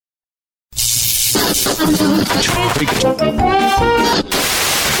Let's intercept the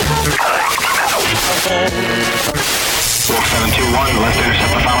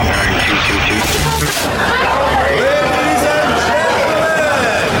final bearing 222. Ladies and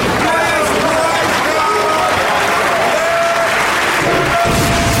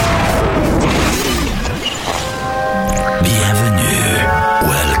Bienvenue.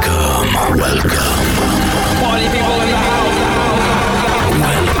 Welcome. Party people in the house.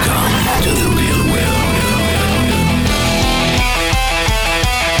 Welcome to the real world.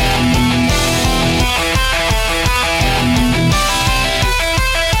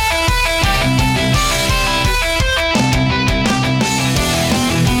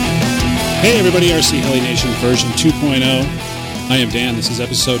 Hey everybody, RC Heli Nation version 2.0. I am Dan. This is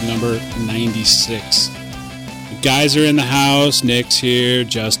episode number 96. The guys are in the house. Nick's here.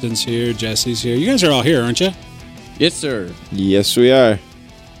 Justin's here. Jesse's here. You guys are all here, aren't you? Yes, sir. Yes, we are.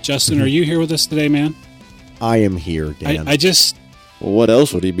 Justin, are you here with us today, man? I am here, Dan. I just... Well, what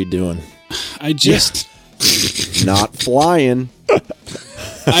else would he be doing? Not flying.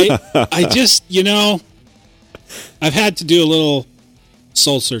 I just, I've had to do a little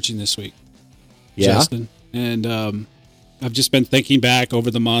soul searching this week. Yeah? Justin. And I've just been thinking back over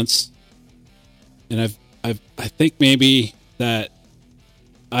the months, and I think maybe that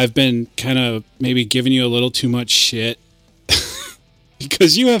I've been kind of maybe giving you a little too much shit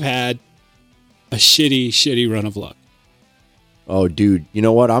because you have had a shitty run of luck. Oh, dude, you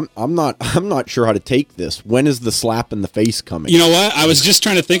know what? I'm not sure how to take this. When is the slap in the face coming? You know what? I was just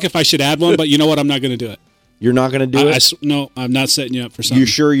trying to think if I should add one, but you know what? I'm not going to do it. You're not going to do it? No, I'm not setting you up for something. You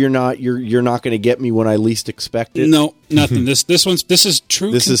sure you're not? You're not going to get me when I least expect it? No, nothing. This is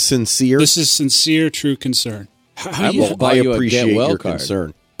true. This is sincere. This is sincere, true concern. I appreciate your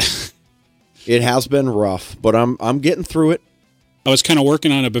concern. It has been rough, but I'm getting through it. I was kind of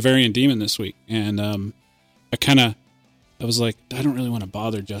working on a Bavarian Demon this week, and I was like, I don't really want to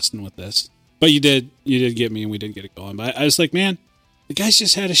bother Justin with this, but you did get me, and we did get it going. But I was like, man, the guy's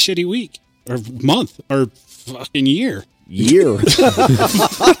just had a shitty week or month or fucking year.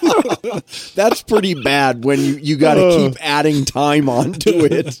 That's pretty bad when you got to keep adding time onto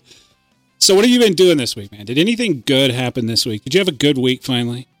it. So what have you been doing this week, man? Did anything good happen this week? Did you have a good week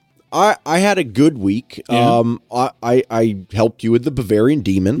finally? I had a good week. Yeah. I helped you with the Bavarian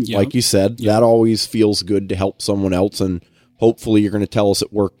Demon, like you said. Yep. That always feels good to help someone else, and hopefully you're going to tell us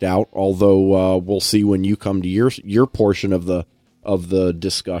it worked out. Although we'll see when you come to your portion of the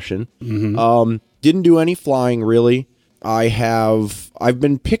discussion. Mm-hmm. Didn't do any flying really. I've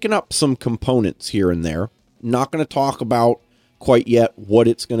been picking up some components here and there. Not going to talk about quite yet what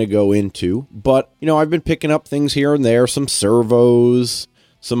it's going to go into, but I've been picking up things here and there, some servos,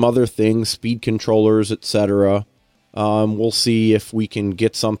 some other things, speed controllers, etc. We'll see if we can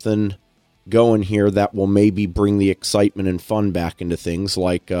get something going here that will maybe bring the excitement and fun back into things,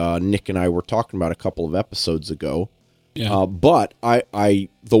 like Nick and I were talking about a couple of episodes ago. Yeah. But the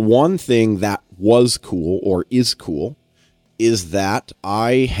one thing that was cool or is cool is that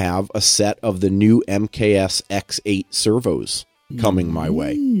I have a set of the new MKS X8 servos coming my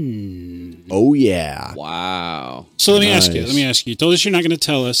way. Oh yeah. Wow. So let me ask you. You told us you're not going to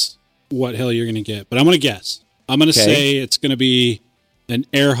tell us what hell you're going to get, but I'm going to guess. I'm going to say it's going to be an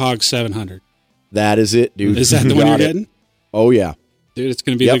Airhog 700. That is it, dude. Is that the one you're getting? Oh yeah. Dude, it's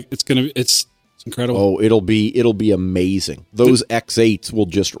going to be it's incredible. Oh, it'll be amazing. Those X8s will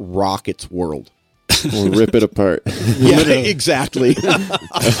just rock its world. We'll rip it apart. Yeah, exactly.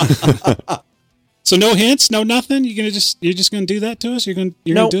 So no hints, no nothing. You're just gonna do that to us. You're gonna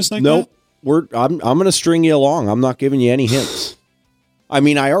do us like that. I'm gonna string you along. I'm not giving you any hints. I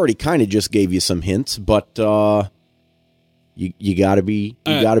mean, I already kind of just gave you some hints, but you gotta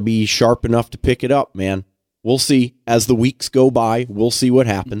be sharp enough to pick it up, man. We'll see as the weeks go by. We'll see what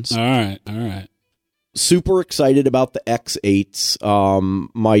happens. All right. Super excited about the X8s.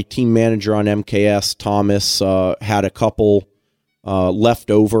 My team manager on MKS, Thomas, had a couple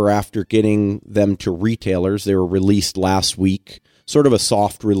left over after getting them to retailers. They were released last week, sort of a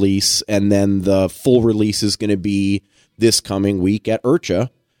soft release, and then the full release is going to be this coming week at IRCHA,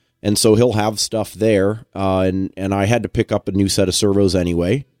 and so he'll have stuff there. And I had to pick up a new set of servos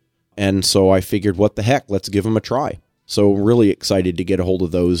anyway, and so I figured, what the heck, let's give them a try. So really excited to get a hold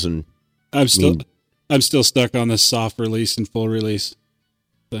of those. And I'm still stuck on this soft release and full release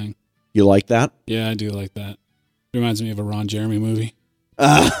thing. You like that? Yeah, I do like that. Reminds me of a Ron Jeremy movie.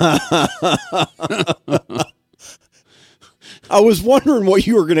 I was wondering what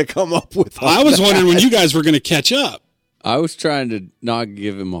you were going to come up with. I was wondering when you guys were going to catch up. I was trying to not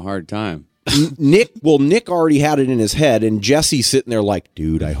give him a hard time. Nick already had it in his head, and Jesse's sitting there like,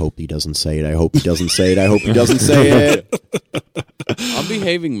 dude, I hope he doesn't say it. I hope he doesn't say it. I hope he doesn't say it. I'm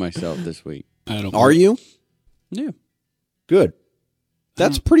behaving myself this week. I don't. Are you? Yeah. Good.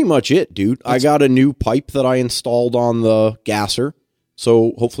 That's pretty much it, dude. I got a new pipe that I installed on the gasser,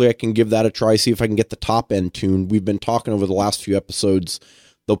 so hopefully I can give that a try, see if I can get the top end tuned. We've been talking over the last few episodes.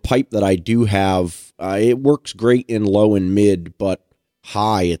 The pipe that I do have, it works great in low and mid, but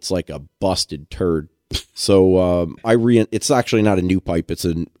high, it's like a busted turd. So it's actually not a new pipe; it's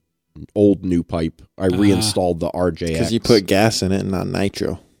an old new pipe. I reinstalled the RJX Because you put gas in it and not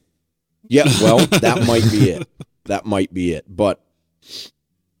nitro. Yeah, well, that might be it. That might be it. But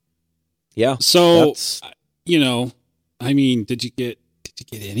yeah, So, I mean, did you get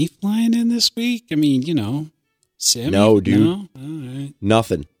any flying in this week? I mean, Sim? No, dude. No? All right.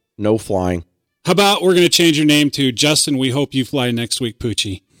 nothing. No flying. How about we're going to change your name to Justin? We hope you fly next week,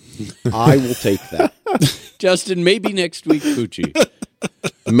 Poochie. I will take that. Justin, maybe next week, Poochie.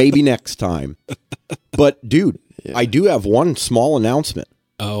 Maybe next time. But dude, I do have one small announcement.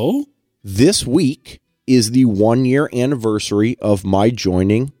 Oh, This week is the 1-year anniversary of my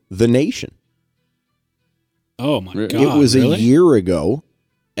joining the Nation. oh my It God! It was really? a year ago,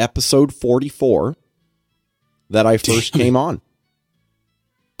 episode 44, that I first came on.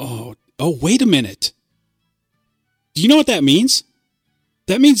 Oh, wait a minute. Do you know what that means?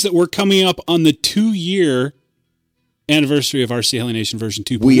 That means that we're coming up on the 2-year anniversary of RC Heli Nation version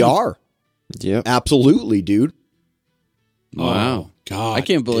 2.0. We are. Yep. Absolutely, dude. Wow. Oh, God. I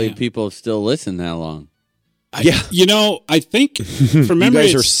can't believe damn. people still listen that long. Yeah. I think from You memory,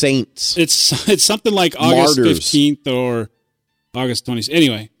 guys are it's, saints. it's something like August Martyrs. 15th or August 20th.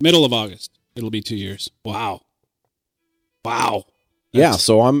 Anyway, middle of August. It'll be 2 years. Wow. Yeah,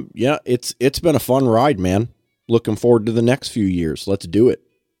 so it's been a fun ride, man. Looking forward to the next few years. Let's do it.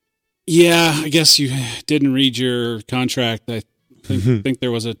 Yeah, I guess you didn't read your contract. I think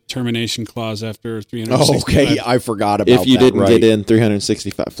there was a termination clause after 365. Oh, okay. I forgot about that. If you didn't right. get in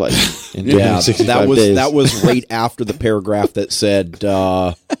 365 flights in Yeah, 365 days. that was right after the paragraph that said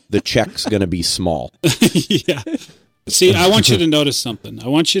the check's going to be small. Yeah. See, I want you to notice something. I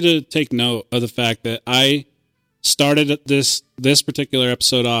want you to take note of the fact that I started this particular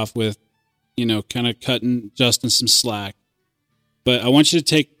episode off with, kind of cutting Justin some slack. But I want you to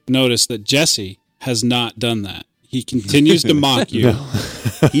take notice that Jesse has not done that. He continues to mock you.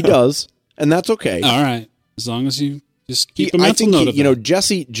 He does, and that's okay. All right. As long as you just keep a mental note of that.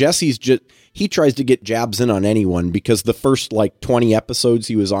 Jesse's just, he tries to get jabs in on anyone because the first 20 episodes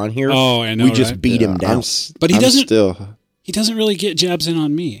he was on here, Oh, I know, we just right? beat him down. But he doesn't- Still, He doesn't really get jabs in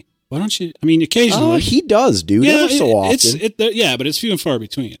on me. Why don't you? I mean, occasionally. Oh, he does, dude. Ever so often. Yeah, but it's few and far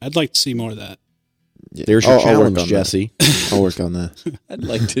between. I'd like to see more of that. There's your I'll work challenge, on that. Jesse. I'll work on that. I'd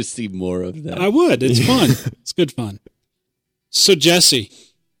like to see more of that. I would. It's fun. It's good fun. So, Jesse,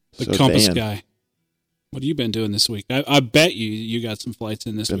 the So, compass Dan. guy, what have you been doing this week? I bet you got some flights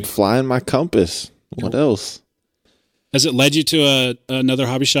in this Been week. flying my compass. What else? Has it led you to another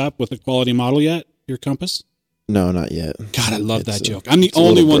hobby shop with a quality model yet, your compass? No, not yet. God, I love that It's, joke. I'm the it's a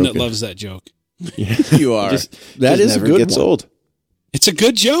only little one that broken. loves that joke. You are. That is a never good gets one. old. It's a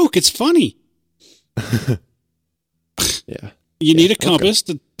good joke. It's funny. Yeah. You need a compass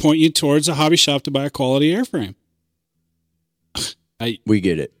to point you towards a hobby shop to buy a quality airframe. We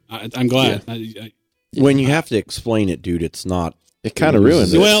get it. I'm glad. I, When you have to explain it, dude, it's not. It kind of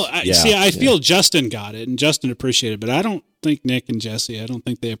ruined it. Well, Yeah. I feel Justin got it, and Justin appreciated it, but I don't think Nick and Jesse, I don't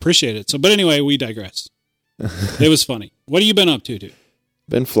think they appreciate it. So, but anyway, we digress. It was funny. What have you been up to, dude?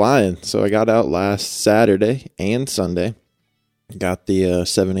 Been flying. So I got out last Saturday and Sunday. Got the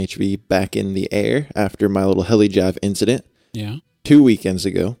 7HV back in the air after my little heli jive incident Yeah. 2 weekends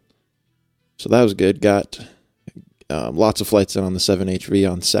ago. So that was good. Got lots of flights in on the 7HV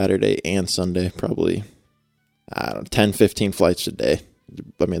on Saturday and Sunday. Probably, 10, 15 flights a day.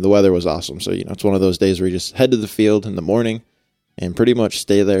 I mean, the weather was awesome. So, it's one of those days where you just head to the field in the morning and pretty much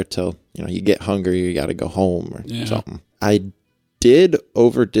stay there till, you get hungry, you got to go home or Yeah. something. I did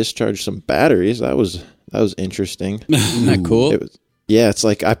over discharge some batteries. That was interesting. Isn't that cool? It was, yeah, it's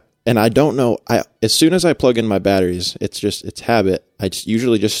like I don't know. As soon as I plug in my batteries, it's habit. I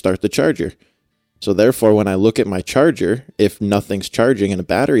usually just start the charger. So therefore, when I look at my charger, if nothing's charging and the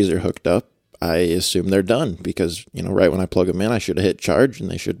batteries are hooked up, I assume they're done because right when I plug them in, I should have hit charge and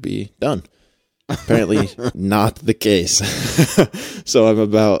they should be done. Apparently, not the case. So I'm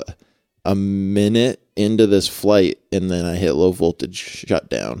about a minute into this flight, and then I hit low voltage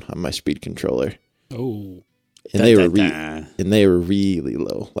shutdown on my speed controller. Oh. And they were really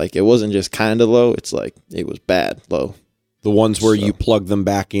low. Like it wasn't just kind of low. It's like it was bad low. The ones where you plug them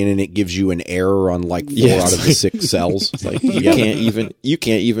back in and it gives you an error on like 4 out of the 6 cells. It's like you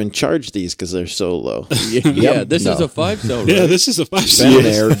can't even charge these because they're so low. Yeah, this is a 5-cell. Yeah, Right? this is a 5 Been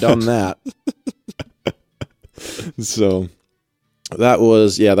there, done that. So that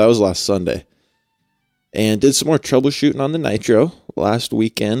was last Sunday, and did some more troubleshooting on the Nitro last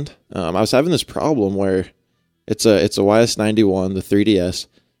weekend. I was having this problem where it's a YS91, the 3DS,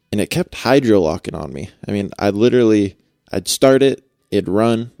 and it kept hydro locking on me. I mean, I'd start it, it'd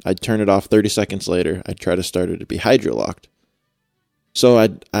run, I'd turn it off 30 seconds later, I'd try to start it, it'd be hydro locked. So I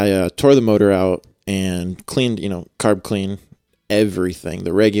tore the motor out and cleaned, carb clean everything,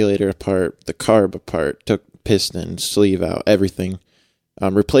 the regulator apart, the carb apart, took piston, sleeve out, everything.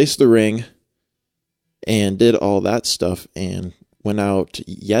 Replaced the ring and did all that stuff, and went out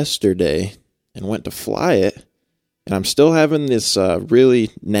yesterday and went to fly it, and I'm still having this really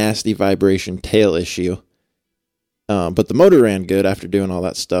nasty vibration tail issue. But the motor ran good after doing all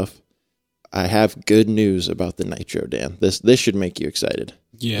that stuff. I have good news about the Nitro, Dan. This should make you excited.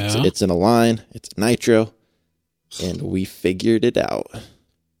 Yeah. It's in a line, it's Nitro, and we figured it out.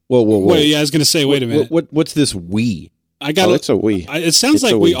 Whoa. Wait, yeah, I was going to say, wait a minute. What's this Wii? I got it's a Wii. It sounds It's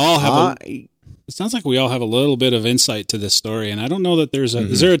like a we Wii. all have it sounds like we all have a little bit of insight to this story, and I don't know that there's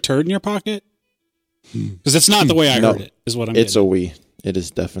Mm-hmm. is there a turd in your pocket? Because it's not the way I No. heard it, is what I'm It's a getting. Wii. It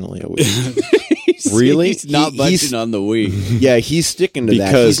is definitely a Wii. Really? He's not budging on the Wii. Yeah, he's sticking to that.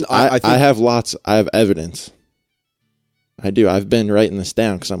 Because He's- I think- have evidence. I do. I've been writing this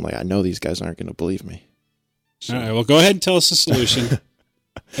down because I'm like, I know these guys aren't going to believe me. All right, well, go ahead and tell us the solution,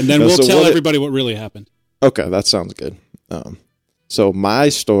 and then No, we'll so tell what everybody what really happened. Okay, that sounds good. So my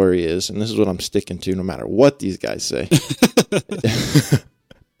story is, and this is what I'm sticking to no matter what these guys say,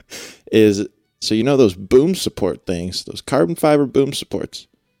 is, so those boom support things, those carbon fiber boom supports,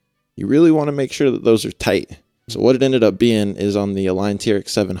 you really want to make sure that those are tight. So what it ended up being is on the Align TRX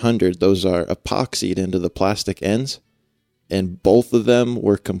 700, those are epoxied into the plastic ends, and both of them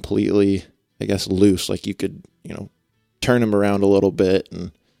were completely, I guess, loose. Like you could, turn them around a little bit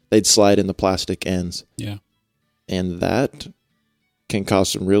and they'd slide in the plastic ends. Yeah. And that can cause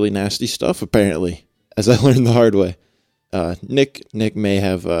some really nasty stuff, apparently, as I learned the hard way. Nick may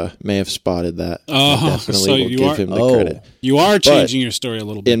have spotted that. I definitely so will you give are- him the credit. You are changing your story a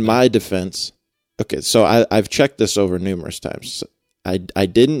little bit. In my defense, okay, so I've checked this over numerous times. I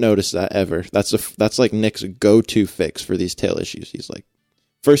didn't notice that ever. That's like Nick's go-to fix for these tail issues. He's like,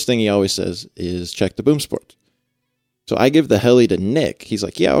 first thing he always says is check the boom supports. So I give the heli to Nick. He's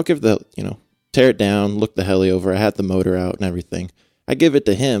like, yeah, I'll give tear it down, look the heli over. I had the motor out and everything. I give it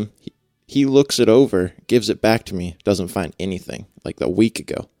to him. He looks it over, gives it back to me, doesn't find anything, like a week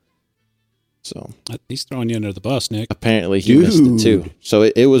ago. So He's throwing you under the bus, Nick. apparently he missed it too. So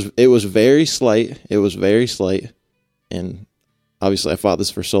it was very slight. It was very slight. And obviously I fought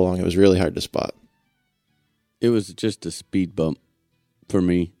this for so long, it was really hard to spot. It was just a speed bump for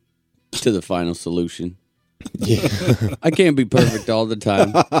me to the final solution. Yeah. I can't be perfect all the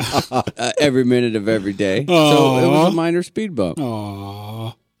time, every minute of every day. So it was a minor speed bump.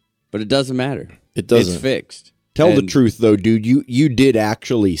 Aww. But it doesn't matter. It doesn't. It's fixed. Tell the And truth, though, dude. You did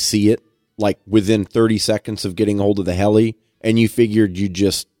actually see it, like within 30 seconds of getting a hold of the heli, and you figured you'd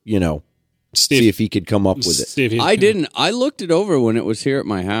just, see if he could come up with it. See if he- I didn't. I looked it over when it was here at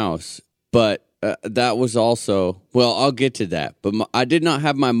my house, but that was also, well, I'll get to that. But I did not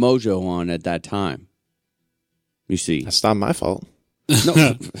have my Mojo on at that time. You see. That's not my fault.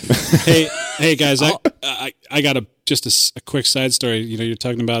 No. Hey guys, I got a quick side story. You're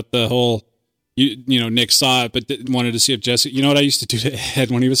talking about the whole, Nick saw it, but wanted to see if Jesse. You know what I used to do to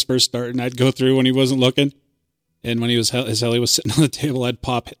Ed when he was first starting? I'd go through when he wasn't looking, and when his heli was sitting on the table, I'd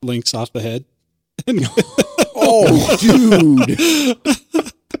pop links off the head. Oh, dude.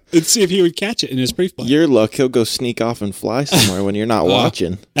 And see if he would catch it in his pre-flight. Your luck, he'll go sneak off and fly somewhere when you're not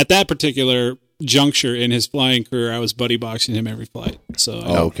watching. At that particular juncture in his flying career, I was buddy boxing him every flight. So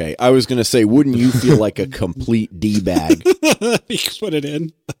Okay. I was going to say, wouldn't you feel like a complete D-bag? he put it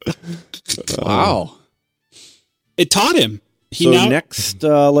in. Wow. It taught him. Next,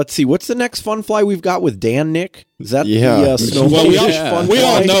 let's see. What's the next fun fly we've got with Dan, Nick? Is that Yeah. the snow Well, we all, fun we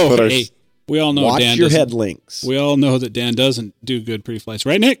all fly? know. Put our- Hey, we all know Watch Dan your doesn't- head links. We all know that Dan doesn't do good pre-flights,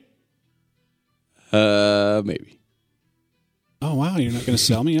 right, Nick? Maybe. Oh wow, you're not going to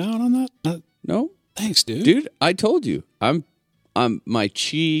sell me out on that? No, Thanks, dude. dude. I told you, my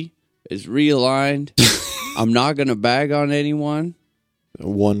chi is realigned. I'm not gonna bag on anyone.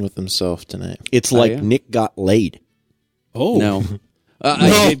 One with himself tonight. It's like yeah. Nick got laid. Oh No,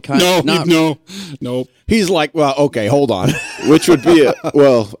 I did kind of not. no. He's like, well, okay, hold on. Which would be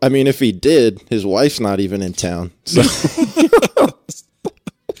well, I mean, if he did, his wife's not even in town. So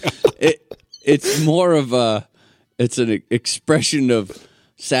It's more of it's an expression of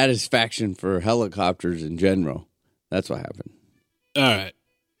satisfaction for helicopters in general. That's what happened. All right.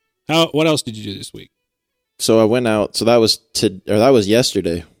 What else did you do this week? So I went out. So that was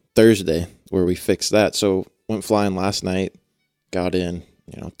yesterday, Thursday, where we fixed that. So went flying last night, got in,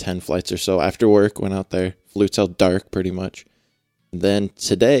 10 flights or so after work, went out there, flew till dark pretty much. And then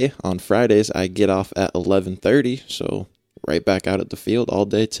today, on Fridays, I get off at 11:30, so right back out at the field all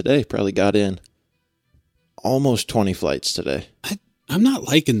day today. Probably got in almost 20 flights today. I'm not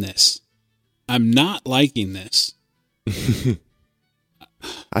liking this. I'm not liking this.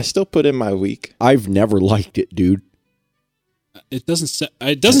 I still put in my week. I've never liked it, dude. It doesn't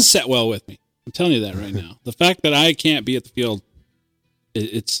set well with me. I'm telling you that right now. The fact that I can't be at the field,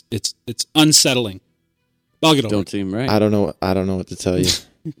 it's unsettling. I'll get over Don't it. seem right. I don't know what to tell you.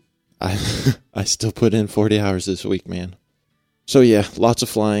 I still put in 40 hours this week, man. So yeah, lots of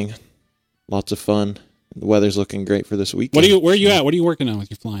flying, lots of fun. The weather's looking great for this weekend. Where are you at? What are you working on with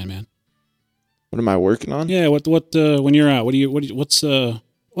your flying, man? What am I working on? Yeah, what when you're out,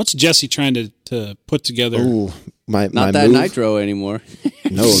 what's Jesse trying to put together? Ooh, my Not that move? nitro anymore.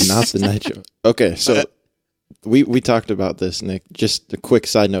 No, not the nitro. Okay, so we talked about this, Nick. Just a quick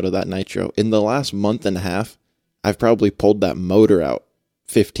side note of that nitro. In the last month and a half, I've probably pulled that motor out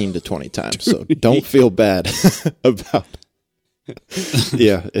 15 to 20 times. So don't feel bad about.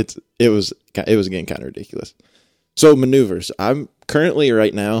 Yeah, it was getting kind of ridiculous. So maneuvers. I'm currently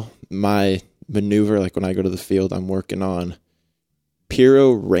right now my maneuver, like when I go to the field, I'm working on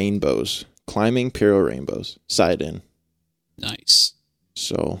Piro rainbows, climbing Piro rainbows, side in. Nice.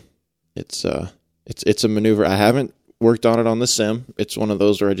 So it's a maneuver. I haven't worked on it on the sim. It's one of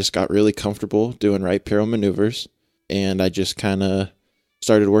those where I just got really comfortable doing right Piro maneuvers, and I just kind of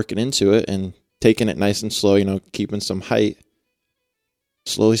started working into it and taking it nice and slow, keeping some height,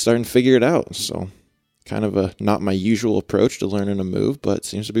 slowly starting to figure it out. So kind of not my usual approach to learning a move, but it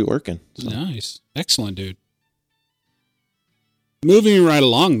seems to be working. So. Nice. Excellent, dude. Moving right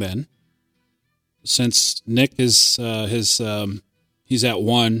along then, since Nick is he's at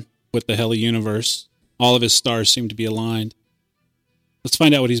one with the Heli universe, all of his stars seem to be aligned. Let's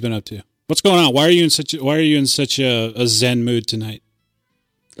find out what he's been up to. What's going on? Why are you in such a zen mood tonight?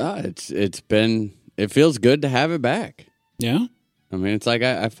 It feels good to have it back. Yeah? I mean, it's like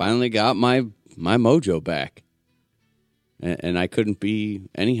I finally got my mojo back. And I couldn't be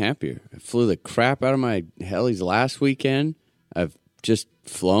any happier. I flew the crap out of my helis last weekend. I've just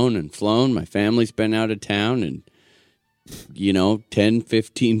flown and flown. My family's been out of town and, 10,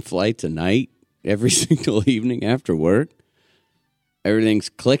 15 flights a night every single evening after work. Everything's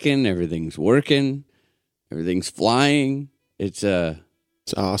clicking. Everything's working. Everything's flying. It's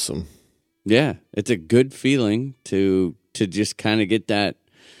awesome. Yeah, it's a good feeling to just kind of get that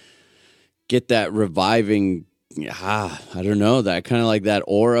reviving, I don't know, that kind of like that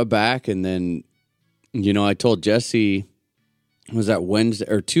aura back. And then, I told Jesse, was that Wednesday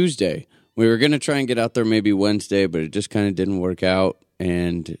or Tuesday? We were going to try and get out there maybe Wednesday, but it just kind of didn't work out.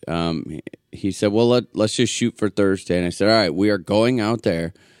 And he said, well, let's just shoot for Thursday. And I said, all right, we are going out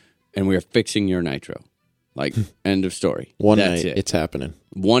there and we are fixing your nitro. Like, end of story. That's night, it's happening.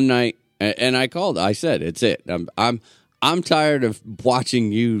 One night. And I called. I said, it's it. I'm tired of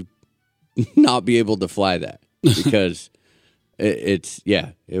watching you not be able to fly that because it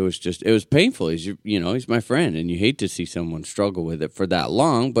was painful. He's my friend, and you hate to see someone struggle with it for that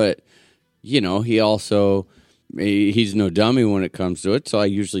long. But he also he's no dummy when it comes to it. So I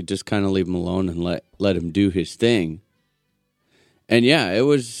usually just kind of leave him alone and let him do his thing. And yeah, it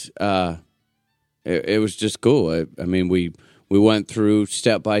was just cool. I mean, we went through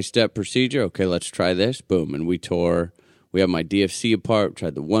step-by-step procedure. Okay, let's try this. Boom. And we have my DFC apart,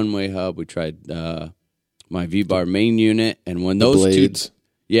 tried the one-way hub. We tried my V-bar main unit. And when those blades.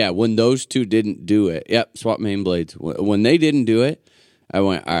 when those two didn't do it, swap main blades. When they didn't do it, I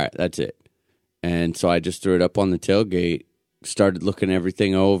went, all right, that's it. And so I just threw it up on the tailgate, started looking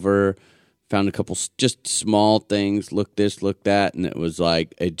everything over, found a couple just small things, look this, look that, and it was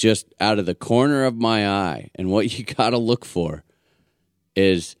like, it just out of the corner of my eye. And what you got to look for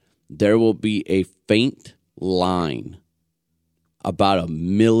is there will be a faint line about a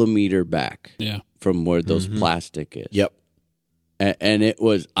millimeter back from where those plastic is. Yep. And it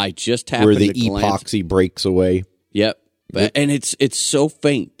was, I just happened where the to glance. epoxy breaks away. Yep. And it's so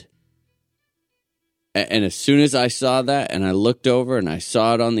faint. And as soon as I saw that and I looked over and I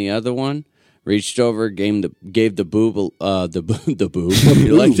saw it on the other one, reached over, gave the boob, the boob.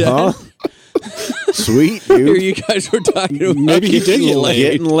 You like that? Huh? Sweet, Here dude. you guys were talking about Maybe he did get laid.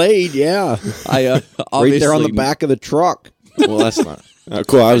 Getting laid, yeah. I Right there on the back of the truck. Well, that's not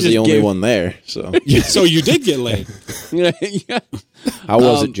cool. I was just the only gave- one there, so So you did get laid. Yeah. How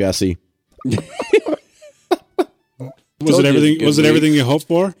was it, Jesse? Was Told it you everything? it's Was good it everything you hoped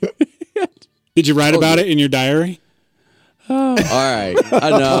for? Did you write about it in your diary? All right,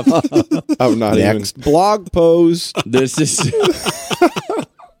 enough. I'm not Next blog post. This is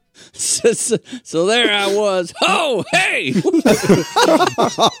so there I was. Oh, hey!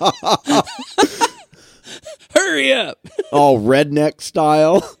 Hurry up! All redneck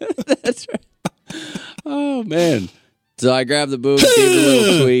style. That's right. Oh man! So I grabbed the boom, gave it a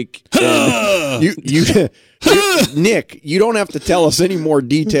little tweak. and- Nick, you don't have to tell us any more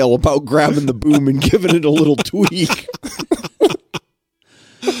detail about grabbing the boom and giving it a little tweak.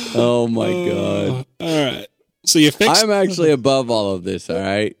 oh my god! All right. So you fixed. I'm actually above all of this. All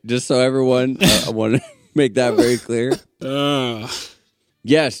right, just so everyone, I want to make that very clear.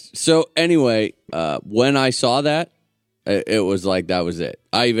 Yes. So anyway, when I saw that, it was like that was it.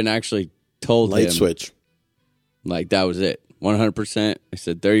 I even actually told light him switch. like that was it, 100%. I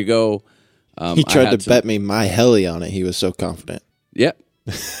said, "There you go." He I tried had to bet me my heli on it. He was so confident. Yep.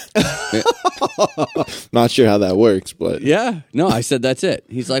 Not sure how that works, but Yeah. No, I said that's it.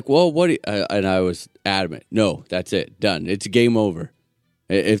 He's like, "Well, what?" And I was adamant. No, that's it. Done. It's game over.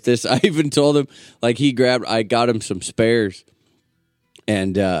 If this, I even told him like I got him some spares,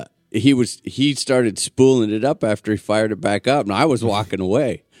 and he started spooling it up after he fired it back up, and I was walking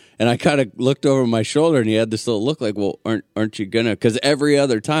away. And I kind of looked over my shoulder, and he had this little look like, "Well, aren't you gonna?" Because every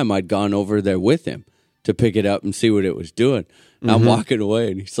other time I'd gone over there with him to pick it up and see what it was doing. And I'm walking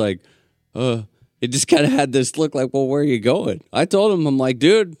away, and he's like, it just kind of had this look like, "Well, where are you going?" I told him, I'm like,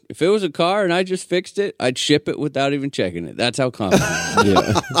 "Dude, if it was a car and I just fixed it, I'd ship it without even checking it." That's how confident I am.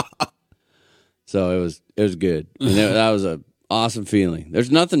 yeah. So it was good, and that was a awesome feeling. There's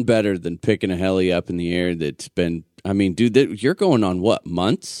nothing better than picking a heli up in the air that's been. I mean, dude, you're going on what,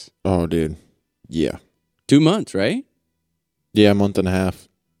 months? Oh, dude. Yeah. 2 months, right? Yeah, a month and a half.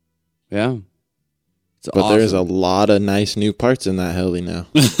 Yeah. It's But awesome. there's a lot of nice new parts in that heli now.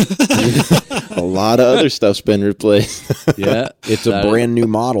 A lot of other stuff's been replaced. Yeah, It's a brand new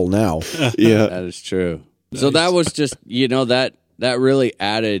model now. Yeah. That is true. So that was just, that really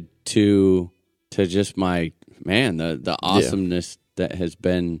added to just my the awesomeness that has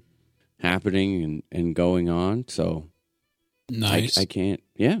been happening and going on. So Nice. I can't.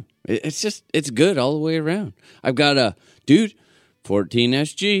 Yeah, it's good all the way around. I've got a 14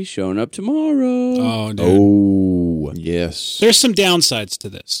 SG showing up tomorrow. Oh, dude. Oh, Yes. There's some downsides to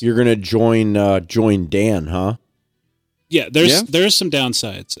this. you're gonna join Dan, huh? Yeah, there's some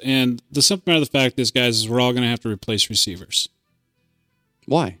downsides. And the simple matter of the fact is, guys, is we're all going to have to replace receivers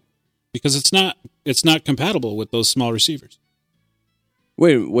Why? because it's not compatible with those small receivers.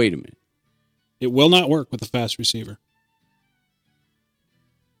 Wait a minute. It will not work with a fast receiver.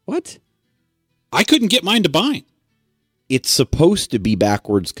 What? I couldn't get mine to bind. It's supposed to be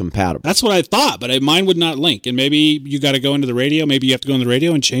backwards compatible. That's what I thought, but mine would not link. And maybe you got to go into the radio. Maybe you have to go in the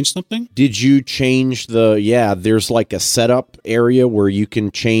radio and change something. Did you change there's like a setup area where you can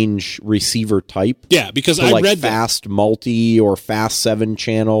change receiver type? Yeah, because To I like read that. fast multi or fast 7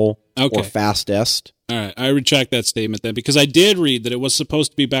 channel Okay. or fast est. All right, I retract that statement then because I did read that it was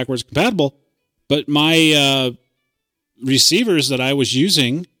supposed to be backwards compatible, but my receivers that I was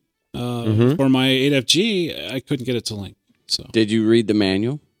using for my 8FG, I couldn't get it to link. So Did you read the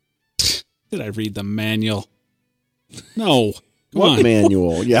manual? did I read the manual? No. Come What on.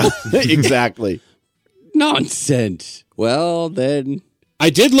 manual? Yeah, exactly. Nonsense. Well, then. I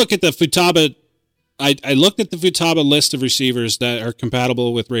did look at the Futaba. I looked at the Futaba list of receivers that are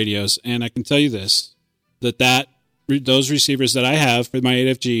compatible with radios, and I can tell you this: those receivers that I have for my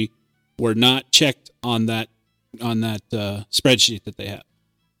 8FG were not checked on that spreadsheet that they have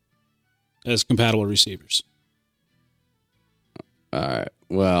as compatible receivers. All right.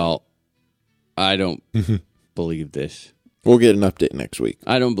 Well, I don't believe this. We'll get an update next week.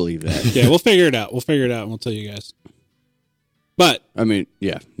 I don't believe that. Yeah, we'll figure it out. And we'll tell you guys. But I mean,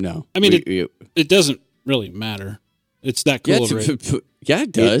 yeah, no. I mean, it doesn't really matter. It's that cool. yeah, of a radio. yeah,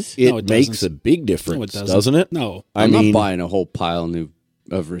 it does. It No, it makes doesn't. a big difference, No, it doesn't. doesn't it? No. I'm mean, not buying a whole pile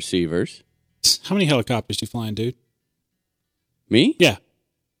of receivers. How many helicopters you flying, dude? Me? Yeah,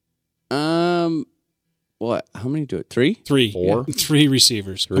 What? How many do it? 3? 3. Four? Yeah. 3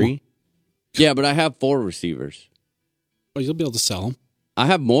 receivers. Come on. 3. Yeah, but I have 4 receivers. Well, you'll be able to sell them. I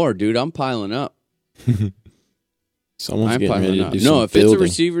have more, dude. I'm piling up. Someone's I'm getting ready piling to up. do No, some if it's a building.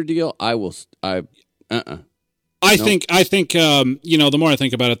 receiver deal, I will. I think, the more I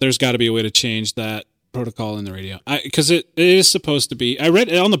think about it, there's got to be a way to change that protocol in the radio. Because it is supposed to be, I read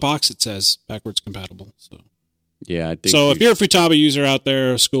it on the box, it says backwards compatible. So, Yeah, I think so if you're a Futaba user out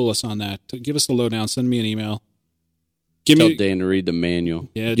there, school us on that. Give us the lowdown. Send me an email. tell Dan to read the manual.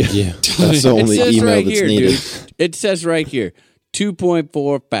 Yeah. Yeah, that's the only It says email right that's here, needed. dude. It says right here,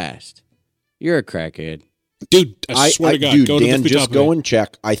 2.4 fast. You're a crackhead. Dude, I swear to God, dude, go Dan, to the just Futaba. go and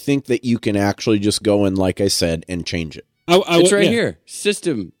check. I think that you can actually just go in, like I said, and change it. It's right here.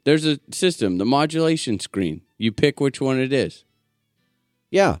 System. There's a system. The modulation screen. You pick which one it is.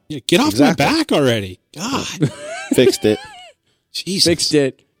 Yeah. Yeah, get off Exactly. my back already. God. Fixed it. Jesus. Fixed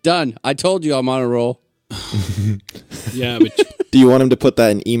it. Done. I told you I'm on a roll. Yeah, but Do you want him to put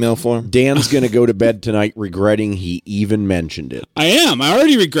that in email form? Dan's going to go to bed tonight regretting he even mentioned it. I am. I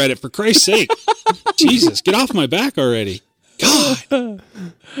already regret it, for Christ's sake. Jesus, get off my back already. God.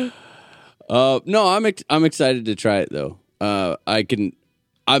 No, I'm excited to try it though.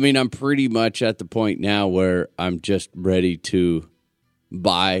 I'm pretty much at the point now where I'm just ready to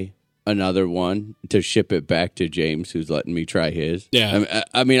buy another one to ship it back to James, who's letting me try his. Yeah.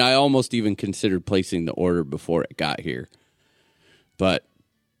 I almost even considered placing the order before it got here, but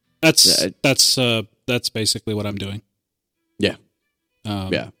That's basically what I'm doing. yeah,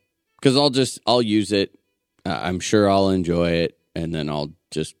 Yeah. because I'll use it. I'm sure I'll enjoy it, and then I'll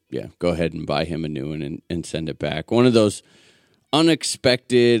just go ahead and buy him a new one and send it back. One of those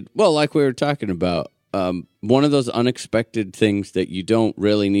unexpected, well, like we were talking about, one of those unexpected things that you don't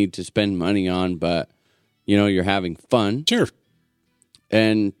really need to spend money on, but you're having fun, Sure.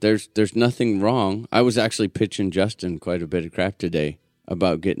 and there's nothing wrong. I was actually pitching Justin quite a bit of crap today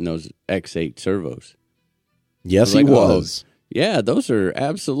about getting those X8 servos. Yes, I he was like, oh, was. Yeah, those are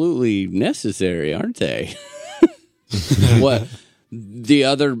absolutely necessary, aren't they? What? The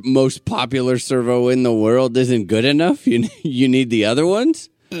other most popular servo in the world isn't good enough? You need the other ones?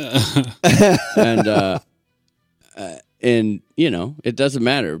 And it doesn't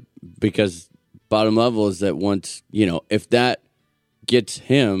matter, because bottom level is that once, if that gets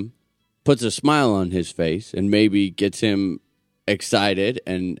him, puts a smile on his face and maybe gets him excited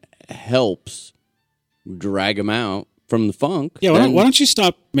and helps drag him out from the funk. Yeah, then- why don't you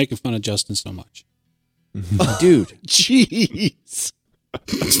stop making fun of Justin so much? dude, Jeez.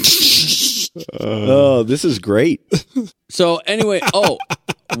 Oh, this is great. So anyway,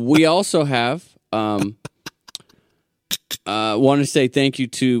 we also have want to say thank you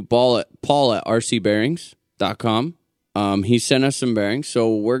to Paul at rcbearings.com. He sent us some bearings,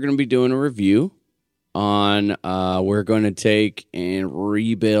 so we're going to be doing a review on we're going to take and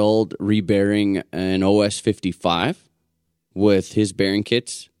rebearing an OS 55 with his bearing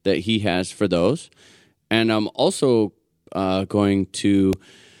kits that he has for those. And I'm also going to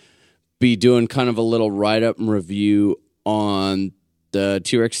be doing kind of a little write-up and review on the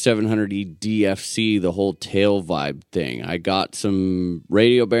T-Rex 700E DFC, the whole tail vibe thing. I got some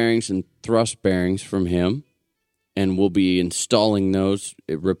radio bearings and thrust bearings from him, and we'll be installing those,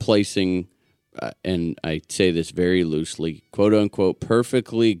 replacing, and I say this very loosely, quote-unquote,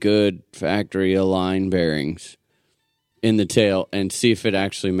 perfectly good factory-aligned bearings in the tail, and see if it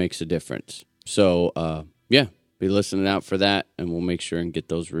actually makes a difference. So, be listening out for that, and we'll make sure and get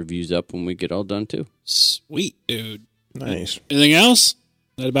those reviews up when we get all done, too. Sweet, dude. Nice. Anything else? Is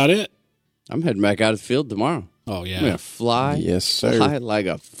that about it? I'm heading back out of the field tomorrow. Oh, yeah. I'm going to fly Yes, sir. high like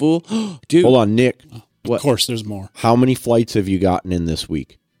a fool. Dude, Hold on, Nick. Of course, there's more. How many flights have you gotten in this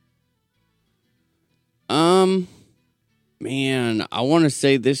week? man, I want to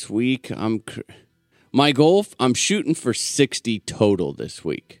say this week, my goal, I'm shooting for 60 total this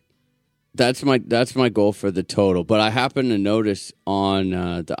week. That's my goal for the total. But I happen to notice on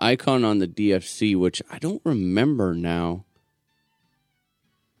the icon on the DFC, which I don't remember now.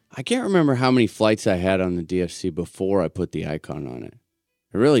 I can't remember how many flights I had on the DFC before I put the icon on it.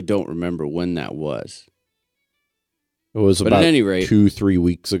 I really don't remember when that was. It was But about at any rate- 2-3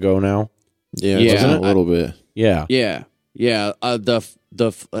 weeks ago now. Yeah, Yeah. wasn't it? A little bit. Yeah. Yeah. It's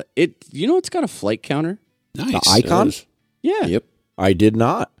got a flight counter. Nice. The icon? It is. Yeah. Yep. I did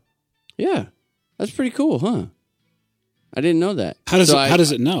not. Yeah. That's pretty cool, huh? I didn't know that. How does So it? How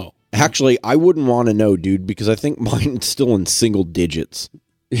does it know? Actually, I wouldn't want to know, dude, because I think mine's still in single digits.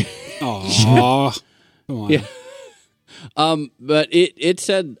 Aw. Come on. Yeah. But it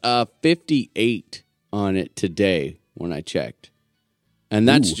said 58 on it today when I checked, and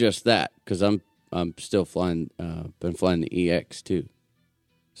that's just that because I'm still flying. Been flying the EX too,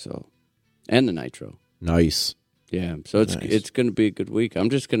 so and the Nitro. Nice. Yeah, so it's Nice. it's going to be a good week. I'm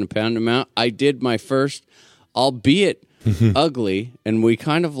just going to pound them out. I did my first, albeit ugly, and we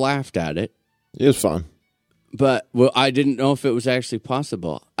kind of laughed at it. It was fun. But I didn't know if it was actually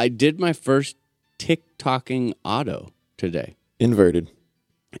possible. I did my first tick-tocking auto today. Inverted.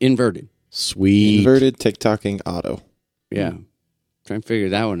 Sweet. Inverted tick-tocking auto. Yeah. Trying to figure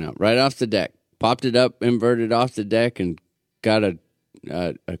that one out. Right off the deck. Popped it up, inverted off the deck, and got a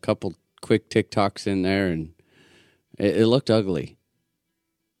couple quick TikToks in there, and it looked ugly.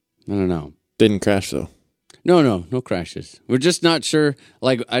 I don't know. Didn't crash, though. No crashes. We're just not sure.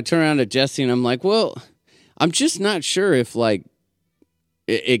 Like, I turn around to Jesse, and I'm like, well, I'm just not sure if, like,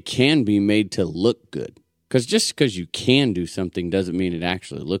 it can be made to look good. Because just because you can do something doesn't mean it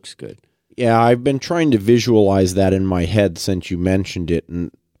actually looks good. Yeah, I've been trying to visualize that in my head since you mentioned it,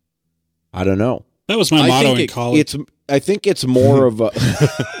 and I don't know. That was my motto in college. I think it's more of a...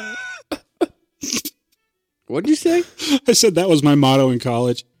 What'd you say? I said that was my motto in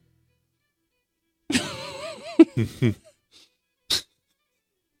college.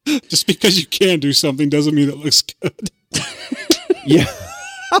 Just because you can do something doesn't mean it looks good. Yeah.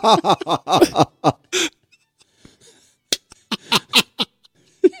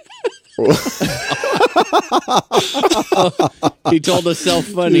 He told himself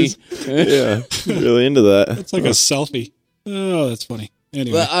funny. Yeah, really into that. It's like a selfie. Oh, that's funny.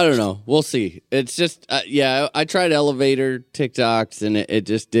 Anyway. But I don't know. We'll see. It's just, I tried elevator TikToks, and it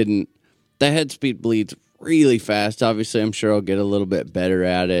just didn't. The head speed bleeds really fast. Obviously, I'm sure I'll get a little bit better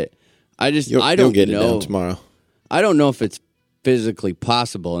at it. I don't You'll get it know. down tomorrow. I don't know if it's physically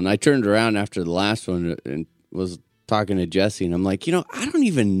possible. And I turned around after the last one and was talking to Jesse, and I'm like, I don't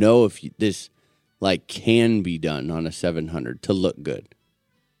even know if this like can be done on a 700 to look good.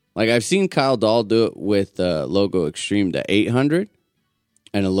 Like, I've seen Kyle Dahl do it with Logo Extreme to 800,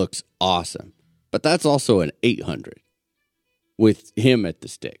 and it looks awesome. But that's also an 800 with him at the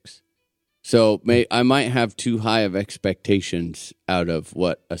sticks. So I might have too high of expectations out of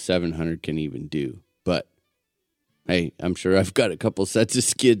what a 700 can even do. But hey, I'm sure I've got a couple sets of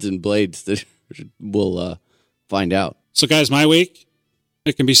skids and blades that we'll find out. So, guys, my week,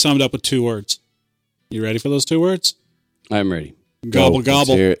 it can be summed up with 2 words. You ready for those 2 words? I'm ready. Gobble, Let's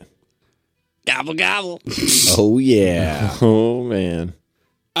gobble. hear it. Gobble, gobble. Oh, yeah. Oh, man.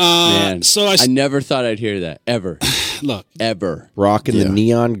 Man, So I never thought I'd hear that. Ever. look, Ever. Rocking the Yeah.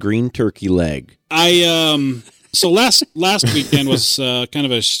 neon green turkey leg. So last weekend was kind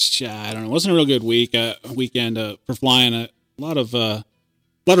of I don't know, it wasn't a real good weekend for flying. A lot of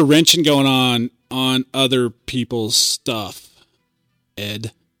wrenching going on other people's stuff,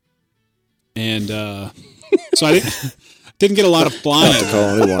 Ed, and so I didn't get a lot of flying. Not to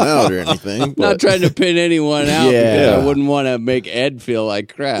call anyone out or anything. Not But trying to pin anyone out Yeah. because I wouldn't want to make Ed feel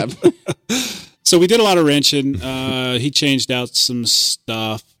like crap. So we did a lot of wrenching. He changed out some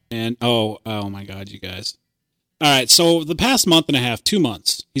stuff, and oh my God, you guys! All right, so the past month and a half, 2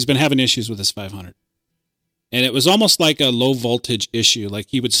 months, he's been having issues with his 500. And it was almost like a low voltage issue. Like,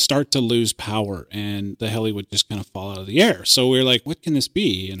 he would start to lose power and the heli would just kind of fall out of the air. So we were like, what can this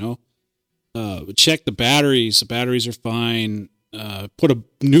be? We checked the batteries. The batteries are fine. Put a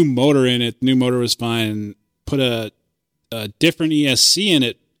new motor in it. The new motor was fine. Put a different ESC in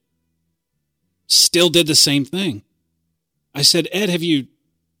it. Still did the same thing. I said, Ed, have you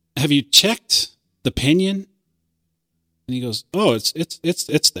checked the pinion? And he goes, oh,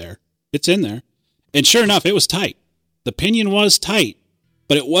 it's there. It's in there. And sure enough, it was tight. The pinion was tight,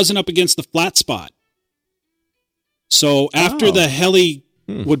 but it wasn't up against the flat spot. So after the heli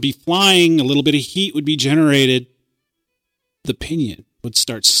would be flying, a little bit of heat would be generated, the pinion would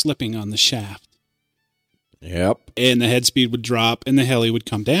start slipping on the shaft. Yep. And the head speed would drop and the heli would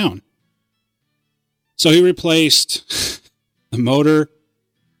come down. So he replaced the motor.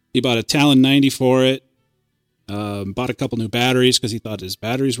 He bought a Talon 90 for it. Bought a couple new batteries because he thought his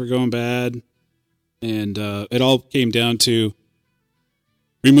batteries were going bad. And it all came down to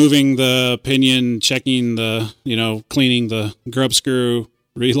removing the pinion, checking cleaning the grub screw,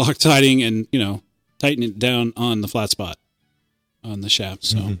 re-Loctiting, and, tightening it down on the flat spot on the shaft.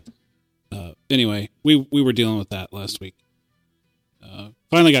 So anyway, we were dealing with that last week.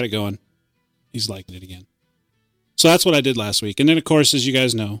 Finally got it going. He's liking it again. So that's what I did last week. And then, of course, as you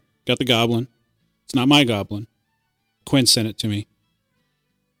guys know, got the Goblin. It's not my Goblin. Quinn sent it to me.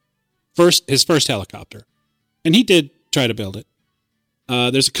 His first helicopter. And he did try to build it.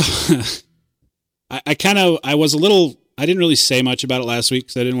 There's a couple... I didn't really say much about it last week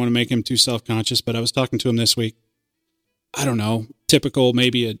because I didn't want to make him too self-conscious, but I was talking to him this week. I don't know, typical,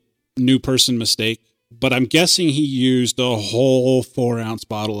 maybe a new person mistake, but I'm guessing he used a whole 4-ounce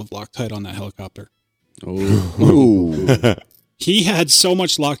bottle of Loctite on that helicopter. Ooh. He had so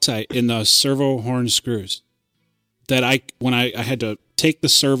much Loctite in the servo horn screws that when I had to take the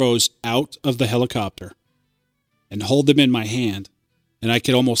servos out of the helicopter and hold them in my hand. And I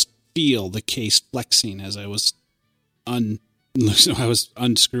could almost feel the case flexing as I was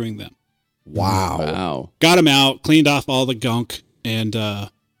unscrewing them. Wow. Got them out, cleaned off all the gunk, and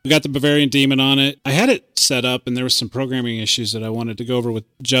we got the Bavarian Demon on it. I had it set up, and there was some programming issues that I wanted to go over with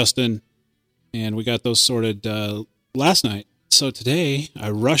Justin, and we got those sorted last night. So today,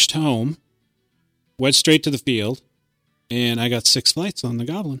 I rushed home, went straight to the field, and I got 6 flights on the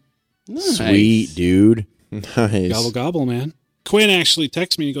Goblin. Nice. Sweet, dude. Nice. Gobble, gobble, man. Quinn actually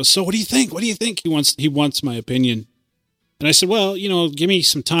texted me and he goes, "So what do you think? What do you think?" He wants my opinion. And I said, "Well, give me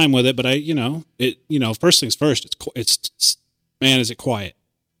some time with it, but first things first, it's man, is it quiet.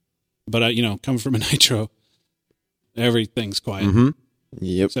 But coming from a nitro, everything's quiet. Mm-hmm.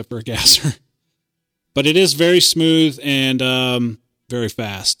 Yep. Except for a gasser. But it is very smooth and very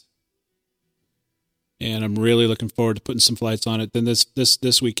fast. And I'm really looking forward to putting some flights on it. Then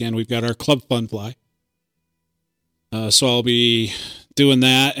this weekend we've got our Club Fun Fly. So I'll be doing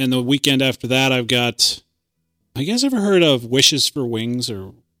that, and the weekend after that I've got. Have you guys ever heard of Wishes for Wings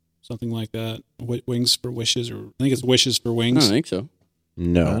or something like that? Wings for Wishes, or I think it's Wishes for I Wings. don't think so. I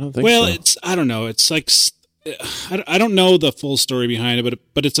No. don't think Well, so. I don't know. It's like I don't know the full story behind it,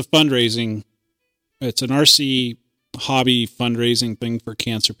 but it's a fundraising. It's an RC hobby fundraising thing for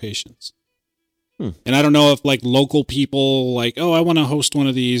cancer patients. And I don't know if like local people like, oh, I want to host one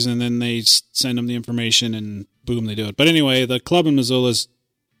of these, and then they send them the information and boom, they do it. But anyway, the club in Missoula's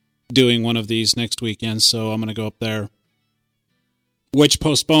doing one of these next weekend, so I'm going to go up there. Which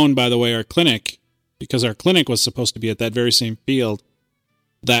postponed, by the way, our clinic, because our clinic was supposed to be at that very same field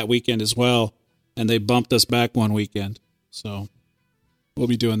that weekend as well, and they bumped us back one weekend. So we'll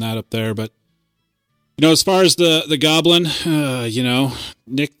be doing that up there. But as far as the Goblin,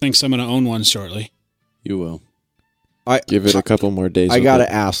 Nick thinks I'm going to own one shortly. You will. Give it a couple more days. I with got it.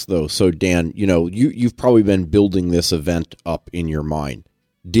 to ask, though. So, Dan, you've probably been building this event up in your mind.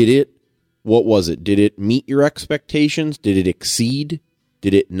 What was it? Did it meet your expectations? Did it exceed?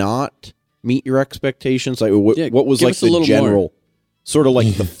 Did it not meet your expectations? Like, what was give like us a the little general, more. sort of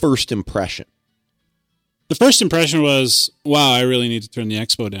like the first impression? The first impression was, wow, I really need to turn the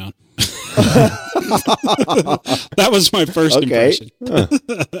expo down. That was my first impression.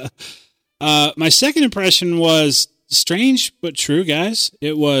 My second impression was strange but true, guys.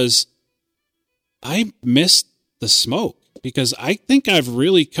 It was, I missed the smoke because I think I've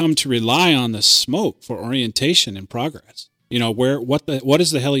really come to rely on the smoke for orientation and progress. What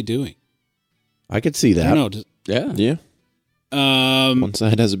is the heli doing? I could see I that. don't know. Yeah. Yeah. One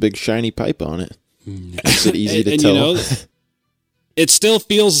side has a big shiny pipe on it. Makes it easy to and, tell. It still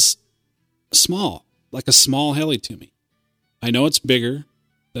feels small, like a small heli to me. I know it's bigger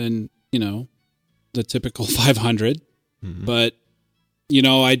than, the typical 500, but,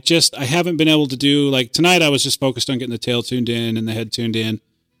 I haven't been able to do, like tonight I was just focused on getting the tail tuned in and the head tuned in,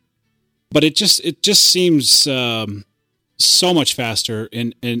 but it just seems so much faster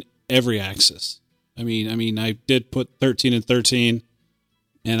in every axis. I mean, I did put 13 and 13,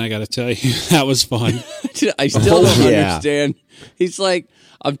 and I got to tell you, that was fun. I still don't yeah. understand. He's like,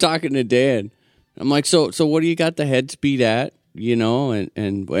 I'm talking to Dan. I'm like, so what do you got the head speed at?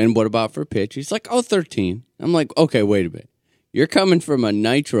 And what about for pitch? He's like, 13. I'm like, okay, wait a minute. You're coming from a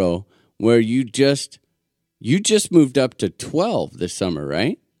nitro where you just moved up to 12 this summer,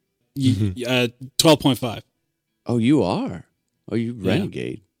 right? 12.5. Oh, you are. Oh, you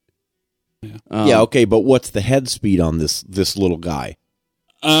renegade. Yeah, okay, but what's the head speed on this little guy?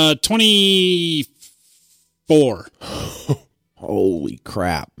 24. Holy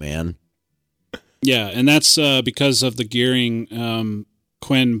crap, man. Yeah, and that's because of the gearing.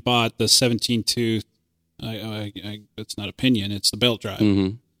 Quinn bought the 17 tooth. It's not a pinion; it's the belt drive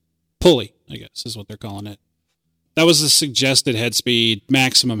pulley. I guess is what they're calling it. That was the suggested head speed,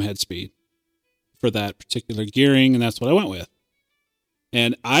 maximum head speed for that particular gearing, and that's what I went with.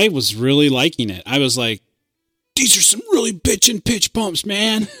 And I was really liking it. I was like, "These are some really bitchin' pitch pumps,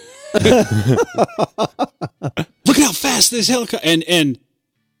 man! Look how fast this helicopter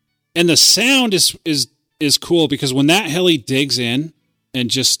and the sound is cool because when that heli digs in and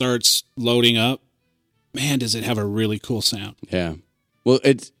just starts loading up, man, does it have a really cool sound. Yeah. Well,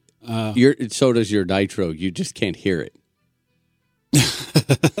 so does your nitro. You just can't hear it.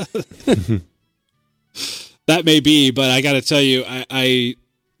 That may be, but I got to tell you,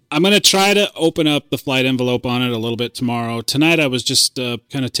 I'm going to try to open up the flight envelope on it a little bit tomorrow. Tonight I was just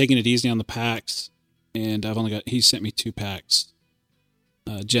kind of taking it easy on the packs, and he sent me 2 packs.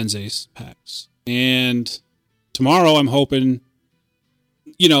 Genzace packs. And tomorrow I'm hoping,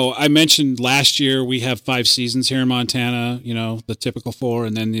 I mentioned last year we have 5 seasons here in Montana, the typical 4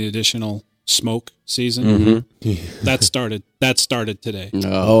 and then the additional smoke season. That started today.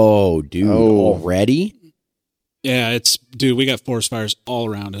 Oh, dude, already? Yeah, dude, we got forest fires all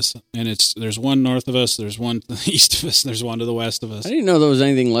around us, and there's one north of us, there's one to the east of us, there's one to the west of us. I didn't know there was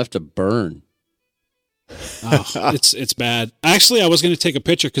anything left to burn. Oh, it's bad. Actually, I was going to take a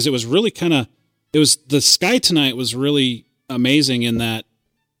picture because it was really the sky tonight was really amazing in that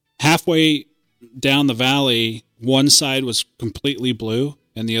halfway down the valley, one side was completely blue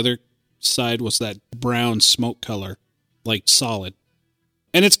and the other side was that brown smoke color, like solid.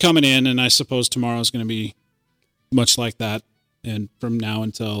 And it's coming in, and I suppose tomorrow is going to be much like that. And from now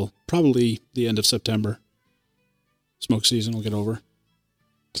until probably the end of September, smoke season will get over.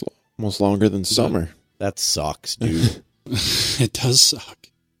 It's almost longer than summer. That sucks, dude. It does suck.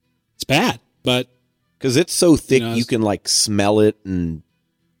 It's bad, but because it's so thick, you can like smell it and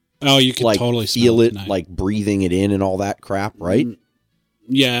you can like totally feel smell it, tonight. like breathing it in and all that crap, right?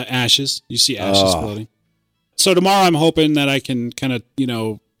 Yeah, ashes. You see ashes floating. So tomorrow, I'm hoping that I can kind of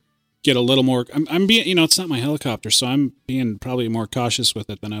get a little more. I'm being it's not my helicopter, so I'm being probably more cautious with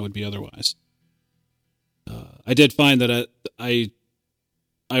it than I would be otherwise. I did find that I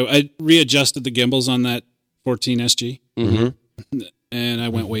readjusted the gimbals on that 14 SG, and I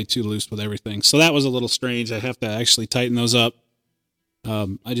went way too loose with everything. So that was a little strange. I have to actually tighten those up.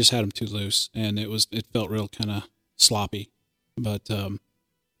 I just had them too loose, and it felt real kind of sloppy. But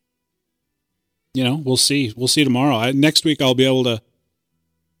we'll see. We'll see tomorrow. Next week I'll be able to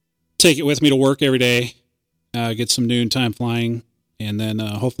take it with me to work every day, get some noontime flying, and then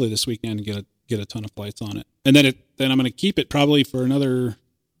hopefully this weekend get a ton of flights on it. And then I'm going to keep it probably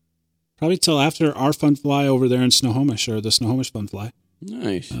till after our fun fly over there in Snohomish, or the Snohomish fun fly.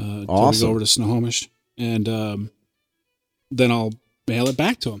 Nice. Awesome. Go over to Snohomish, and then I'll mail it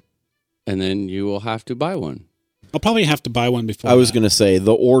back to him. And then you will have to buy one. I'll probably have to buy one before. I was going to say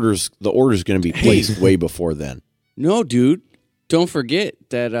the order's going to be placed way before then. No, dude. Don't forget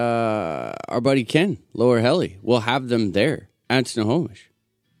that our buddy Ken, Lower Heli, will have them there at Snohomish.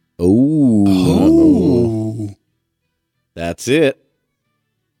 Oh. That's it.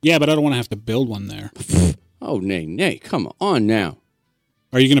 Yeah, but I don't want to have to build one there. Oh, nay, come on now.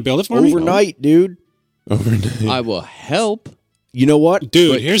 Are you going to build it for me? Overnight, dude. Overnight. I will help. You know what?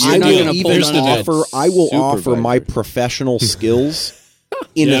 Dude, But here's you're the not deal. gonna pull Here's none the of deal. that. I will offer Supervisor. my professional skills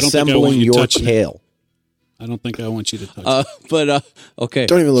in Yeah, I don't think I assembling want you your touching it. tail. I don't think I want you to touch it. But okay.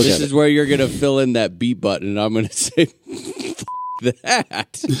 Don't even look This at is it. where you're going to fill in that beat button, and I'm going to say, F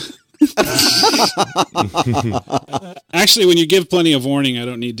that. Actually, when you give plenty of warning, I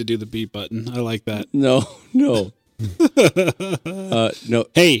don't need to do the beep button. I like that. No. No.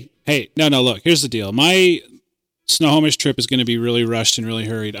 Hey, no, look, here's the deal. My Snohomish trip is going to be really rushed and really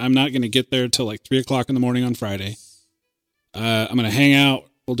hurried. I'm not going to get there till like 3 o'clock in the morning on Friday. I'm going to hang out.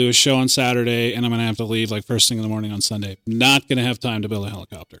 We'll do a show on Saturday, and I'm going to have to leave like first thing in the morning on Sunday. Not going to have time to build a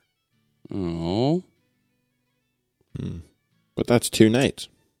helicopter. Oh. But that's 2 nights.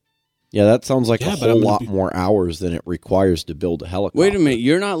 Yeah, that sounds like Yeah, a but whole I'm gonna lot be- more hours than it requires to build a helicopter. Wait a minute.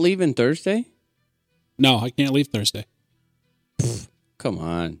 You're not leaving Thursday? No, I can't leave Thursday. Come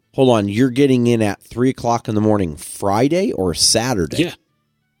on. Hold on. You're getting in at 3 o'clock in the morning Friday or Saturday? Yeah.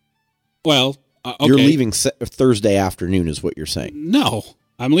 Well, okay. You're leaving Thursday afternoon is what you're saying. No,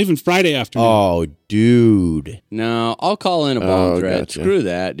 I'm leaving Friday afternoon. Oh, dude. No, I'll call in a bomb Oh, threat. gotcha. Screw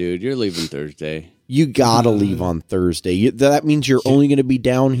that, dude. You're leaving Thursday. You got to leave on Thursday. That means you're only going to be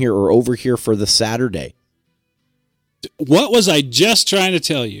down here or over here for the Saturday. What was I just trying to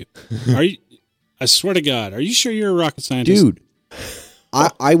tell you? Are you? I swear to God, are you sure you're a rocket scientist? Dude,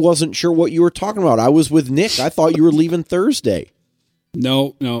 I wasn't sure what you were talking about. I was with Nick. I thought you were leaving Thursday.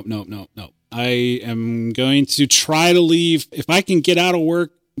 No. I am going to try to leave. If I can get out of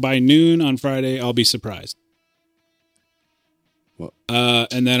work by noon on Friday, I'll be surprised. What?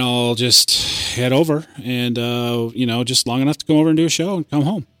 And then I'll just head over and, just long enough to come over and do a show and come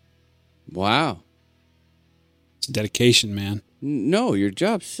home. Wow. It's dedication, man. No, your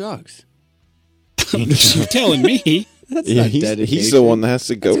job sucks. You're telling me. Yeah, he's the one that has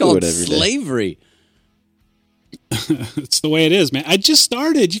to go It's to called it every day. slavery. It's the way it is, man. I just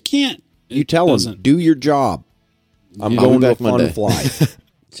started. You can't. You tell him, doesn't. do your job. I'm I'll going be to a back fun Monday. fly.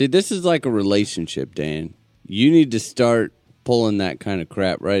 See, this is like a relationship, Dan. You need to start pulling that kind of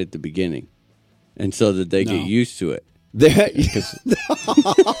crap right at the beginning, and so that they No. get used to it. Because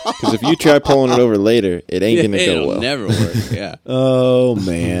if you try pulling it over later, it ain't going to go It'll well. never work. Yeah. Oh,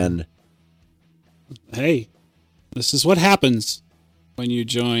 man. Hey, this is what happens when you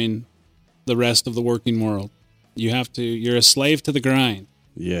join the rest of the working world. You're a slave to the grind.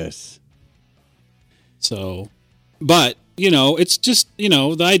 Yes. So, but it's just,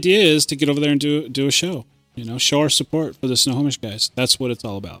 the idea is to get over there and do a show. Show our support for the Snohomish guys. That's what it's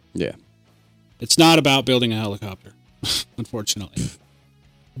all about. Yeah. It's not about building a helicopter, unfortunately.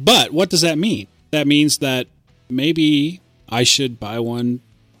 But what does that mean? That means that maybe I should buy one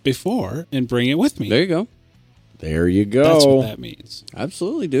before and bring it with me. There you go. There you go. That's what that means.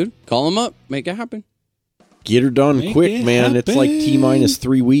 Absolutely, dude. Call them up. Make it happen. Get her done Make quick, it man. It's like happen. T-minus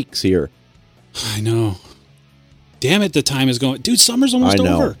 3 weeks here. I know. Damn it, the time is going. Dude, summer's almost I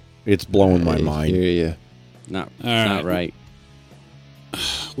know. over. It's blowing my I mind. hear you. Not right. right.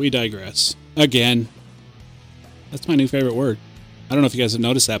 We digress. Again. That's my new favorite word. I don't know if you guys have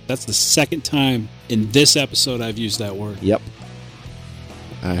noticed that, but that's the second time in this episode I've used that word. Yep.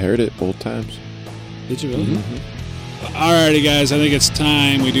 I heard it both times. Did you really? Mm-hmm. Alrighty, guys. I think it's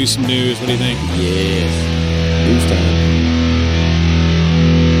time we do some news. What do you think? Yes. News time.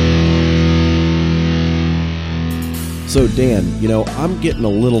 So, Dan, I'm getting a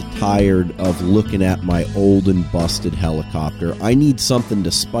little tired of looking at my old and busted helicopter. I need something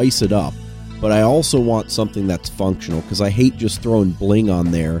to spice it up, but I also want something that's functional because I hate just throwing bling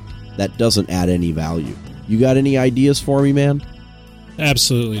on there that doesn't add any value. You got any ideas for me, man?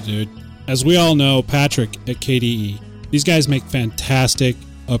 Absolutely, dude. As we all know, Patrick at KDE, these guys make fantastic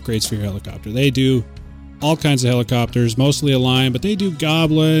upgrades for your helicopter. They do all kinds of helicopters, mostly Align, but they do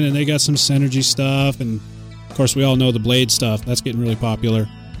Goblin, and they got some Synergy stuff, and of course, we all know the Blade stuff. That's getting really popular.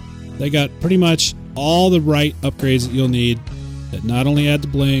 They got pretty much all the right upgrades that you'll need that not only add the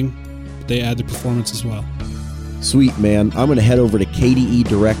bling, but they add the performance as well. Sweet, man. I'm going to head over to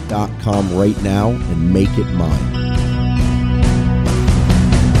kdedirect.com right now and make it mine.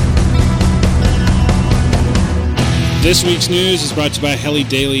 This week's news is brought to you by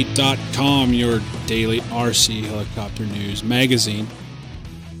helidaily.com, your daily RC helicopter news magazine.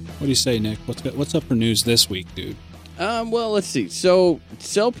 What do you say, Nick? What's up for news this week, dude? Well, let's see. So,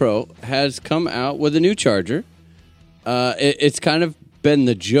 CellPro has come out with a new charger. It's kind of been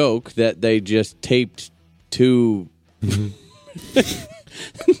the joke that they just taped two two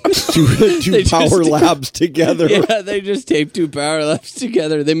They just- Power Labs together. Yeah, they just taped two Power Labs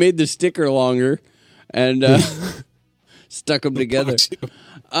together. They made the sticker longer and stuck them together.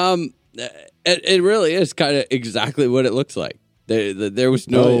 It really is kind of exactly what it looks like. There was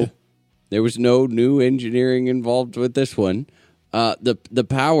no new engineering involved with this one. The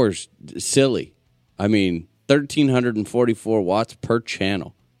power's silly. I mean, 1,344 watts per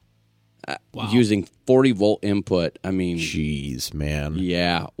channel. Wow. Using 40 volt input. I mean, Jeez, man.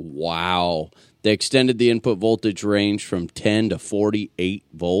 yeah, wow. They extended the input voltage range from 10 to 48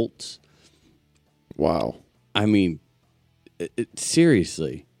 volts. Wow. I mean,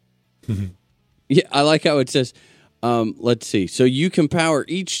 seriously. Yeah, I like how it says, let's see. So you can power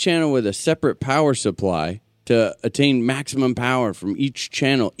each channel with a separate power supply to attain maximum power from each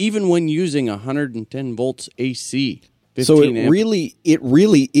channel, even when using 110 volts AC. So 15 it amp.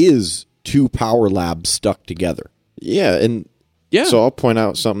 really is two Power Labs stuck together. Yeah, and Yeah. so I'll point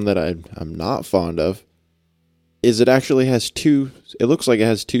out something that I'm not fond of. Is it actually has two? It looks like it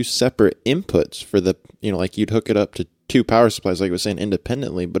has two separate inputs for the like you'd hook it up to two power supplies, like I was saying,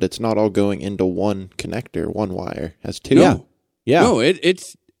 independently, but it's not all going into one connector, one wire. It has two. No. Yeah. No, it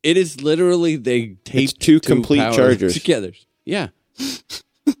is literally they taped two complete power chargers. together. Yeah.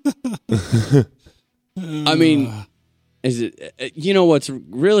 I mean, is it? What's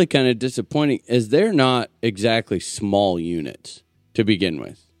really kind of disappointing is they're not exactly small units to begin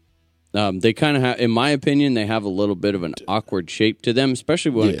with. They kind of have, in my opinion, they have a little bit of an awkward shape to them,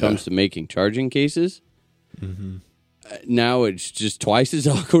 especially when it comes to making charging cases. Mm-hmm. Now it's just twice as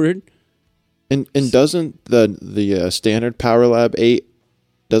awkward. And doesn't the standard Power Lab 8,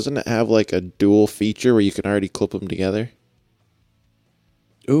 doesn't it have like a dual feature where you can already clip them together?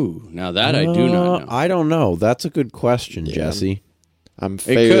 Ooh, now that I do not know. I don't know. That's a good question, Jesse. I'm It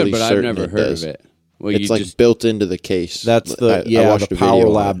fairly could, but I've certain never it heard does. of it. Well, It's you like just built into the case. That's I the watched the a video Power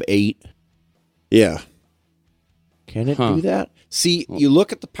on Lab it. 8. Yeah. Can it Huh. do that? See, you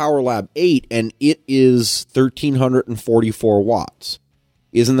look at the Power Lab 8 and it is 1,344 watts.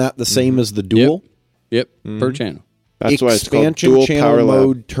 Isn't that the same as the dual? Yep, per channel. That's why it's called Expansion dual channel Power Lab.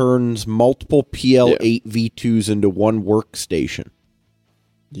 mode turns multiple PL8 V2s into one workstation.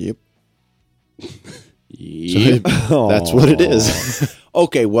 Yep. Yep. That's what it is.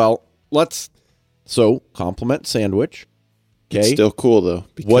 Okay, well, compliment sandwich. Okay. It's still cool though.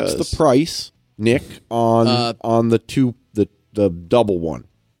 What's the because- price, Nick, on the double one?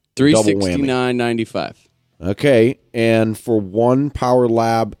 $369.95. Okay, and for one Power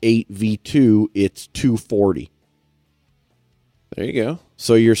Lab 8 V2, it's $240. There you go.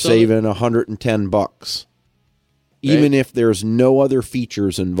 So you're saving $110. even if there's no other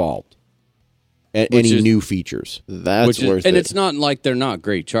features involved. Any new features. That's worth it. And it's not like they're not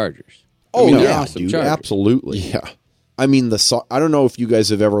great chargers. Oh, they're yeah, awesome dude, chargers. absolutely. Yeah. I mean, I don't know if you guys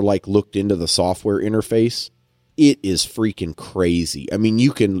have ever looked into the software interface. It is freaking crazy. I mean,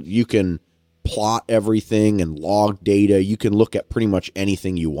 you can plot everything and log data. You can look at pretty much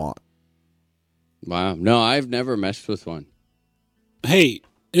anything you want. Wow. No, I've never messed with one. Hey,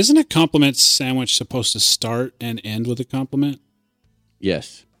 isn't a compliment sandwich supposed to start and end with a compliment?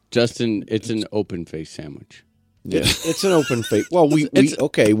 Yes. Justin, it's an open face sandwich. Yeah. It's an open face. Well, we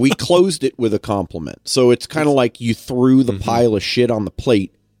closed it with a compliment. So it's kind of like you threw the pile of shit on the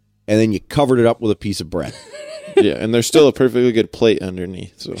plate and then you covered it up with a piece of bread. Yeah, and there's still a perfectly good plate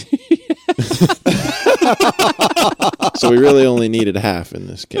underneath. So, so we really only needed half in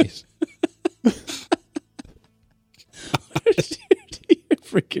this case. You're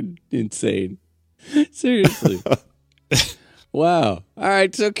freaking insane. Seriously. Wow. All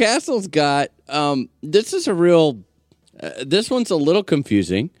right. So Castle's got this is a real. This one's a little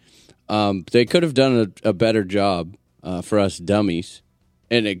confusing. They could have done a better job for us dummies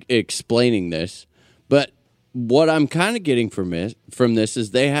in explaining this, but what I'm kind of getting from this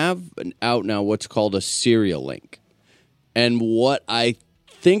is they have out now what's called a serial link, and what I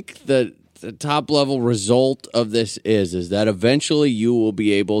think the top level result of this is that eventually you will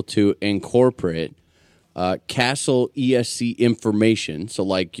be able to incorporate Castle ESC information, so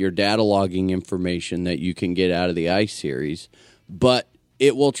like your data logging information that you can get out of the iSeries, but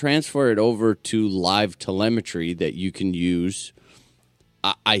it will transfer it over to live telemetry that you can use.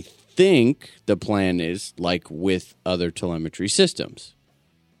 I think the plan is like with other telemetry systems.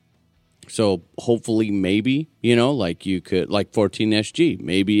 So hopefully maybe, like you could, like 14SG,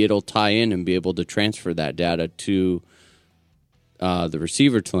 maybe it'll tie in and be able to transfer that data to the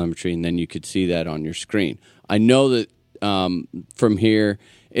receiver telemetry, and then you could see that on your screen. I know that from here,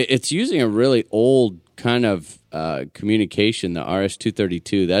 it's using a really old kind of communication, the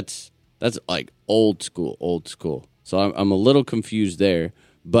RS-232. That's like old school. So I'm a little confused there,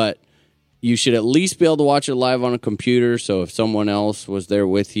 but you should at least be able to watch it live on a computer. So if someone else was there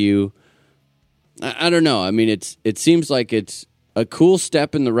with you, I don't know. I mean, it seems like it's a cool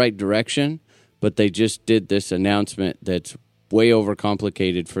step in the right direction, but they just did this announcement that's way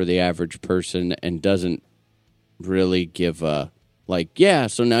overcomplicated for the average person and doesn't really give a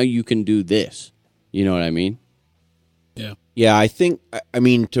so now you can do this. You know what I mean? Yeah. Yeah, I think,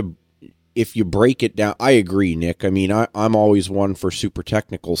 if you break it down, I agree, Nick. I mean, I'm always one for super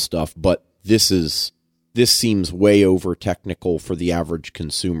technical stuff, but this seems way over technical for the average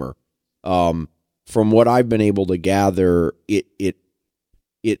consumer. From what I've been able to gather, it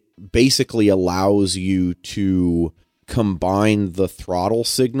basically allows you to combine the throttle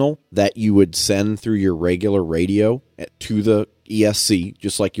signal that you would send through your regular radio to the ESC,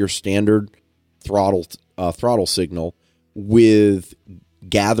 just like your standard throttle signal, with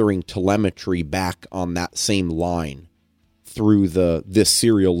gathering telemetry back on that same line through this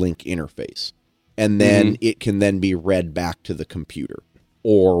serial link interface. And then it can then be read back to the computer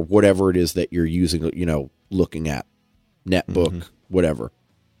or whatever it is that you're using, looking at, netbook, whatever.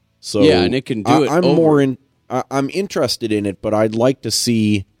 So yeah, and it can do it. I'm interested in it, but I'd like to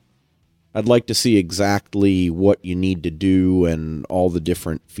see exactly what you need to do and all the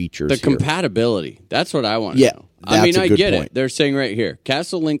different features. The compatibility. That's what I want to know. I get point. it. They're saying right here,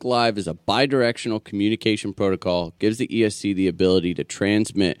 Castle Link Live is a bidirectional communication protocol, gives the ESC the ability to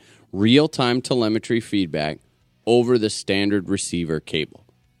transmit real-time telemetry feedback over the standard receiver cable.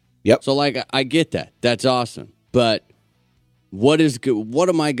 Yep. So I get that. That's awesome. But what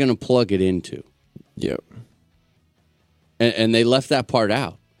am I going to plug it into? Yep. And they left that part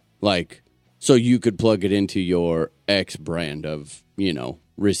out. So you could plug it into your X brand of,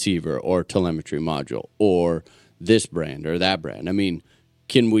 receiver or telemetry module, or this brand or that brand. I mean,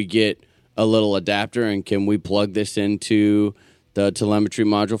 can we get a little adapter and can we plug this into the telemetry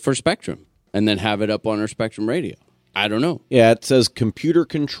module for Spectrum and then have it up on our Spectrum radio? I don't know. Yeah, it says computer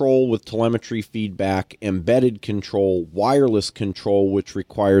control with telemetry feedback, embedded control, wireless control, which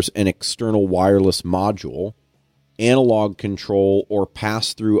requires an external wireless module, analog control, or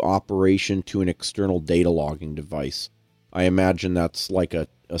pass-through operation to an external data logging device. I imagine that's like a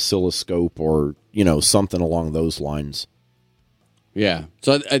oscilloscope or, something along those lines. Yeah.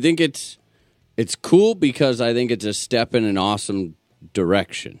 So I think it's cool because I think it's a step in an awesome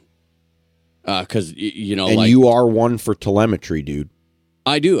direction. Because, And you are one for telemetry, dude.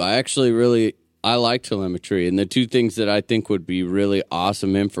 I do. I like telemetry. And the two things that I think would be really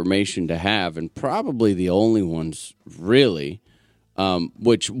awesome information to have, and probably the only ones really,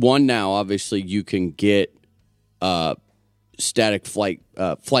 which one now, obviously, you can get static flight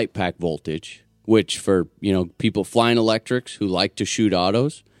pack voltage, which for people flying electrics who like to shoot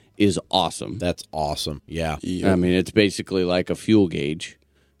autos is awesome. That's awesome. Yeah. I mean, it's basically like a fuel gauge.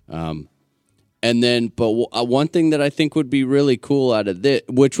 And then, but one thing that I think would be really cool out of this,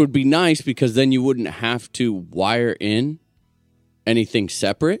 which would be nice because then you wouldn't have to wire in anything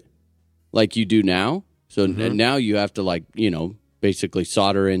separate like you do now. So now you have to basically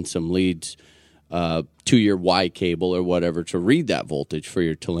solder in some leads to your Y cable or whatever to read that voltage for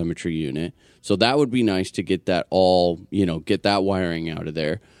your telemetry unit. So that would be nice to get that all, get that wiring out of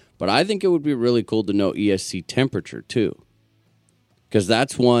there. But I think it would be really cool to know ESC temperature too. Because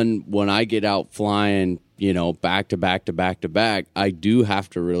that's one, when I get out flying, back to back to back to back, I do have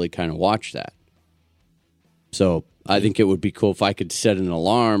to really kind of watch that. So I think it would be cool if I could set an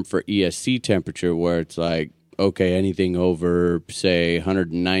alarm for ESC temperature where it's like, okay, anything over, say,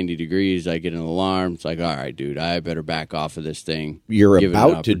 190 degrees, I get an alarm. It's like, all right, dude, I better back off of this thing. You're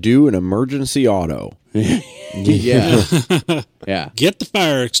about to do an emergency auto. Yeah. Yeah. Get the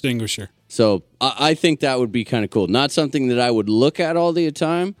fire extinguisher. So I think that would be kind of cool. Not something that I would look at all the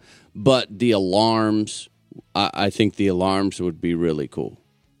time, but the alarms, I think the alarms would be really cool.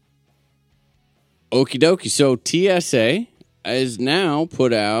 Okie dokie. So TSA has now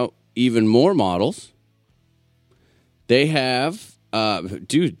put out even more models. They have, they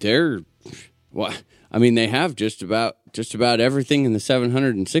have just about everything in the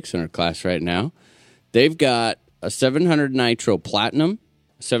 700 and 600 class right now. They've got a 700 Nitro Platinum,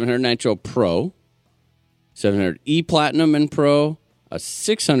 700 Nitro Pro, 700 E Platinum and Pro, a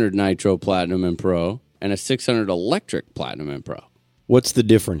 600 Nitro Platinum and Pro, and a 600 Electric Platinum and Pro. What's the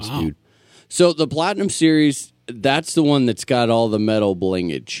difference, dude? So the Platinum Series, that's the one that's got all the metal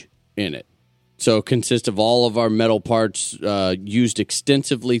blingage in it. So it consists of all of our metal parts used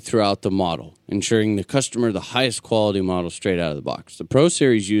extensively throughout the model, ensuring the customer the highest quality model straight out of the box. The Pro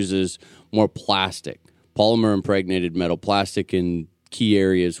Series uses more plastic, polymer impregnated metal plastic in key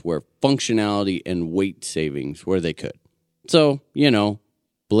areas where functionality and weight savings where they could. So,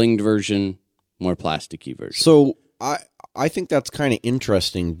 blinged version, more plasticky version. So I think that's kind of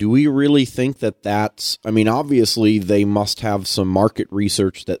interesting. Do we really think that that's, obviously they must have some market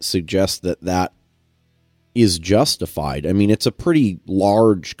research that suggests that is justified. It's a pretty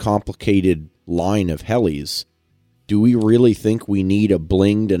large, complicated line of helis. Do we really think we need a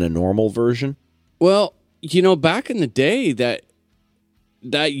blinged and a normal version? Well, back in the day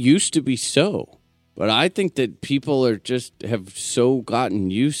that used to be so. But I think that people have so gotten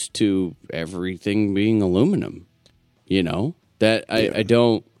used to everything being aluminum. That I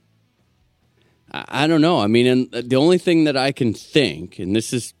don't know. And the only thing that I can think, and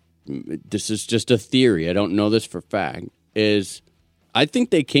this is just a theory, I don't know this for fact, is I think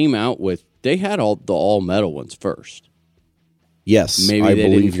they had all the all metal ones first. Yes, I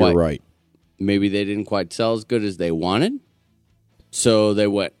believe you're right. Maybe they didn't quite sell as good as they wanted. So they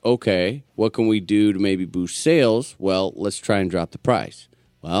went, okay, what can we do to maybe boost sales? Well, let's try and drop the price.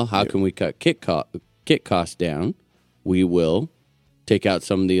 Well, how can we cut kit costs down? We will take out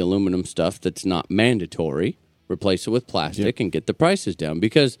some of the aluminum stuff that's not mandatory, replace it with plastic, and get the prices down.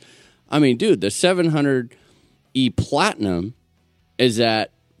 Because, the 700E Platinum is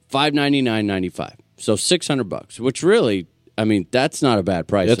at $599.95, so $600, which really, that's not a bad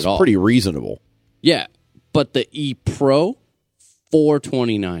price at all. That's pretty reasonable. Yeah, but the E Pro,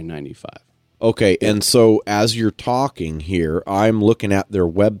 $429.95. Okay, and so as you're talking here, I'm looking at their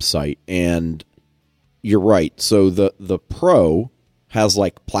website, and you're right. So the Pro has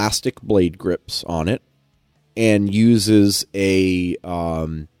like plastic blade grips on it and uses a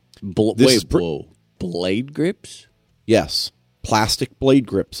blade grips? Yes, plastic blade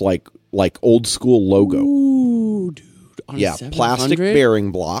grips like old school logo. Ooh, dude. Yeah, plastic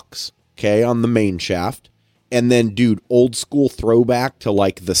bearing blocks, okay, on the main shaft. And then, dude, old school throwback to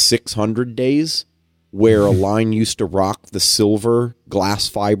like the 600 days where a line used to rock the silver glass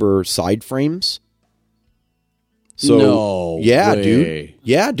fiber side frames. So, no way.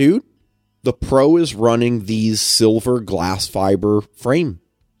 Dude. The Pro is running these silver glass fiber frame.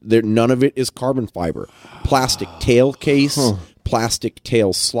 None of it is carbon fiber. Plastic tail case, plastic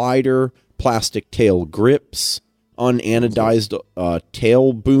tail slider, plastic tail grips, unanodized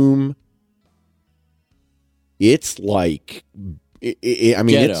tail boom. It's like,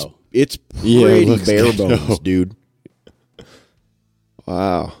 ghetto. It's pretty it bare ghetto. bones, dude.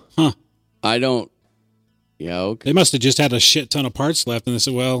 Wow. I don't. Yeah, okay. They must have just had a shit ton of parts left, and they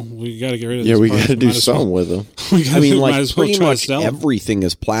said, "Well, we got to get rid of." Yeah, these we parts. got to do Might as well- something with them. might as well pretty try to much sell 'em. everything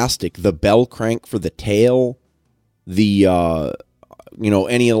is plastic. The bell crank for the tail, the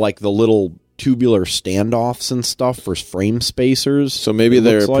any of like the little tubular standoffs and stuff for frame spacers. So maybe it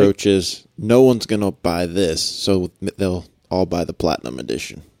their looks like. approach is no one's going to buy this, so they'll all buy the Platinum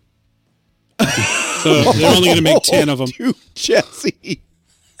Edition. So they're only going to make 10 of them. Dude, Jesse.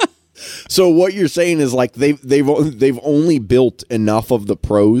 So what you're saying is like they've only built enough of the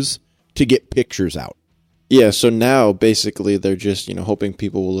Pros to get pictures out. Yeah, so now basically they're just, hoping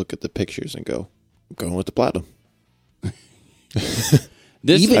people will look at the pictures and go, I'm going with the Platinum.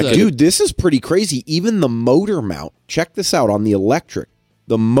 Dude, this is pretty crazy. Even the motor mount, check this out on the electric.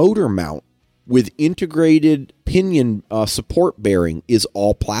 The motor mount with integrated pinion support bearing is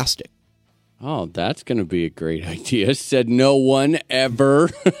all plastic. Oh, that's going to be a great idea. Said no one ever.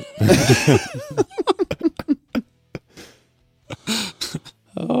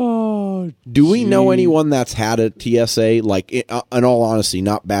 Oh, do we know anyone that's had a TSA? Like, in all honesty,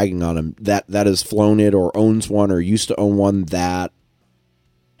 not bagging on them, that has flown it or owns one or used to own one that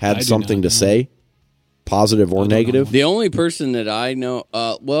had something to say, positive or negative? The only person that I know,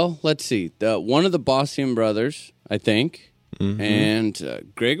 well, let's see, one of the Bossian brothers, I think. Mm-hmm.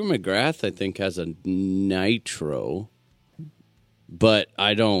 And Gregor McGrath, I think, has a Nitro, but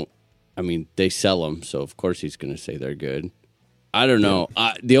they sell them, so of course he's going to say they're good. I don't know.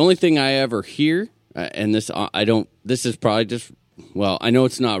 The only thing I ever hear, and this is probably just, well, I know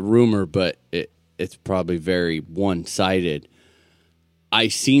it's not rumor, but it's probably very one-sided. I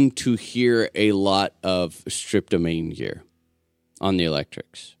seem to hear a lot of strip-domain gear on the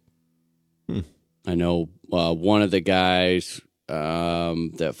electrics. I know one of the guys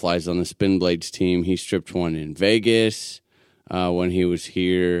that flies on the Spin Blades team, he stripped one in Vegas when he was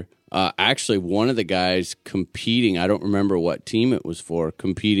here. Actually, one of the guys competing, I don't remember what team it was for,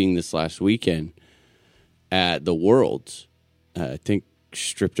 competing this last weekend at the Worlds, I think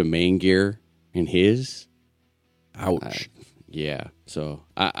stripped a main gear in his. Ouch. Yeah, so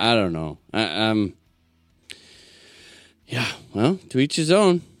I don't know. Yeah, well, to each his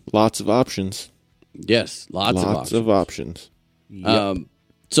own. Lots of options. Yes, lots of options. Yep.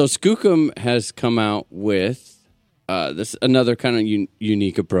 So Skookum has come out with this another kind of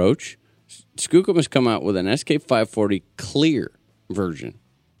unique approach. Skookum has come out with an SK540 clear version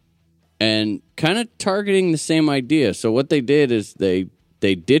and kind of targeting the same idea. So what they did is they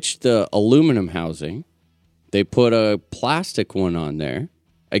ditched the aluminum housing. They put a plastic one on there,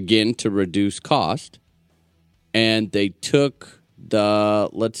 again, to reduce cost. And they took the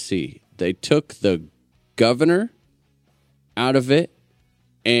governor out of it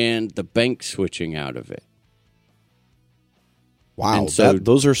and the bank switching out of it. Wow, so,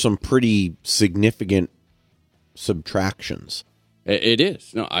 those are some pretty significant subtractions. It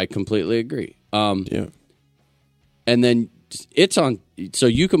is. No, I completely agree. Yeah. And then it's on, so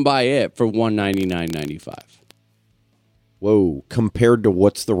you can buy it for $199.95. Whoa, compared to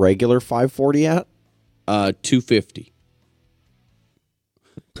what's the regular 540 at? $250.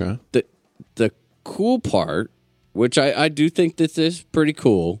 Okay. The cool part, which I do think this is pretty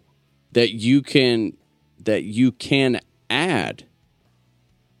cool, that you can add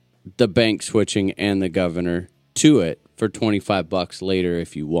the bank switching and the governor to it for $25 later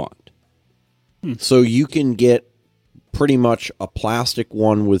if you want. So you can get pretty much a plastic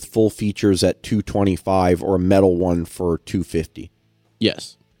one with full features at $225 or a metal one for $250.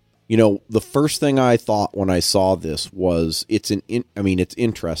 Yes. The first thing I thought when I saw this was it's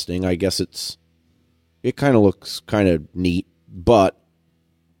interesting. I guess it kind of looks kind of neat, but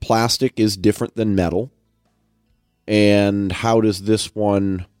plastic is different than metal. And how does this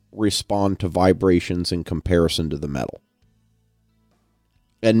one respond to vibrations in comparison to the metal?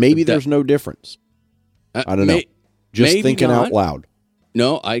 And maybe there's no difference. I don't know. Just thinking not. out loud.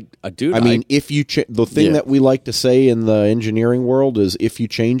 No, I do. If you the thing that we like to say in the engineering world is if you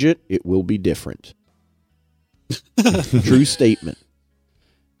change it, it will be different. True statement.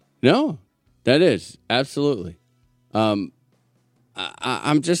 No, that is absolutely. I'm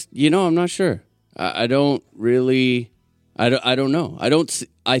just, I'm not sure. I don't really. I don't know.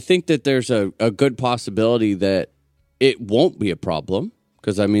 I think that there's a good possibility that it won't be a problem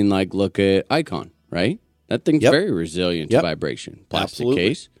because look at Icon, right? That thing's very resilient to vibration, plastic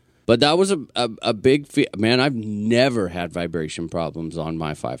case. But that was a big man. I've never had vibration problems on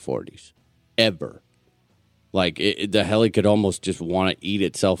my 540s ever. Like the heli could almost just want to eat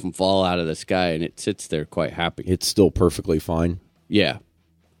itself and fall out of the sky, and it sits there quite happy. It's still perfectly fine. Yeah,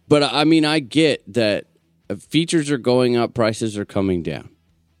 but I get that features are going up, prices are coming down,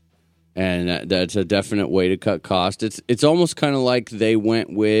 and that's a definite way to cut cost. It's almost kind of like they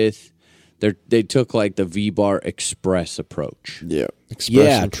went with. They took like the V-Bar Express approach. Yeah.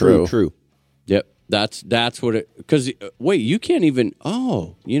 Express and true. Yep. That's what it, because wait, you can't even,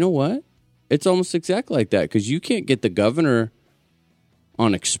 you know what? It's almost exactly like that because you can't get the governor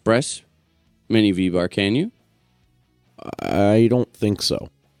on Express Mini V-Bar, can you? I don't think so.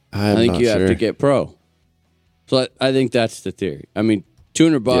 I'm I think not you sure. have to get Pro. So I think that's the theory. I mean,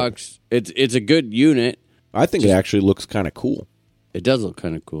 $200. It's a good unit. I think it actually looks kind of cool. It does look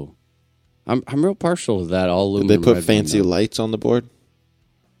kind of cool. I'm real partial to that all Did aluminum. they put red fancy one, though. lights on the board?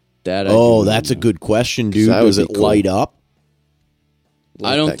 That I Oh, do that's a know. good question, dude. that would Does be it cool. light up?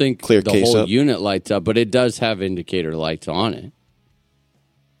 I don't that think clear the case whole up. unit lights up, but it does have indicator lights on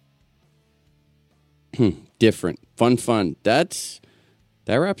it. Different. Fun. That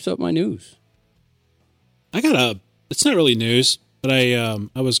wraps up my news. It's not really news, but I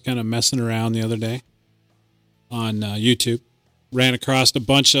was kind of messing around the other day on YouTube. Ran across a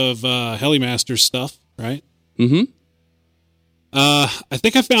bunch of Helimaster stuff, right? Mm-hmm. I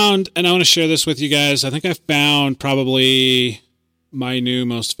think I found, and I want to share this with you guys. I think I found probably my new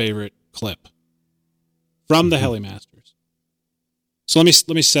most favorite clip from the Helimasters. So let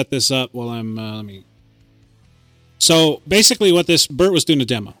me set this up while I'm. So basically, what Bert was doing a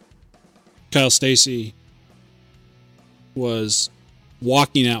demo. Kyle Stacy was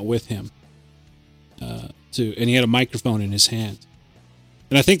walking out with him, and he had a microphone in his hand.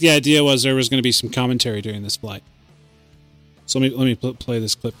 And I think the idea was there was going to be some commentary during this flight. So let me play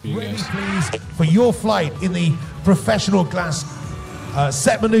this clip for you Ready, guys. please, for your flight in the professional glass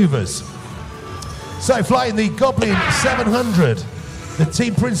set maneuvers. So, flying the Goblin 700, the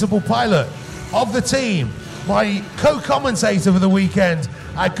team principal pilot of the team, my co-commentator for the weekend,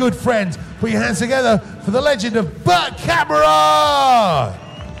 our good friend. Put your hands together for the legend of Bert Cameron.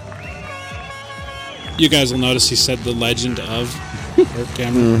 You guys will notice he said the legend of Bert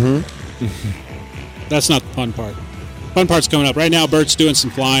Cameron. That's not the fun part. Fun part's coming up. Right now, Bert's doing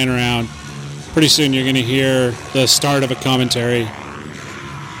some flying around. Pretty soon, you're going to hear the start of a commentary.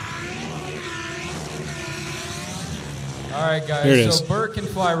 All right, guys. Here it is. So Bert can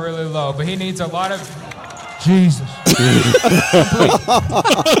fly really low, but he needs a lot of. Jesus.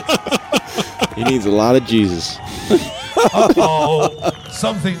 He needs a lot of Jesus. Oh,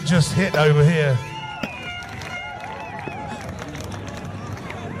 something just hit over here.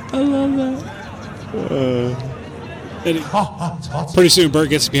 And It's hot. pretty soon, Bert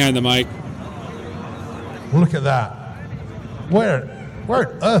gets behind the mic. Look at that. Where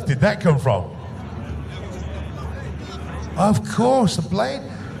on earth did that come from? Of course, the blade.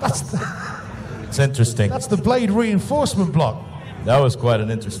 It's interesting. That's the blade reinforcement block. That was quite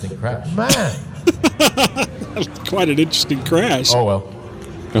an interesting crash. Man, Quite an interesting crash. Oh well.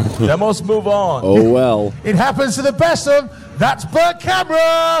 Demos move on. Oh, well. it happens to the best of them. That's Bert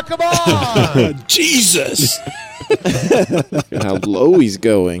Cameron. Come on. Jesus! Look at how low he's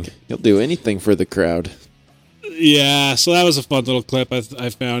going. He'll do anything for the crowd. Yeah, so that was a fun little clip I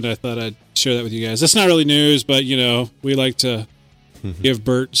found. I thought I'd share that with you guys. That's not really news, but, we like to give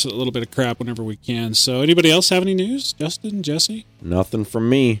Bert a little bit of crap whenever we can. So anybody else have any news? Justin, Jesse? Nothing from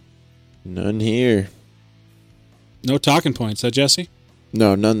me. None here. No talking points, huh, Jesse?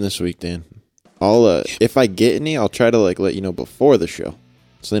 No, none this week, Dan. I'll if I get any, I'll try to let you know before the show,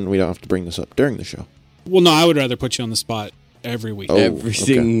 so then we don't have to bring this up during the show. Well, no, I would rather put you on the spot every week. Oh, Every okay.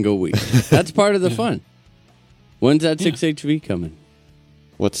 single week. That's part of the fun. When's that 6HV coming?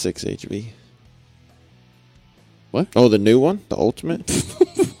 What's 6HV? What? Oh, the new one, the Ultimate.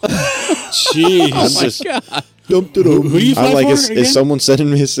 Jeez. I'm just Who do you fly I'm like, for is again? someone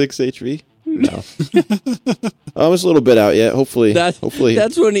sending me a 6HV? No. I was a little bit out yet. Hopefully, hopefully.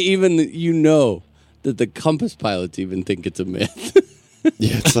 That's when even that the Compass pilots even think it's a myth.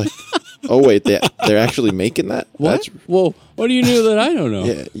 Yeah, it's like, oh wait, they're actually making that. What? Well, what do you know that I don't know?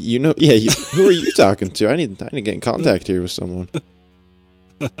 Yeah, who are you talking to? I need to get in contact here with someone.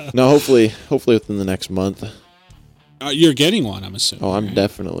 No, hopefully within the next month. You're getting one, I'm assuming. Oh,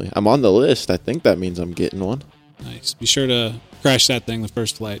 I'm on the list. I think that means I'm getting one. Nice. Be sure to crash that thing the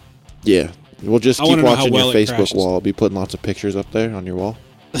first flight. Yeah, we'll just I keep wanna know how watching well your it Facebook crashes. wall. I'll be putting lots of pictures up there on your wall.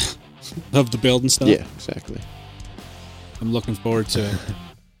 Of the build and stuff? Yeah, exactly. I'm looking forward to it.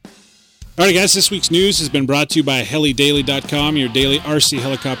 All right, guys, this week's news has been brought to you by HeliDaily.com, your daily RC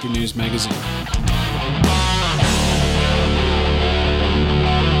helicopter news magazine.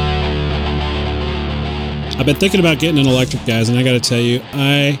 I've been thinking about getting an electric, guys, and I got to tell you,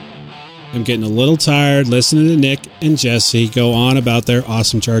 I am getting a little tired listening to Nick and Jesse go on about their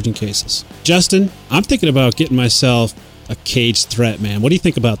awesome charging cases. Justin, I'm thinking about getting myself a Cage Threat, man. What do you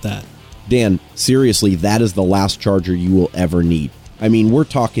think about that? Dan, seriously, that is the last charger you will ever need. I mean, we're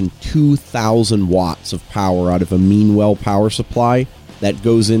talking 2,000 watts of power out of a Meanwell power supply that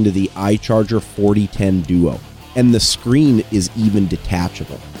goes into the iCharger 4010 Duo. And the screen is even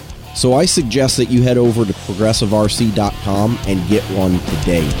detachable. So I suggest that you head over to progressiverc.com and get one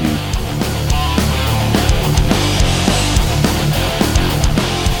today, dude.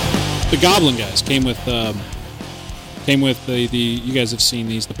 The Goblin guys came with the you guys have seen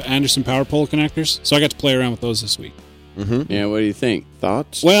these, the Anderson Power Pole connectors. So I got to play around with those this week. Mm-hmm. Yeah, what do you think?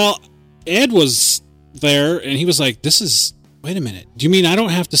 Thoughts? Well, Ed was there and he was like, wait a minute. Do you mean I don't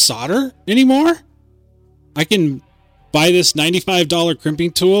have to solder anymore? I can buy this $95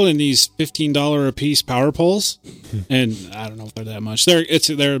 crimping tool and these $15 a piece power poles? And I don't know if they're that much.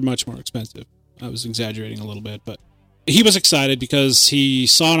 They're much more expensive. I was exaggerating a little bit, but he was excited because he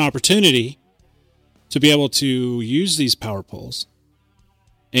saw an opportunity to be able to use these power poles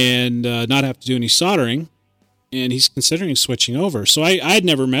and not have to do any soldering. And he's considering switching over. So I had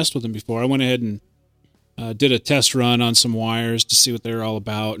never messed with them before. I went ahead and did a test run on some wires to see what they're all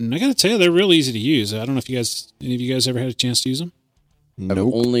about. And I got to tell you, they're real easy to use. I don't know if any of you guys ever had a chance to use them? I've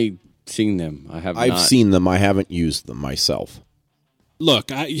only seen them. I've seen them. I haven't used them myself. Look,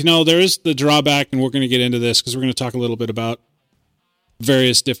 there is the drawback, and we're going to get into this because we're going to talk a little bit about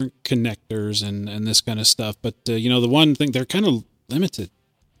various different connectors and this kind of stuff. But, the one thing, they're kind of limited.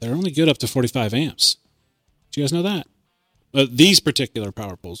 They're only good up to 45 amps. Do you guys know that? These particular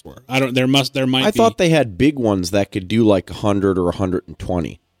power poles were. I thought they had big ones that could do like 100 or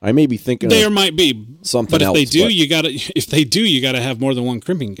 120. I may be thinking there might be something else. But if they do, you gotta have more than one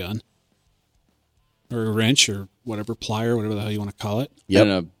crimping gun. Or a wrench or whatever, plier, whatever the hell you want to call it.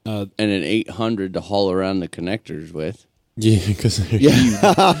 Yep. And an 800 to haul around the connectors with. Yeah, because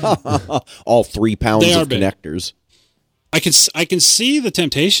all 3 pounds of big connectors. I can see the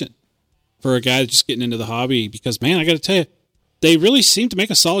temptation for a guy just getting into the hobby because, man, I got to tell you, they really seem to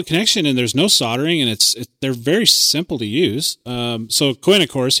make a solid connection, and there's no soldering, and they're very simple to use. So Quinn, of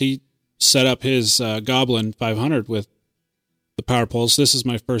course, he set up his Goblin 500 with the power poles. This is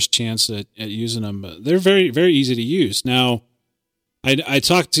my first chance at using them. But they're very, very easy to use. Now, I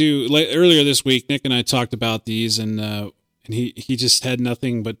talked to earlier this week. Nick and I talked about these, and he just had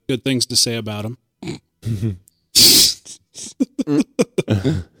nothing but good things to say about them.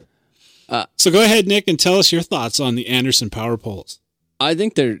 So go ahead, Nick, and tell us your thoughts on the Anderson power poles. I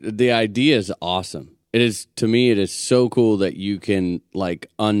think the idea is awesome. To me, it is so cool that you can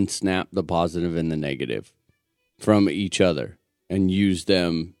unsnap the positive and the negative from each other and use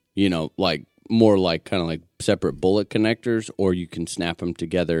them, more kind of separate bullet connectors, or you can snap them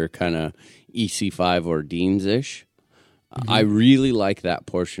together kind of EC5 or Deans-ish. Mm-hmm. I really like that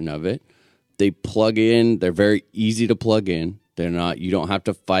portion of it. They plug in. They're very easy to plug in. You don't have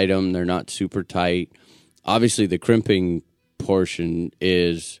to fight them. They're not super tight. Obviously, the crimping portion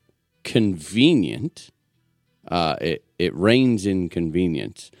is convenient. It reigns in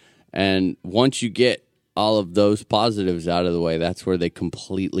convenience. And once you get all of those positives out of the way, that's where they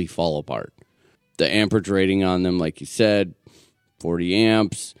completely fall apart. The amperage rating on them, like you said, 40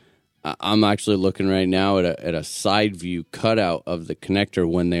 amps. I'm actually looking right now at a side view cutout of the connector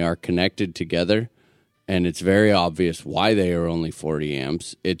when they are connected together. And it's very obvious why they are only 40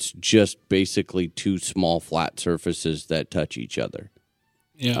 amps. It's just basically 2 small flat surfaces that touch each other.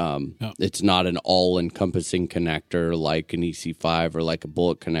 Yeah. It's not an all-encompassing connector like an EC5 or like a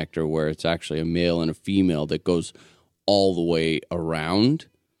bullet connector where it's actually a male and a female that goes all the way around.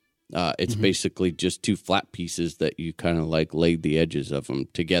 It's basically just 2 flat pieces that you kind of laid the edges of them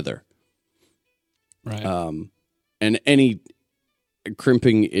together. Right. And any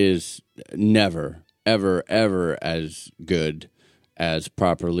crimping is never, ever, ever as good as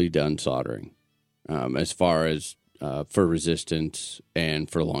properly done soldering, as far as for resistance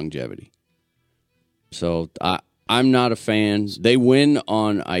and for longevity. So I'm not a fan. They win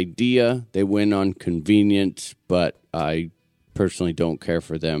on idea, they win on convenience, but I personally don't care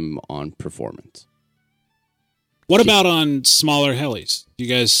for them on performance. What about on smaller helis? Do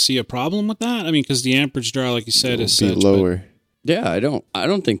you guys see a problem with that? I mean, because the amperage draw, like you said, is such, lower. Yeah, I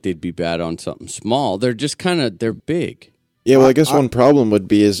don't think they'd be bad on something small. They're just they're big. Yeah, well, I guess one problem would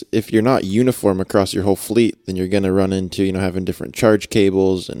be is if you're not uniform across your whole fleet, then you're going to run into, having different charge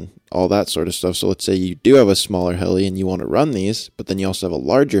cables and all that sort of stuff. So let's say you do have a smaller heli and you want to run these, but then you also have a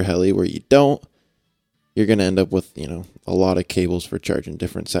larger heli where you don't. You're going to end up with, a lot of cables for charging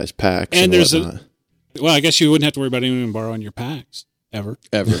different size packs. And there's well, I guess you wouldn't have to worry about anyone borrowing your packs ever.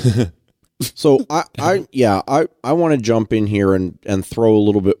 So I want to jump in here and throw a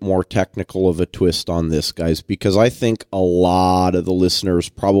little bit more technical of a twist on this, guys, because I think a lot of the listeners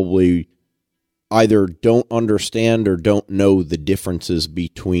probably either don't understand or don't know the differences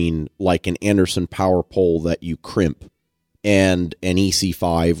between like an Anderson power pole that you crimp and an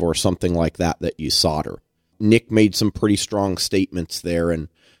EC5 or something like that you solder. Nick made some pretty strong statements there, and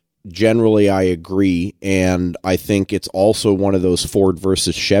generally I agree, and I think it's also one of those Ford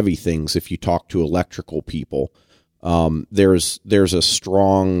versus Chevy things. If you talk to electrical people, there's a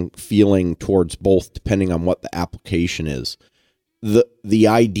strong feeling towards both, depending on what the application is. The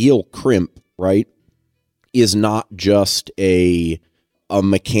ideal crimp, right, is not just a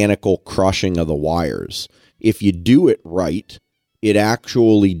mechanical crushing of the wires. If you do it right, it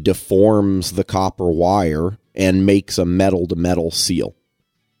actually deforms the copper wire and makes a metal-to-metal seal.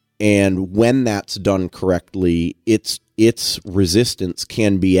 And when that's done correctly, its resistance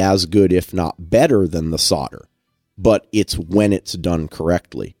can be as good, if not better, than the solder. But it's when it's done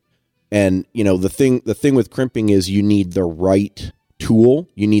correctly. And, you know, the thing with crimping is you need the right tool,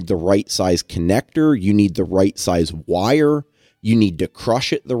 you need the right size connector, you need the right size wire, you need to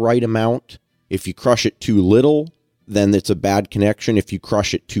crush it the right amount. If you crush it too little, then it's a bad connection. If you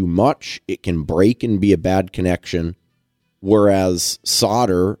crush it too much, it can break and be a bad connection. Whereas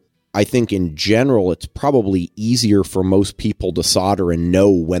solder, I think in general, it's probably easier for most people to solder and know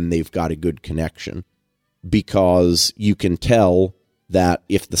when they've got a good connection, because you can tell that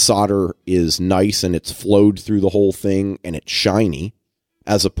if the solder is nice and it's flowed through the whole thing and it's shiny,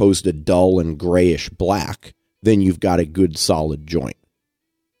 as opposed to dull and grayish black, then you've got a good solid joint.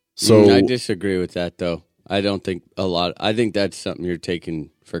 So I disagree with that, though. I think that's something you're taking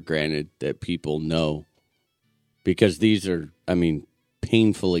for granted that people know, because these are, I mean,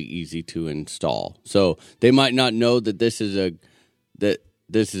 painfully easy to install. So they might not know that this is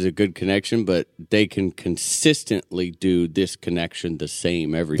a good connection, but they can consistently do this connection the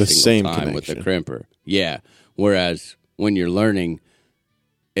same every single time with the crimper. Yeah. Whereas when you're learning,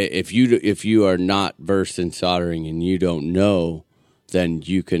 if you are not versed in soldering and you don't know, then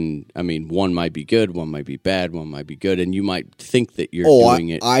you can, I mean, one might be good, one might be bad, one might be good, and you might think that you're doing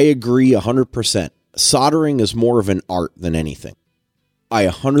it. I agree 100%. Soldering is more of an art than anything. I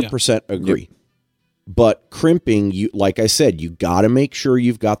 100% agree. Yep. But crimping, like I said, you got to make sure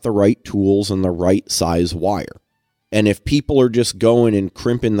you've got the right tools and the right size wire. And if people are just going and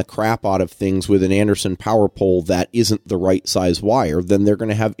crimping the crap out of things with an Anderson power pole that isn't the right size wire, then they're going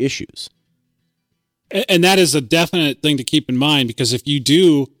to have issues. And that is a definite thing to keep in mind, because if you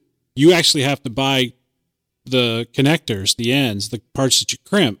do, you actually have to buy the connectors, the ends, the parts that you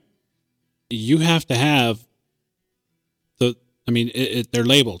crimp. You have to have they're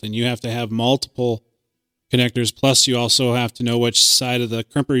labeled, and you have to have multiple connectors. Plus, you also have to know which side of the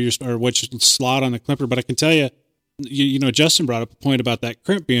crimper or which slot on the crimper. But I can tell you, Justin brought up a point about that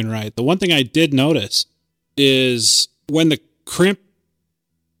crimp being right. The one thing I did notice is when the crimp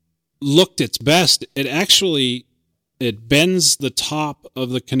looked its best, it bends the top of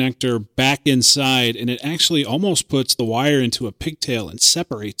the connector back inside, and it actually almost puts the wire into a pigtail and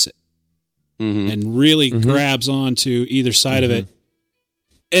separates it, and really grabs onto either side of it.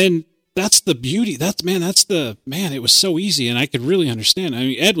 And that's the beauty. It was so easy, and I could really understand. I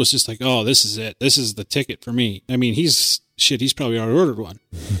mean, Ed was just like, oh, this is it. This is the ticket for me. I mean, he's probably already ordered one.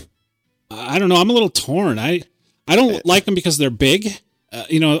 I don't know. I'm a little torn. I don't like them because they're big.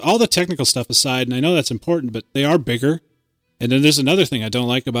 All the technical stuff aside, and I know that's important, but they are bigger. And then there's another thing I don't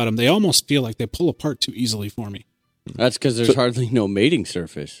like about them. They almost feel like they pull apart too easily for me. That's because there's hardly no mating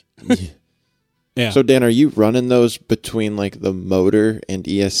surface. Yeah. So, Dan, are you running those between like the motor and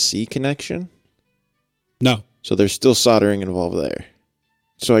ESC connection? No. So there's still soldering involved there.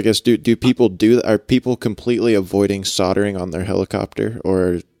 So I guess do people do that? Are people completely avoiding soldering on their helicopter,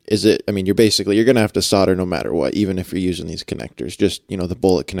 or is it? I mean, you're going to have to solder no matter what, even if you're using these connectors. Just the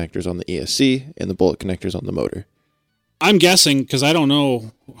bullet connectors on the ESC and the bullet connectors on the motor. I'm guessing, because I don't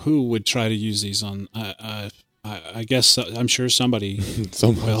know who would try to use these on. I guess I'm sure somebody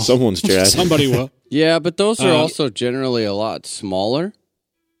will. Someone's tried. Somebody will. Yeah, but those are also generally a lot smaller,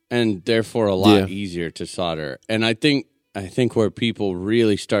 and therefore a lot easier to solder. And I think where people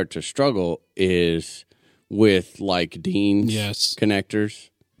really start to struggle is with like Dean's connectors.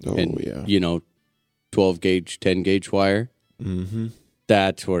 Oh, and, 12 gauge, 10 gauge wire. Mm-hmm.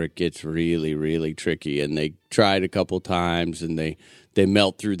 That's where it gets really, really tricky. And they tried a couple times, and they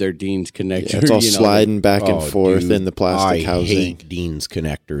melt through their Dean's connector. Yeah, it's all sliding back and forth in the plastic housing. I hate Dean's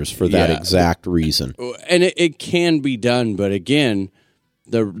connectors for that exact reason. And it can be done, but again,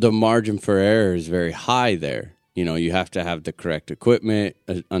 the margin for error is very high there. You have to have the correct equipment,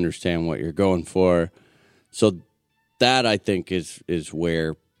 understand what you're going for. So that, I think, is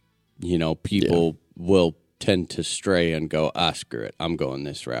where people will tend to stray and go, screw it, I'm going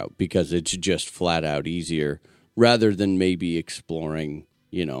this route, because it's just flat out easier, rather than maybe exploring,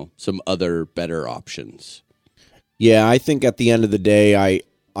 some other better options. Yeah, I think at the end of the day,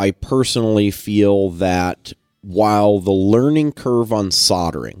 I personally feel that while the learning curve on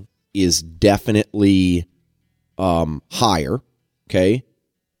soldering is definitely higher. Okay.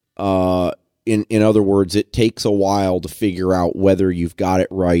 In other words, it takes a while to figure out whether you've got it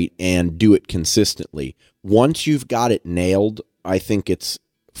right and do it consistently. Once you've got it nailed, I think it's,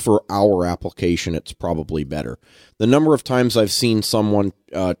 for our application, it's probably better. The number of times I've seen someone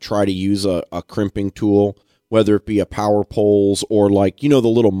try to use a crimping tool, whether it be a power poles or like, the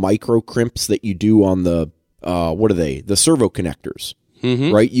little micro crimps that you do on the, what are they? The servo connectors,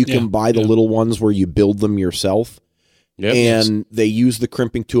 right? You can buy the little ones where you build them yourself. Yep. And they use the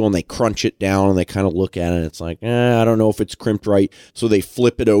crimping tool and they crunch it down and they kind of look at it and it's like, I don't know if it's crimped right. So they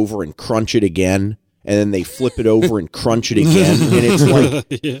flip it over and crunch it again. And then they flip it over and crunch it again. And it's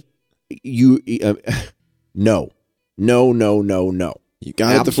like, no. You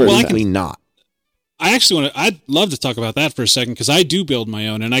got it the first time. Not. I'd love to talk about that for a second because I do build my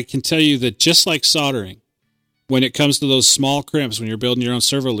own. And I can tell you that just like soldering, when it comes to those small crimps, when you're building your own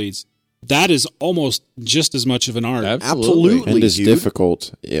servo leads, that is almost just as much of an art. Absolutely. And it's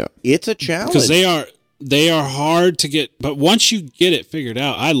difficult. Yeah. It's a challenge. Because they are hard to get, but once you get it figured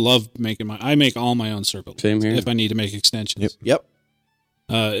out, I love I make all my own servo leads. Same here. If I need to make extensions. Yep.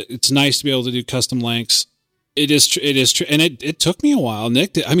 It's nice to be able to do custom lengths. It is true, and it took me a while,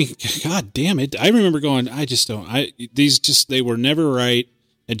 Nick. God damn it! I remember going, they were never right,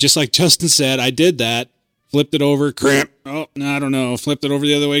 and just like Justin said, I did that, flipped it over, crimp. Oh, no, I don't know, flipped it over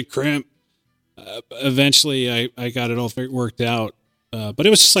the other way, crimp. Eventually, I got it all worked out, but it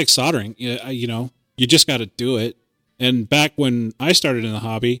was just like soldering. You just got to do it. And back when I started in the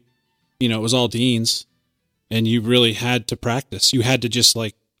hobby, it was all Deans, and you really had to practice. You had to just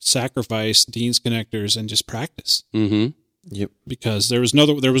like sacrifice Dean's connectors and just practice. Mm-hmm. Yep. Because there was no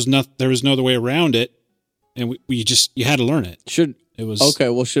other way around it, and you had to learn it. Should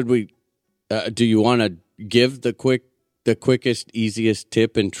we? Do you want to give the quickest, easiest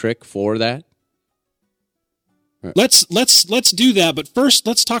tip and trick for that? Right. Let's do that. But first,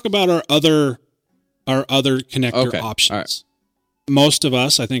 let's talk about our other connector options. Right. Most of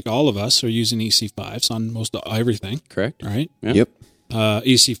us, I think all of us, are using EC5s on most of everything. Correct. Right? Yeah. Yep.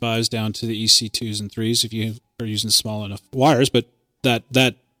 EC5s down to the EC2s and 3s if you are using small enough wires, but that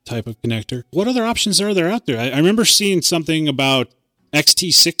type of connector. What other options are there out there? I remember seeing something about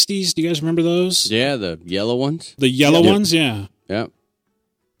XT60s. Do you guys remember those? Yeah, the yellow ones. The yellow ones, yeah. Yeah.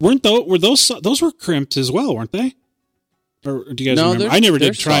 Were those were crimped as well, weren't they? Or do you guys remember? I never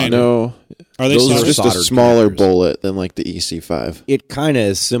did try it. No. Are they those are just a smaller connectors. bullet than like the EC5. It kind of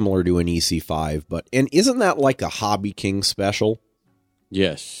is similar to an EC5, and isn't that like a Hobby King special?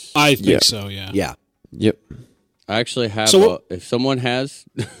 Yes. I think so, yeah. Yeah. Yep. I actually have, if someone has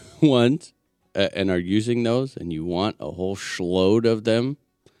ones and are using those and you want a whole shload of them,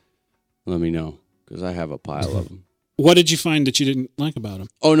 let me know because I have a pile of them. What did you find that you didn't like about them?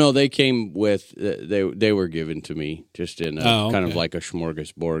 Oh, no, they came with, they were given to me just in kind of like a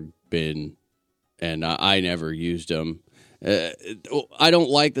smorgasbord bin, and I never used them. I don't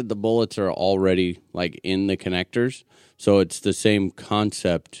like that the bullets are already like in the connectors, so it's the same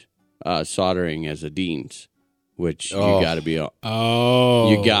concept soldering as a Dean's, which you got to be on.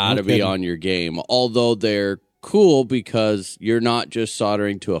 You got to be on your game. Although they're cool because you're not just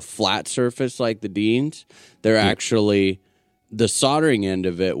soldering to a flat surface like the Dean's. They're actually the soldering end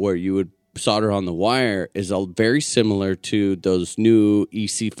of it, where you would solder on the wire, is very similar to those new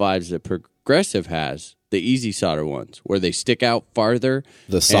EC5s that Progressive has. The easy solder ones, where they stick out farther.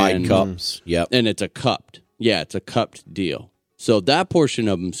 The side cups. Yep. And it's a cupped. Yeah, it's a cupped deal. So that portion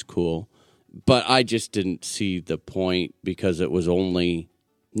of them's cool. But I just didn't see the point because it was only,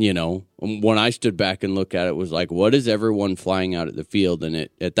 when I stood back and looked at it, it was like, what is everyone flying out at the field? And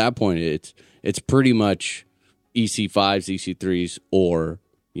at that point, it's pretty much EC5s, EC3s, or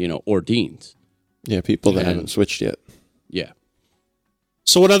Deans. Yeah, people that haven't switched yet. Yeah.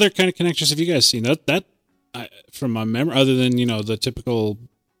 So what other kind of connectors have you guys seen? That from my memory, other than, the typical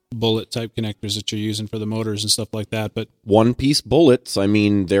bullet type connectors that you're using for the motors and stuff like that, but one-piece bullets,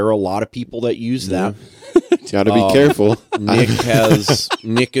 there are a lot of people that use that. Got to be careful. Nick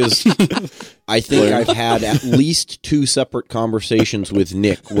is, I think I've had at least 2 separate conversations with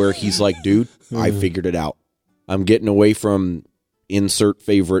Nick where he's like, dude, I figured it out. I'm getting away from insert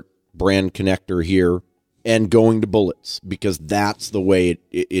favorite brand connector here and going to bullets because that's the way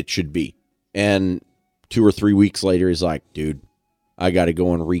it should be. And 2 or 3 weeks later, he's like, dude, I got to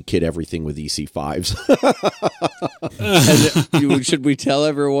go and re-kit everything with EC5s. Should we tell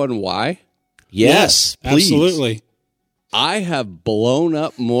everyone why? Yes, please. Absolutely. I have blown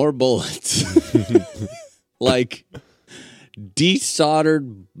up more bullets. Like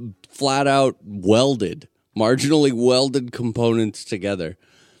desoldered, flat out welded, marginally welded components together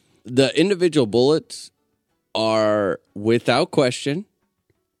The individual bullets are, without question,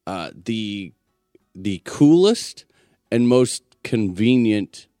 the coolest and most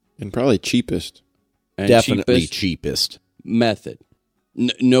convenient And probably cheapest. and Definitely cheapest. method.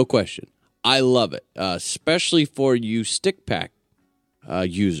 No question. I love it, especially for you stick pack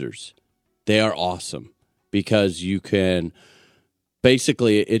users. They are awesome because you can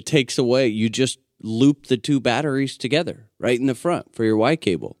basically, it takes away, you just loop the two batteries together right in the front for your Y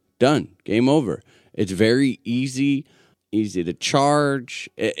cable. Done. Game over. It's very easy to charge.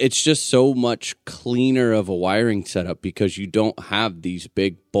 It's just so much cleaner of a wiring setup because you don't have these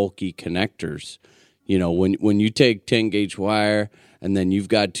big bulky connectors. You know, when you take 10 gauge wire and then you've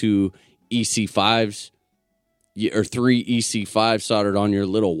got two EC5s or three EC5s soldered on your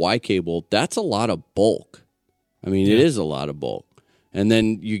little Y cable, that's a lot of bulk. I mean, it is a lot of bulk. And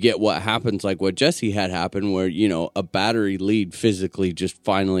then you get what happens, like what Jesse had happen, where, you know, a battery lead physically just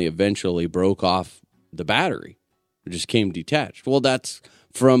finally eventually broke off the battery. It just came detached. Well, that's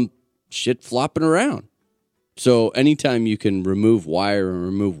from shit flopping around. So anytime you can remove wire and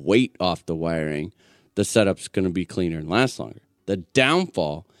remove weight off the wiring, the setup's going to be cleaner and last longer. The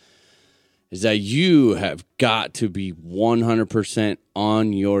downfall is that you have got to be 100%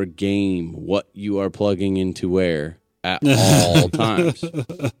 on your game what you are plugging into where at all times.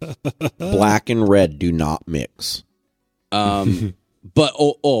 Black and red do not mix.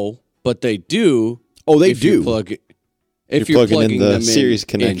 But they do. Oh, they if do. You plug it, if You're you're plugging in plugging the them series in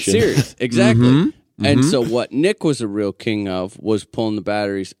connection. series, exactly. And so what Nick was a real king of was pulling the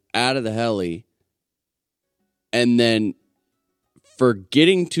batteries out of the heli and then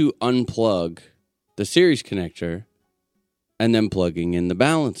forgetting to unplug the series connector and then plugging in the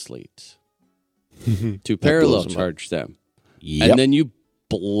balance leads to parallel blows 'em up. charge them. Yep. And then you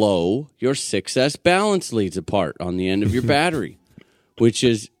blow your 6S balance leads apart on the end of your battery, which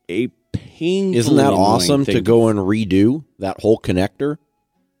is a painful. Isn't that annoying awesome thing to go and redo that whole connector?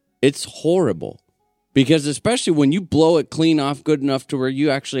 It's horrible because especially when you blow it clean off good enough to where you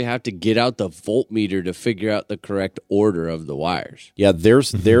actually have to get out the voltmeter to figure out the correct order of the wires. Yeah,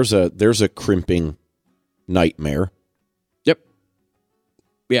 there's a crimping nightmare. Yep.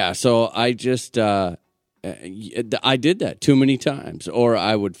 Yeah, so I just I did that too many times, or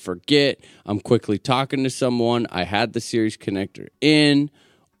I would forget. I'm quickly talking to someone. I had the series connector in,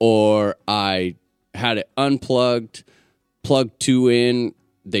 or I had it unplugged, plugged two in.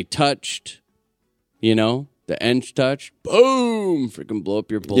 They touched, you know, the ends touched. Boom! Freaking blow up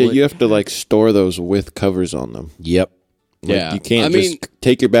your bullet. Yeah, you have to like store those with covers on them. Yep. Like, Yeah. you can't I just mean-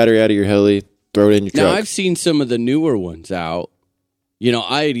 take your battery out of your heli, throw it in your Now, truck. I've seen some of the newer ones out. You know,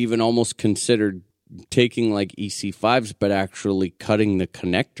 I had even almost considered taking like EC5s, but actually cutting the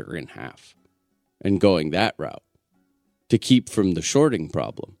connector in half and going that route to keep from the shorting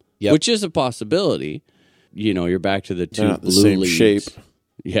problem, Yep. which is a possibility. You know, you're back to the two They're not the blue same leads. shape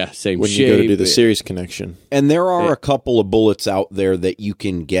Yeah, same when shape. you go to do the series connection. And there are a couple of bullets out there that you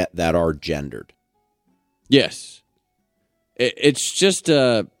get that are gendered. Yes. It's just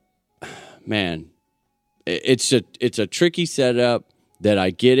man, it's a tricky setup that I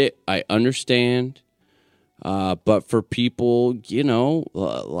get it. I understand. But for people, you know,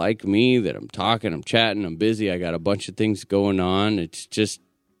 like me that I'm talking, I'm chatting, I'm busy, I got a bunch of things going on. It's just,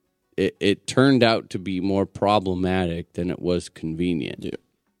 it turned out to be more problematic than it was convenient. Yeah.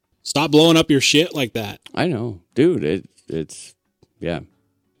 Stop blowing up your shit like that. I know, dude. It's yeah.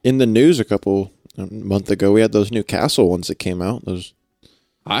 In the news a month ago, we had those new Castle ones that came out. Those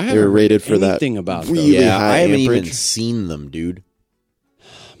I they haven't were rated heard for that anything about those. really Yeah, high I haven't amperage. even seen them, dude.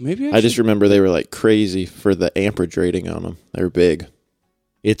 Maybe I just remember they were like crazy for the amperage rating on them. They were big.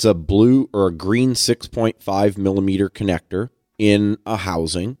 It's a blue or a green 6.5 millimeter connector in a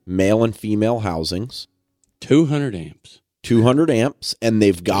housing, male and female housings, 200 amps. 200 amps, and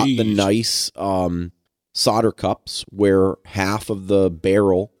they've got the Jeez. nice solder cups where half of the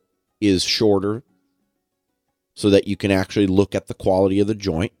barrel is shorter so that you can actually look at the quality of the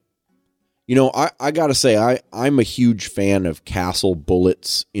joint. You know, I got to say, I'm a huge fan of Castle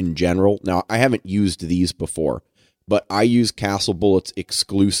bullets in general. Now, I haven't used these before, but I use Castle bullets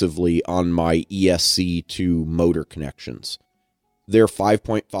exclusively on my ESC to motor connections. Their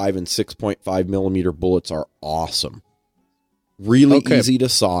 5.5 and 6.5 millimeter bullets are awesome. Really Okay. easy to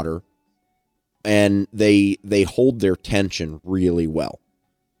solder, and they hold their tension really well.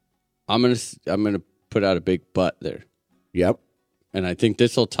 I'm gonna put out a big butt there. Yep. And I think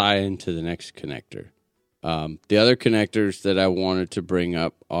this will tie into the next connector. The other connectors that I wanted to bring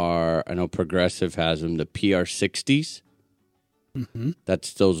up are, I know Progressive has them, the PR60s.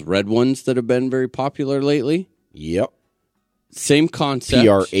 That's those red ones that have been very popular lately. Yep. Same concept.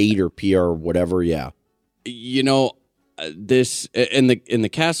 PR8 or PR whatever, yeah. You know, this in the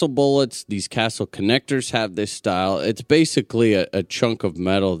Castle bullets, these Castle connectors have this style. It's basically a chunk of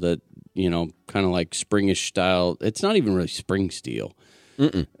metal that, you know, kind of like springish style. It's not even really spring steel.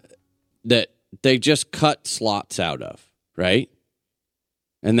 That they just cut slots out of, right?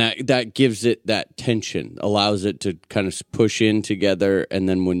 And that gives it that tension, allows it to kind of push in together, and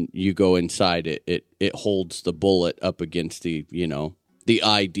then when you go inside it holds the bullet up against the, you know, the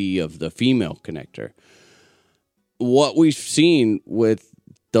ID of the female connector. What we've seen with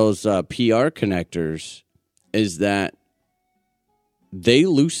those PR connectors is that they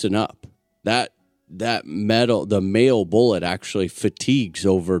loosen up. That metal, the male bullet actually fatigues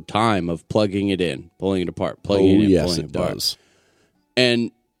over time of plugging it in, pulling it apart, plugging it in, yes, pulling it it apart. does.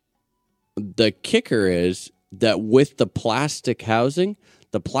 And the kicker is that with the plastic housing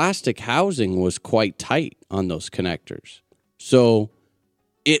was quite tight on those connectors. So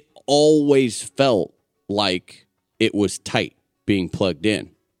it always felt like it was tight being plugged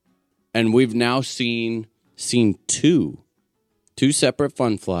in. And we've now seen two separate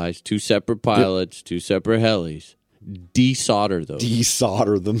fun flies, two separate pilots, two separate helis desolder those.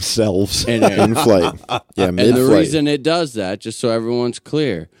 Desolder themselves. And In flight. Yeah, And the mid-flight. reason it does that, just so everyone's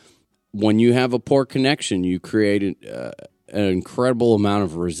clear, when you have a poor connection, you create an incredible amount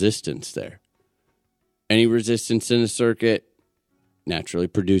of resistance there. Any resistance in a circuit naturally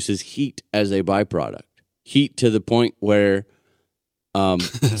produces heat as a byproduct. Heat to the point where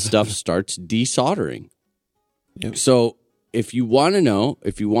stuff starts desoldering. Yep. So if you want to know,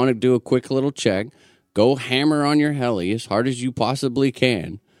 if you want to do a quick little check, go hammer on your heli as hard as you possibly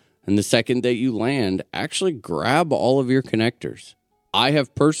can. And the second that you land, actually grab all of your connectors. I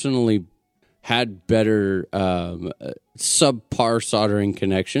have personally had better subpar soldering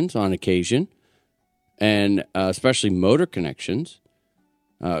connections on occasion, and especially motor connections,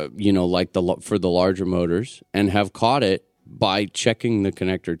 you know, like for the larger motors, and have caught it by checking the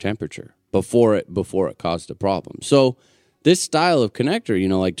connector temperature before it caused a problem. So this style of connector, you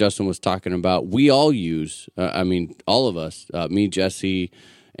know, like Justin was talking about, we all use, all of us, me, Jesse,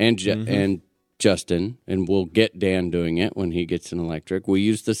 and Justin, and we'll get Dan doing it when he gets an electric. We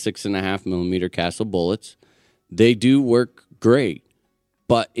use the 6.5 millimeter Castle bullets. They do work great,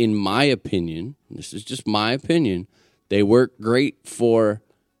 but in my opinion, this is just my opinion, they work great for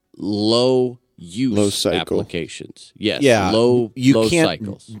low cycle applications. Yes, Yeah, low can't,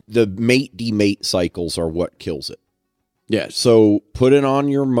 cycles. The mate-demate cycles are what kills it. Yes. So put it on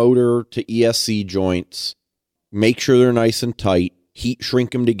your motor to ESC joints, make sure they're nice and tight, heat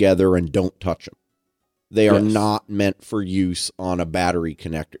shrink them together, and don't touch them. They are not meant for use on a battery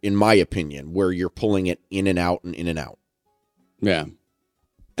connector, in my opinion, where you're pulling it in and out and in and out. Yeah.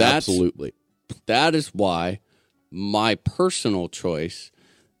 Absolutely. That is why my personal choice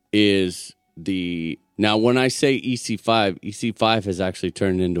is now when I say EC5 has actually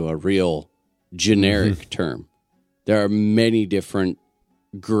turned into a real generic term. There are many different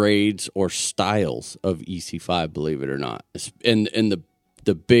grades or styles of EC5, believe it or not. And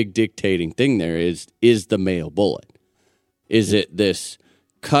the big dictating thing there is the male bullet. Is it this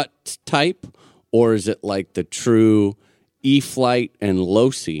cut type, or is it like the true E-Flight and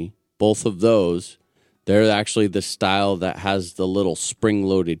Losi? Both of those, they're actually the style that has the little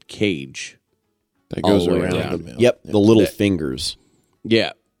spring-loaded cage that goes all the way around down. the middle. Yep, the little fingers.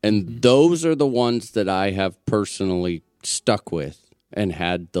 Yeah, and those are the ones that I have personally stuck with and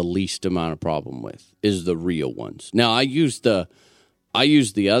had the least amount of problem with, is the real ones. Now, I use the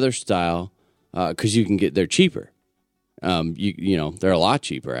other style because they're cheaper. You know, they're a lot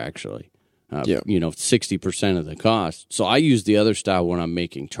cheaper, actually. You know, 60% of the cost. So I use the other style when I'm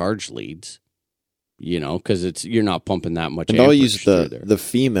making charge leads, you know, because you're not pumping that much. And I'll amperage use through there. the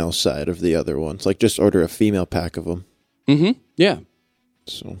female side of the other ones. Like, just order a female pack of them. Mm-hmm. Yeah.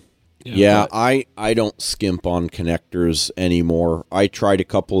 So Yeah, I don't skimp on connectors anymore. I tried a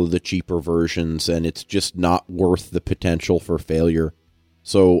couple of the cheaper versions, and it's just not worth the potential for failure.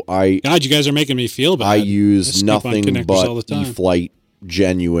 So God, you guys are making me feel bad. I use skip on nothing connectors all the but time. E-Flight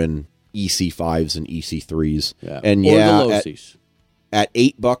genuine EC5s and EC3s. Yeah. And Or yeah, the Losis. at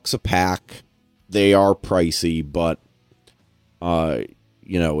 $8 a pack, they are pricey, but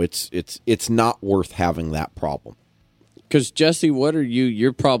you know, it's not worth having that problem. Because Jesse, what are you?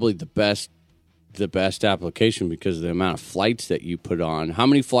 You're probably the best application because of the amount of flights that you put on. How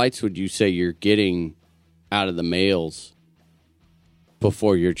many flights would you say you're getting out of the males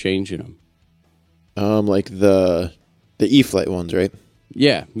before you're changing them? like the E-Flight ones, right?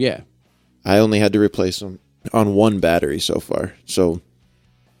 Yeah. I only had to replace them on one battery so far. So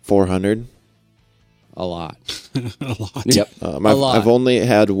 400. a lot. A lot. Yep. I've, a lot. I've only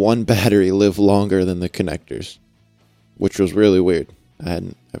had one battery live longer than the connectors, which was really weird. I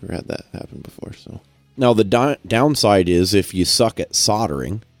hadn't ever had that happen before. So Now, the downside is if you suck at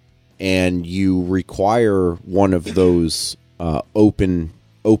soldering and you require one of those open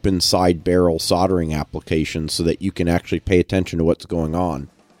side barrel soldering applications so that you can actually pay attention to what's going on.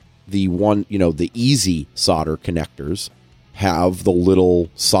 The easy solder connectors have the little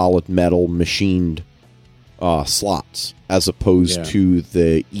solid metal machined slots as opposed to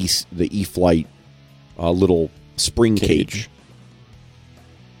the E-flite little spring cage.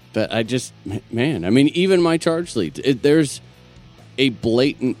 But I just, man, I mean, even my charge leads, there's a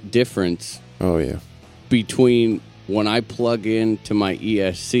blatant difference. Oh yeah. Between when I plug into my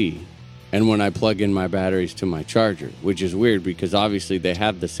ESC and when I plug in my batteries to my charger, which is weird because obviously they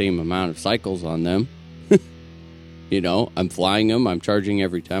have the same amount of cycles on them. I'm flying them, I'm charging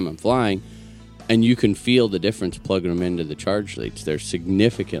every time I'm flying, and you can feel the difference plugging them into the charge leads. They're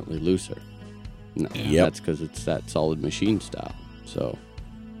significantly looser. No, that's because it's that solid machine style. So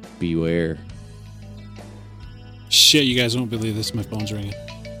beware. Shit, you guys won't believe this. My phone's ringing.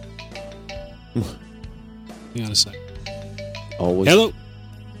 Hang on a sec. Always. Hello.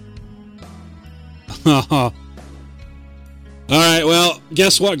 All right. Well,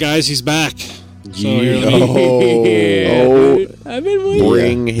 guess what, guys? He's back. So I've been waiting.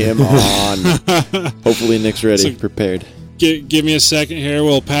 Bring him on. Hopefully Nick's ready, prepared. Give me a second here.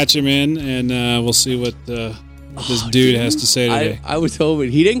 We'll patch him in, and we'll see what this dude has to say today. I was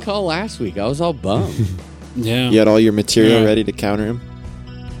hoping he didn't call last week. I was all bummed. Yeah. You had all your material ready to counter him?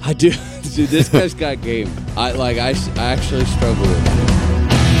 I do. Dude, this guy's got game. I actually struggle with it.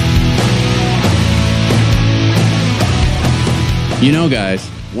 You know, guys,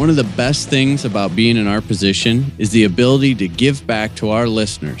 one of the best things about being in our position is the ability to give back to our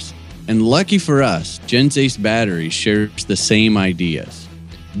listeners. And lucky for us, Gens Ace Batteries shares the same ideas.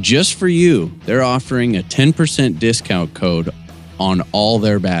 Just for you, they're offering a 10% discount code on all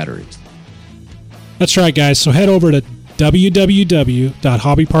their batteries. That's right, guys. So head over to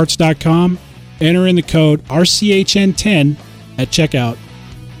www.hobbyparts.com, enter in the code RCHN10 at checkout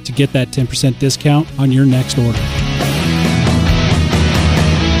to get that 10% discount on your next order.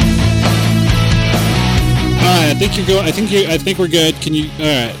 All right, I think you're going. I think we're good. Can you? All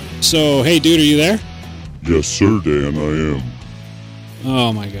right. So, hey, dude, are you there? Yes, sir, Dan. I am.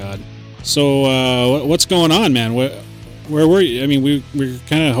 Oh my God. So, what's going on, man? Where were you? I mean, we were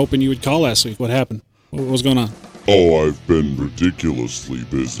kind of hoping you would call last week. What happened? What was going on? Oh, I've been ridiculously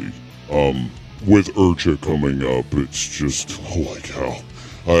busy. With IRCHA coming up, it's just like hell.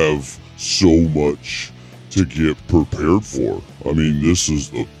 I have so much to get prepared for. I mean, this is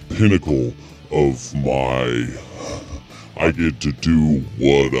the pinnacle of my... I get to do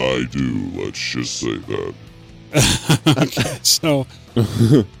what I do. Let's just say that. Okay, so...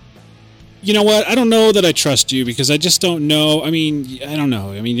 You know what? I don't know that I trust you because I just don't know. I mean, I don't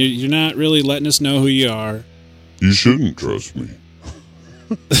know. I mean, you're not really letting us know who you are. You shouldn't trust me.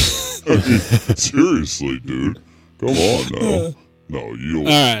 I mean, seriously, dude. Come on now. No, you don't.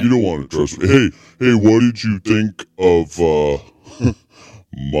 Right. You don't want to trust me. Hey, what did you think of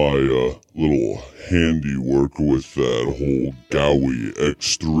my little handiwork with that whole Gaui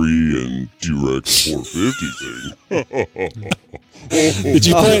X3 and T-Rex 450 thing? Did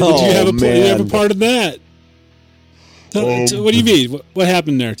you have a part of that? What do you mean? What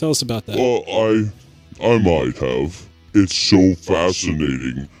happened there? Tell us about that. Well, I might have. It's so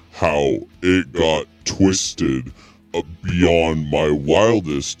fascinating how it got twisted beyond my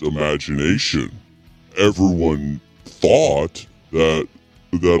wildest imagination. Everyone thought that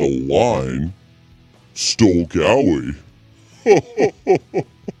Align stole Gaui. You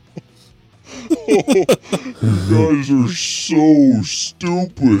guys are so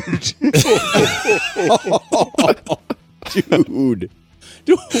stupid.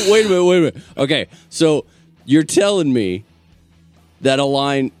 Dude. Wait a minute. Okay, so you're telling me that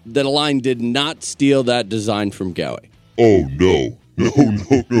Align did not steal that design from Gaui? Oh, no. No.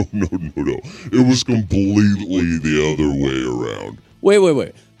 It was completely the other way around.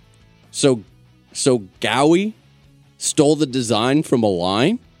 Wait. So Gaui stole the design from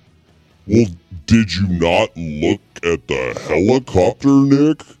Align? Well, did you not look at the helicopter,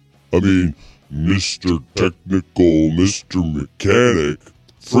 Nick? I mean, Mr. Technical, Mr. Mechanic,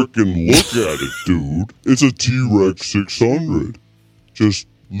 frickin' look at it, dude. It's a T-Rex 600. Just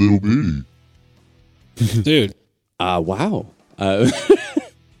little bitty. Dude. Wow. You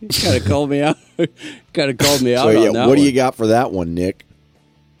kind of called me out. So, on that what do you one. got for that one, Nick?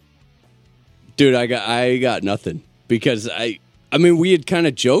 Dude, I got nothing because I mean we had kind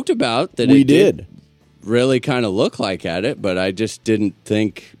of joked about that. We did. really kind of look like at it, but I just didn't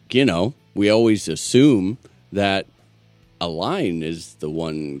think, we always assume that Align is the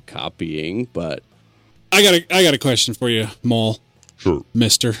one copying, but I got a question for you, Mole. Sure.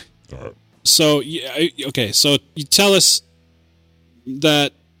 Mister. All right. So, okay, so you tell us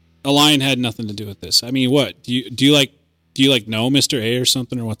that Align had nothing to do with this. I mean, what? Do you like know Mr. A or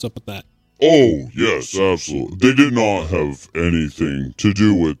something, or what's up with that? Oh, yes, absolutely. They did not have anything to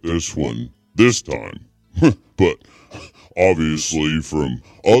do with this one this time. But obviously from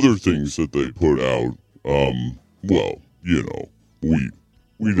other things that they put out, well,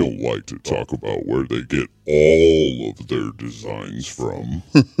 we don't like to talk about where they get all of their designs from.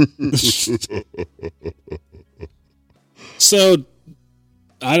 So,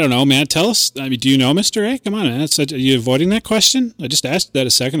 I don't know, man. Tell us. I mean, do you know Mr. A? Come on, man. Are you avoiding that question? I just asked that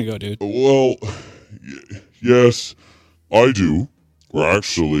a second ago, dude. Well, yes, I do. We're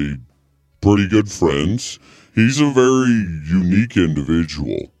actually pretty good friends. He's a very unique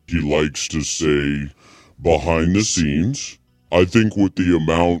individual. He likes to say behind the scenes. I think with the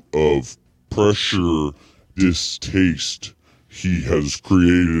amount of pressure, distaste he has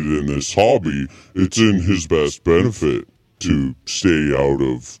created in this hobby, it's in his best benefit to stay out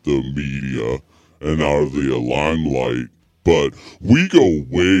of the media and out of the limelight. But we go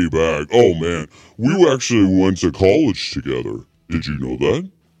way back. Oh, man, we actually went to college together. Did you know that?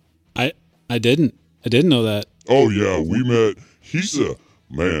 I didn't know that. Oh, yeah, we met.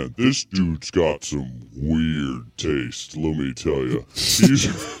 Man, this dude's got some weird taste, let me tell you. He's...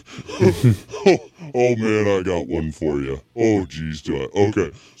 oh, man, I got one for you. Oh, geez, do I?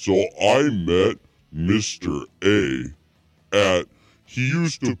 Okay, so I met Mr. A he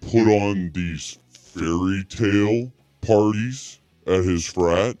used to put on these fairy tale parties at his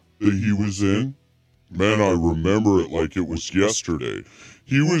frat that he was in. Man, I remember it like it was yesterday.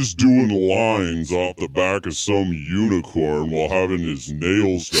 He was doing lines off the back of some unicorn while having his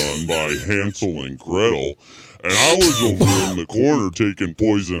nails done by Hansel and Gretel. And I was over in the corner taking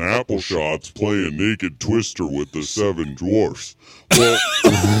poison apple shots playing Naked Twister with the Seven Dwarfs. Well,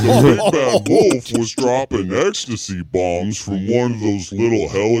 the Big Bad Wolf was dropping ecstasy bombs from one of those little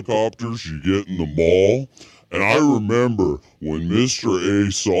helicopters you get in the mall. And I remember when Mr.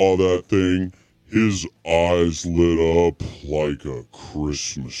 A saw that thing, his eyes lit up like a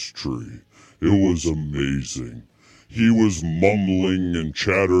Christmas tree. It was amazing. He was mumbling and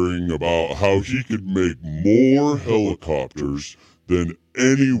chattering about how he could make more helicopters than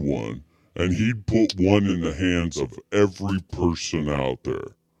anyone, and he'd put one in the hands of every person out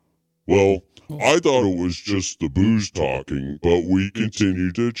there. Well, I thought it was just the booze talking, but we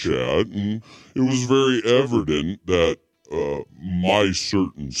continued to chat, and it was very evident that my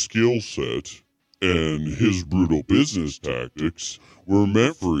certain skill set and his brutal business tactics were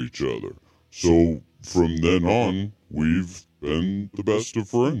meant for each other. So from then on, we've been the best of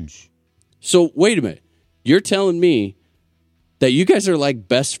friends. So wait a minute. You're telling me that you guys are like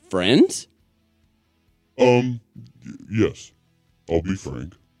best friends? Yes. I'll be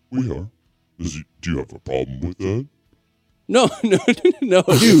frank. We are. Do you have a problem with that? No, dude.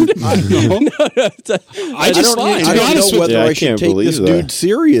 I don't know whether I should take this dude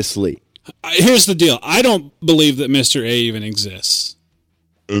seriously. Here's the deal. I don't believe that Mr. A even exists.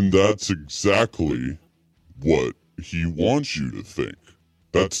 And that's exactly what he wants you to think.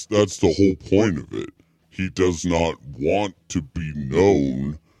 That's the whole point of it. He does not want to be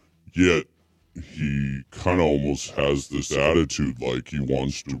known, yet he kind of almost has this attitude like he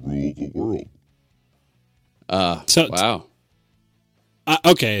wants to rule the world. Wow.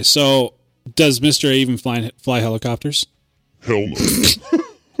 Okay, so does Mr. A even fly helicopters? Hell no.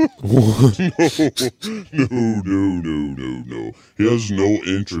 No. He has no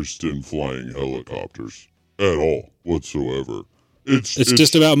interest in flying helicopters at all whatsoever. It's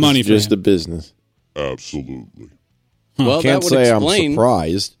just about money for him. Just a business. Absolutely. Well, Can't that would say explain. I'm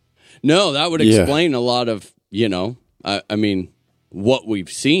surprised. No, that would explain a lot of, I mean, what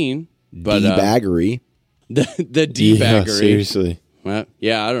we've seen. But debaggery. The debaggery. Yeah, seriously.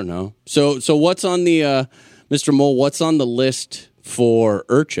 Yeah, I don't know. So what's on the Mr. Mole? What's on the list for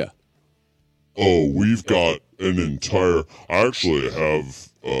Urcha? Oh, we've got an entire. I actually have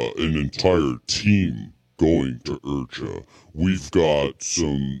an entire team going to Urcha. We've got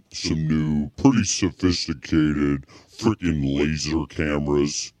some new, pretty sophisticated freaking laser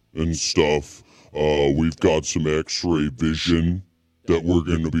cameras and stuff. We've got some X-ray vision that we're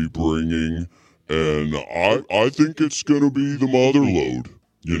going to be bringing, and I think it's going to be the mother load.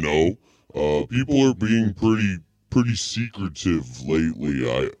 You know, people are being pretty secretive lately.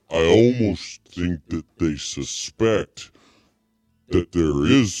 I almost think that they suspect that there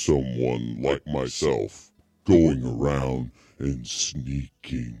is someone like myself going around and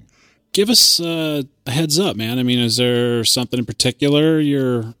sneaking. Give us a heads up, man. I mean, is there something in particular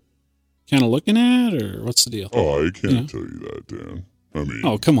you're kind of looking at, or what's the deal? Oh, I can't tell you that, Dan. I mean...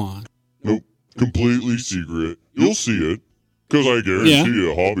 Oh, come on. Nope. Completely secret. You'll see it. Because I guarantee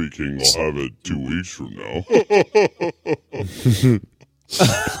you Hobby King will have it 2 weeks from now.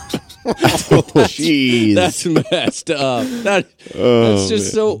 Jeez. That's messed up. That's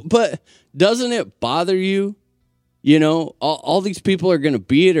just so... But doesn't it bother you? You know, all these people are going to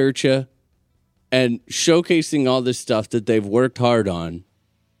be at IRCHA and showcasing all this stuff that they've worked hard on.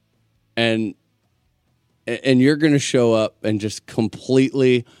 And you're going to show up and just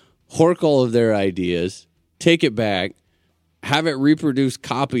completely hork all of their ideas, take it back, have it reproduced,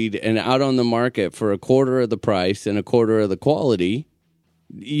 copied, and out on the market for a quarter of the price and a quarter of the quality,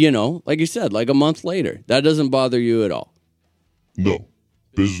 you know, like you said, like a month later. That doesn't bother you at all. No.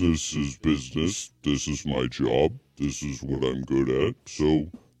 Business is business. This is my job. This is what I'm good at. So,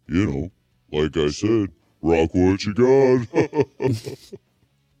 you know, like I said, rock what you got.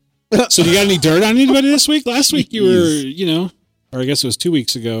 So you got any dirt on anybody this week? Last week you were, you know, or I guess it was 2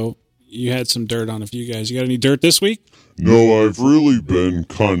 weeks ago, you had some dirt on a few guys. You got any dirt this week? No, I've really been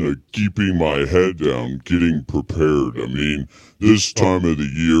kind of keeping my head down, getting prepared. I mean, this time of the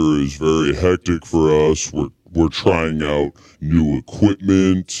year is very hectic for us. We're trying out new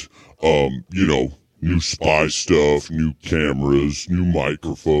equipment, you know, new spy stuff, new cameras, new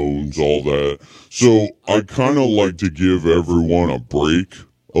microphones, all that. So I kind of like to give everyone a break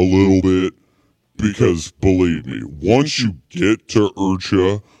a little bit because, believe me, once you get to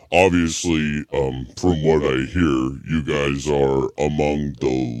IRCHA, obviously, from what I hear, you guys are among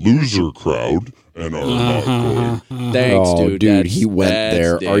the loser crowd and are not going. Thanks, dude. Dude, he went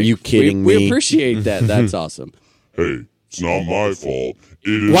there. Dick. Are you kidding me? We appreciate that. That's awesome. Hey, it's not my fault.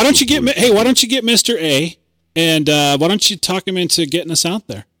 It is Why don't you get Mr. A, and why don't you talk him into getting us out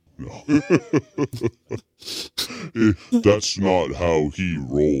there? That's not how he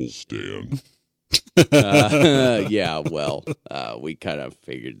rolls, Dan. Yeah, well, we kind of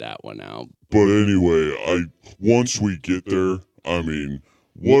figured that one out. But anyway, once we get there, I mean,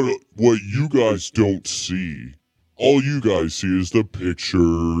 what you guys don't see, all you guys see is the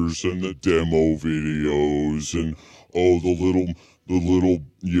pictures and the demo videos and the little,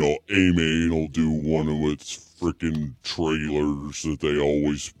 you know, A-Main will do one of its freaking trailers that they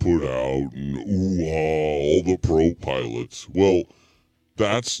always put out and all the pro pilots. Well,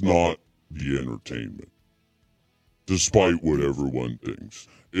 that's not the entertainment, despite what everyone thinks.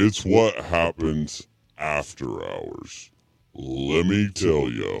 It's what happens after hours. Let me tell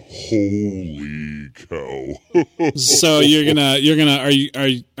you, holy cow! So are you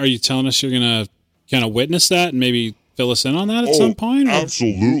telling us you're gonna kind of witness that and maybe fill us in on that at some point? Or?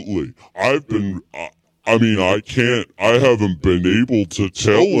 Absolutely. I haven't been able to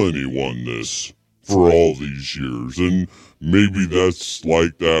tell anyone this for all these years, and maybe that's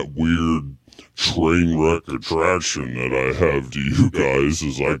like that weird train wreck attraction that I have to you guys,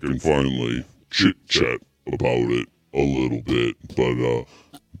 as I can finally chit-chat about it a little bit. But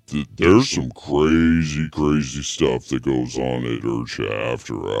there's some crazy stuff that goes on at IRCHA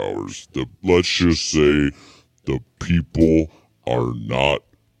after hours. Let's just say the people are not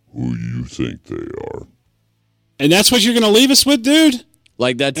who you think they are. And that's what you're going to leave us with, dude?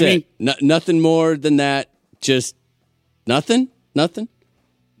 Like, that's it. Nothing more than that. Just nothing? Nothing?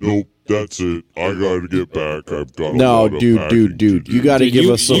 Nope, that's it. I got to get back. I've got dude. You got to give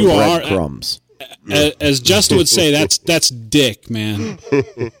us some breadcrumbs. As Justin would say, that's dick, man.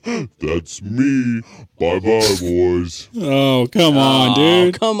 That's me. Bye-bye, boys. Oh, come on,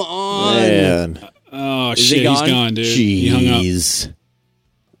 dude. Come on. Man. Oh, shit, he's gone, dude. Jeez. He hung up.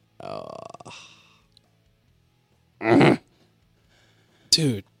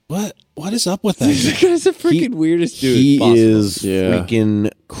 Dude, what is up with that? This guy's the freaking weirdest dude. He possible. is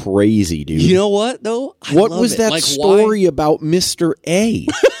freaking crazy, dude. You know what, though? What was that story about Mr. A?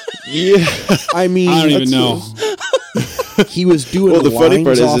 Yeah, I mean, I don't even know. He was doing the funny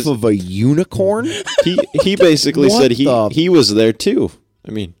part lines is off of a unicorn. He basically said he was there too.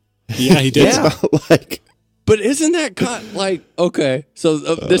 I mean, yeah, he did. Yeah. But isn't that like, okay, so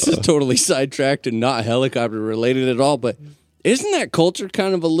this is totally sidetracked and not helicopter related at all, but isn't that culture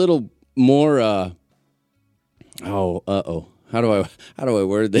kind of a little more, how do I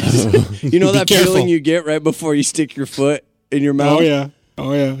word this? You know that feeling you get right before you stick your foot in your mouth?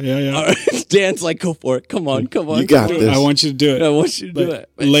 Oh, yeah. Dan's like, go for it. Come on. You got this. I want you to do it. I want you to do it.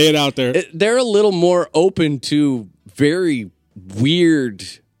 Lay it out there. They're a little more open to very weird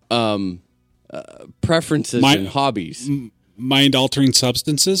preferences and hobbies. mind-altering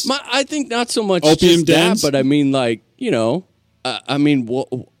substances? I think not so much Opium just that, dens? but I mean, like, I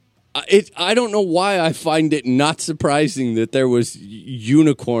don't know why I find it not surprising that there was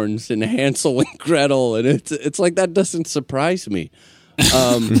unicorns in Hansel and Gretel, and it's like that doesn't surprise me.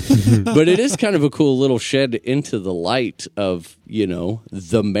 But it is kind of a cool little shed into the light of,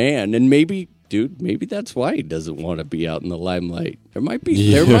 the man, and maybe that's why he doesn't want to be out in the limelight. There might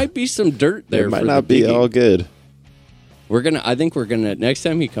be some dirt there. It might not be all good. I think we're gonna next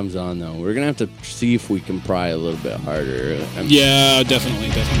time he comes on though, we're gonna have to see if we can pry a little bit harder. Yeah,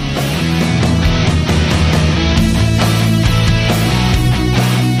 definitely.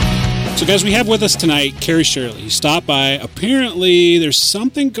 So guys, we have with us tonight Carrie Shirley. He stopped by. Apparently there's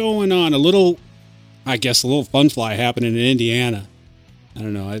something going on, a little fun fly happening in Indiana. I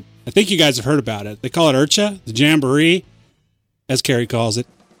don't know. I think you guys have heard about it. They call it IRCHA, the Jamboree, as Carrie calls it,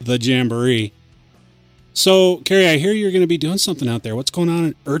 the Jamboree. So, Carrie, I hear you're going to be doing something out there. What's going on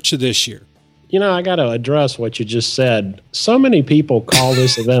in IRCHA this year? I got to address what you just said. So many people call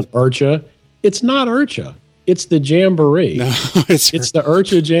this event IRCHA. It's not IRCHA. It's the Jamboree. No, it's the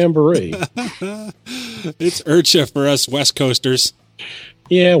IRCHA Jamboree. It's IRCHA for us West Coasters.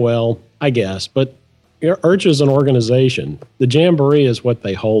 Yeah, well, I guess. But IRCHA is an organization. The Jamboree is what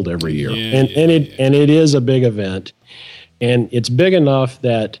they hold every year. And it is a big event. And it's big enough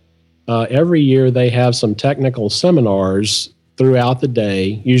that every year they have some technical seminars throughout the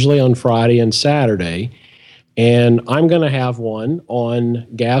day, usually on Friday and Saturday. And I'm going to have one on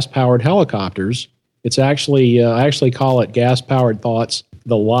gas-powered helicopters. It's actually, I actually call it Gas-Powered Thoughts,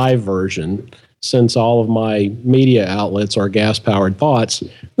 the live version, since all of my media outlets are Gas-Powered Thoughts.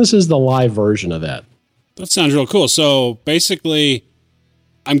 This is the live version of that. That sounds real cool. So basically,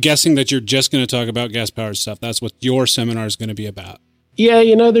 I'm guessing that you're just going to talk about gas-powered stuff. That's what your seminar is going to be about.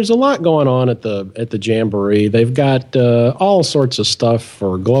 Yeah, there's a lot going on at the Jamboree. They've got all sorts of stuff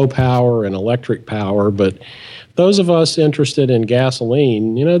for glow power and electric power, but those of us interested in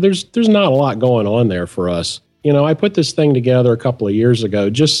gasoline, there's not a lot going on there for us. I put this thing together a couple of years ago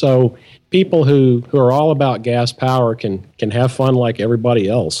just so people who are all about gas power can have fun like everybody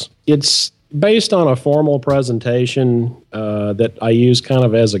else. It's based on a formal presentation that I use kind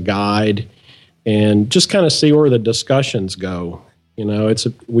of as a guide and just kind of see where the discussions go.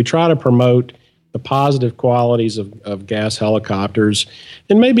 We try to promote the positive qualities of gas helicopters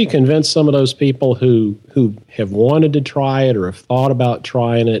and maybe convince some of those people who have wanted to try it or have thought about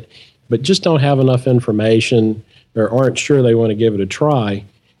trying it, but just don't have enough information or aren't sure they want to give it a try,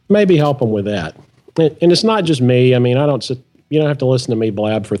 maybe help them with that. And it's not just me. I mean, you don't have to listen to me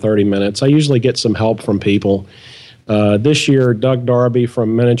blab for 30 minutes. I usually get some help from people. This year, Doug Darby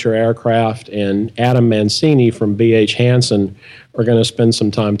from Miniature Aircraft and Adam Mancini from B.H. Hansen are going to spend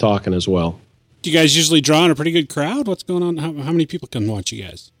some time talking as well. Do you guys usually draw in a pretty good crowd? What's going on? How many people come watch you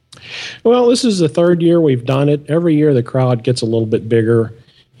guys? Well, this is the third year we've done it. Every year the crowd gets a little bit bigger.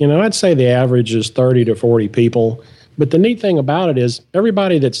 I'd say the average is 30 to 40 people. But the neat thing about it is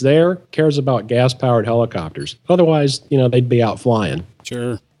everybody that's there cares about gas-powered helicopters. Otherwise, they'd be out flying.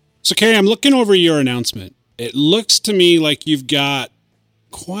 Sure. So, Carrie, I'm looking over your announcement. It looks to me like you've got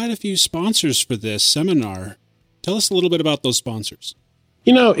quite a few sponsors for this seminar. Tell us a little bit about those sponsors.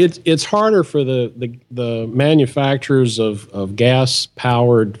 It's harder for the manufacturers of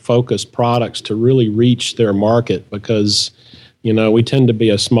gas-powered focused products to really reach their market because, we tend to be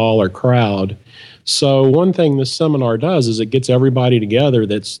a smaller crowd. So one thing this seminar does is it gets everybody together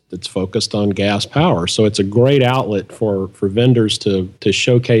that's focused on gas power. So it's a great outlet for vendors to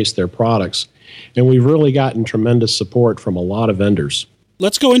showcase their products. And we've really gotten tremendous support from a lot of vendors.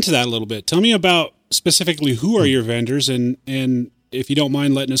 Let's go into that a little bit. Tell me about specifically who are your vendors, and if you don't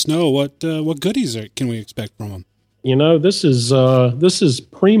mind letting us know what goodies can we expect from them. This is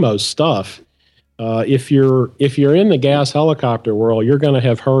primo stuff. If you're in the gas helicopter world, you're going to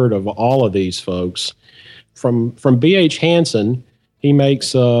have heard of all of these folks. From B.H. Hansen, he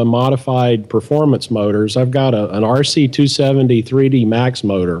makes modified performance motors. I've got an RC270 3D Max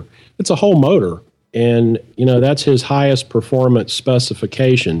motor. It's a whole motor, and that's his highest performance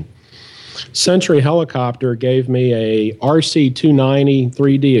specification. Century Helicopter gave me a RC290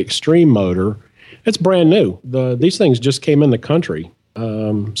 3D Extreme motor. It's brand new. These things just came in the country.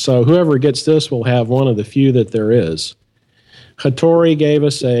 So whoever gets this will have one of the few that there is. Hattori gave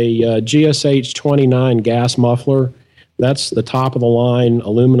us a GSH 29 gas muffler. That's the top of the line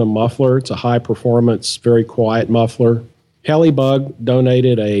aluminum muffler. It's a high performance, very quiet muffler. Helibug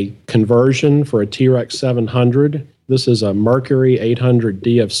donated a conversion for a T-Rex 700. This is a Mercury 800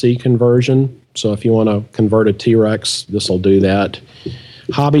 DFC conversion. So if you want to convert a T-Rex, this will do that.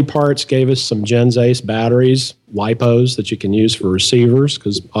 Hobby Parts gave us some Gens Ace batteries, LiPos that you can use for receivers,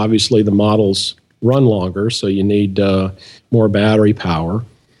 because obviously the models run longer, so you need more battery power.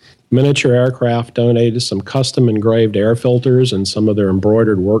 Miniature Aircraft donated some custom engraved air filters and some of their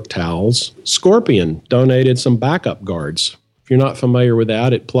embroidered work towels. Scorpion donated some backup guards. If you're not familiar with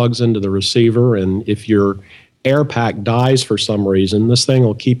that, it plugs into the receiver, and if your air pack dies for some reason, this thing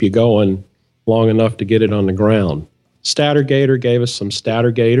will keep you going long enough to get it on the ground. Stattergator gave us some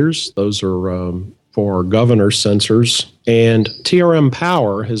Stattergators. Those are for governor sensors. And TRM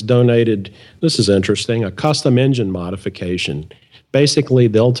Power has donated, this is interesting, a custom engine modification. Basically,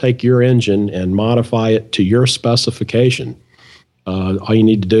 they'll take your engine and modify it to your specification. All you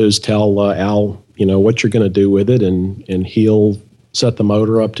need to do is tell Al, what you're going to do with it, and he'll set the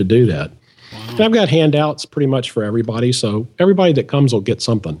motor up to do that. Wow. And I've got handouts pretty much for everybody, so everybody that comes will get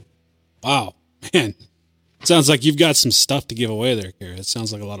something. Wow, man. Sounds like you've got some stuff to give away there, Gary. It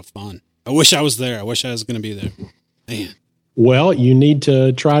sounds like a lot of fun. I wish I was there. I wish I was going to be there. Man. Well, you need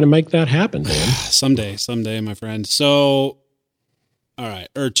to try to make that happen, Dan. Someday, my friend. So, all right,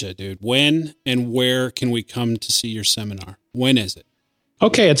 IRCHA, dude. When and where can we come to see your seminar? When is it?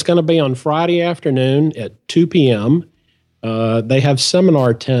 Okay, it's going to be on Friday afternoon at 2 p.m. They have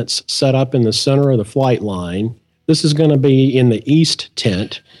seminar tents set up in the center of the flight line. This is going to be in the east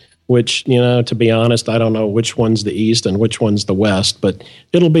tent, which, to be honest, I don't know which one's the east and which one's the west, but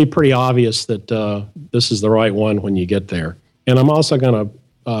it'll be pretty obvious that this is the right one when you get there. And I'm also going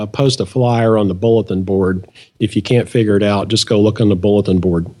to post a flyer on the bulletin board. If you can't figure it out, just go look on the bulletin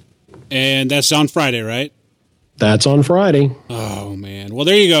board. And that's on Friday, right? That's on Friday. Oh, man. Well,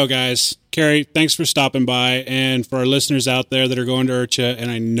 there you go, guys. Carrie, thanks for stopping by. And for our listeners out there that are going to IRCHA,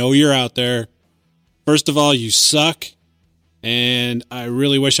 and I know you're out there, first of all, you suck. And I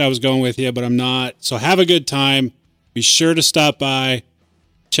really wish I was going with you, but I'm not. So have a good time. Be sure to stop by.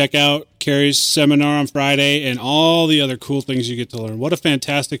 Check out Carrie's seminar on Friday and all the other cool things you get to learn. What a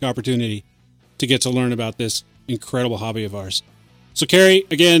fantastic opportunity to get to learn about this incredible hobby of ours. So, Carrie,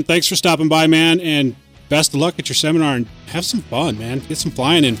 again, thanks for stopping by, man, and best of luck at your seminar, and have some fun, man. Get some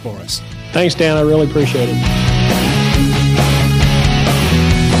flying in for us. Thanks, Dan. I really appreciate it.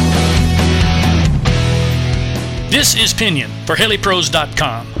 This is Pinion for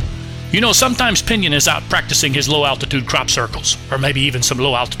HeliPros.com. Sometimes Pinion is out practicing his low-altitude crop circles, or maybe even some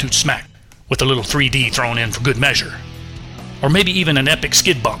low-altitude smack, with a little 3D thrown in for good measure. Or maybe even an epic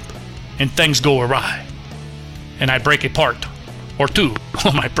skid bump, and things go awry. And I break a part, or two,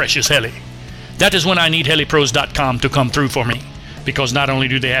 on my precious heli. That is when I need HeliPros.com to come through for me, because not only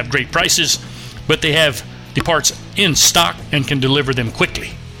do they have great prices, but they have the parts in stock and can deliver them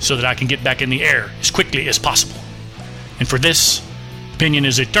quickly, so that I can get back in the air as quickly as possible. And for this, Pinion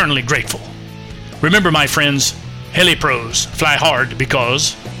is eternally grateful. Remember, my friends, HeliPros fly hard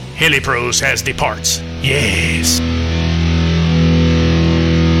because HeliPros has the parts. Yes.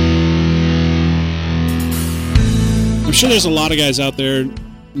 I'm sure there's a lot of guys out there,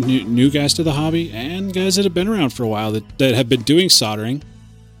 new guys to the hobby, and guys that have been around for a while that have been doing soldering,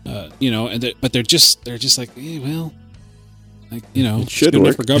 but they're just like, it should good work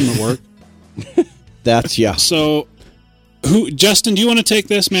enough for government work. That's yeah. So, Justin, do you want to take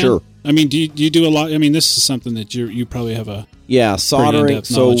this, man? Sure. I mean, do you do a lot? I mean, this is something that you probably have a soldering.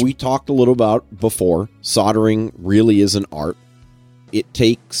 So we talked a little about before. Soldering really is an art. It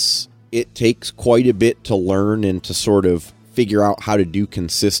takes quite a bit to learn and to sort of figure out how to do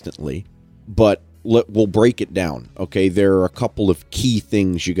consistently. But we'll break it down. Okay, there are a couple of key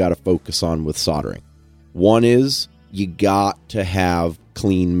things you got to focus on with soldering. One is you got to have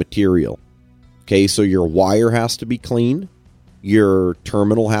clean material. Okay, so your wire has to be clean, your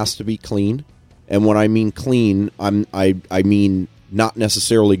terminal has to be clean, and when I mean clean, I mean not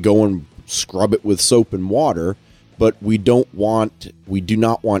necessarily go and scrub it with soap and water, but we do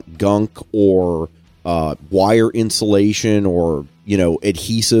not want gunk or wire insulation or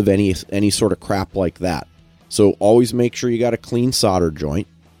adhesive, any sort of crap like that. So always make sure you got a clean solder joint.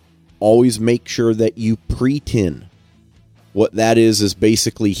 Always make sure that you pre-tin. What that is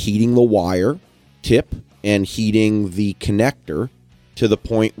basically heating the wire tip and heating the connector to the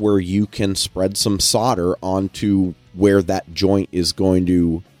point where you can spread some solder onto where that joint is going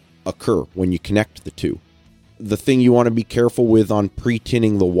to occur when you connect the two. The thing you want to be careful with on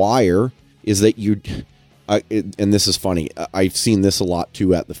pre-tinning the wire is that and this is funny, I've seen this a lot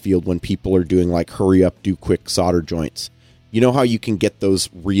too at the field when people are doing like hurry up, do quick solder joints. You know how you can get those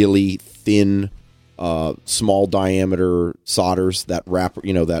really thin, small diameter solders that wrap,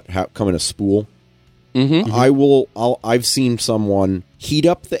 that come in a spool? Mm-hmm. I've seen someone heat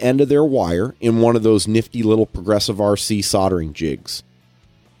up the end of their wire in one of those nifty little Progressive RC soldering jigs.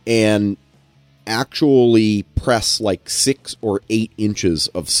 and actually press like 6 or 8 inches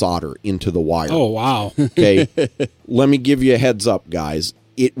of solder into the wire. Oh, wow. Okay. Let me give you a heads up, guys.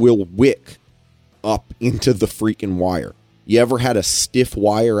 It will wick up into the freaking wire. You ever had a stiff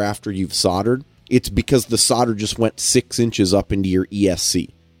wire after you've soldered? It's because the solder just went 6 inches up into your ESC.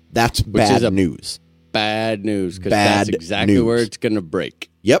 That's bad news. Bad news, because that's exactly where it's going to break.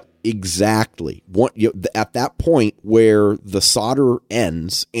 Yep, exactly. At that point where the solder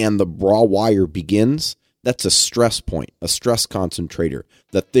ends and the raw wire begins, that's a stress point, a stress concentrator.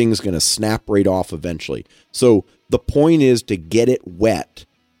 That thing's going to snap right off eventually. So the point is to get it wet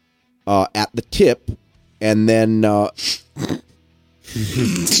at the tip, and then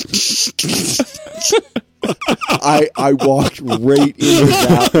I walked right into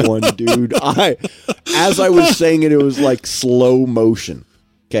that one, dude. As I was saying it, it was like slow motion.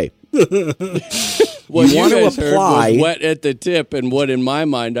 Okay. What you guys heard was wet at the tip, and what in my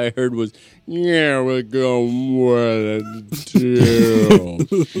mind I heard was, yeah, we're going wet at the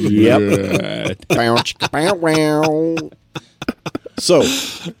tip. Yep. So,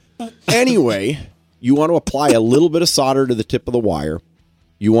 anyway, you want to apply a little bit of solder to the tip of the wire.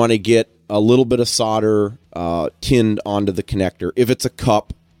 You want to get a little bit of solder tinned onto the connector. If it's a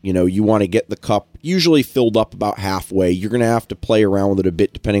cup, you want to get the cup usually filled up about halfway. You're going to have to play around with it a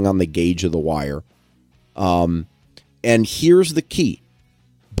bit depending on the gauge of the wire. And here's the key.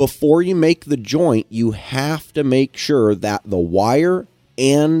 Before you make the joint, you have to make sure that the wire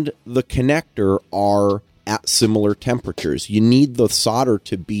and the connector are at similar temperatures. You need the solder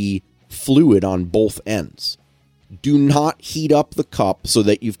to be fluid on both ends. Do not heat up the cup so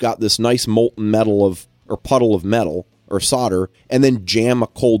that you've got this nice molten metal or puddle of metal or solder, and then jam a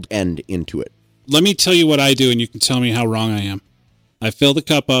cold end into it. Let me tell you what I do, and you can tell me how wrong I am. I fill the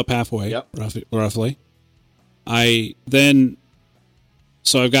cup up halfway, roughly.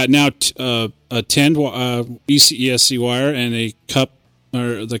 So I've got now a 10 ESC wire and a cup,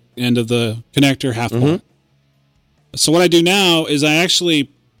 or the end of the connector, half full. So what I do now is I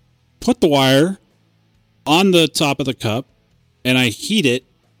actually put the wire on the top of the cup and I heat it.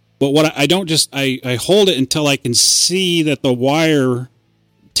 But what I don't just, I hold it until I can see that the wire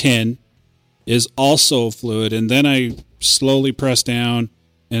tin is also fluid, and then I slowly press down,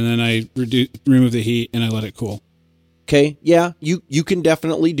 and then I remove the heat, and I let it cool. Okay, yeah, you can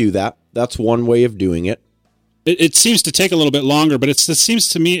definitely do that. That's one way of doing it. It seems to take a little bit longer, but it seems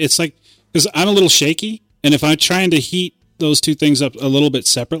to me it's like, because I'm a little shaky, and if I'm trying to heat those two things up a little bit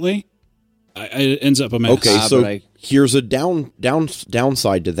separately, it ends up a mess. Okay, so here's a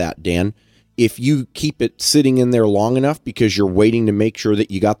downside to that, Dan. If you keep it sitting in there long enough because you're waiting to make sure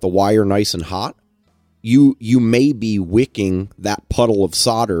that you got the wire nice and hot, you may be wicking that puddle of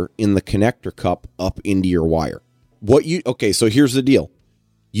solder in the connector cup up into your wire. So here's the deal.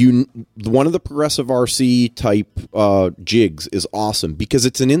 One of the Progressive RC type jigs is awesome because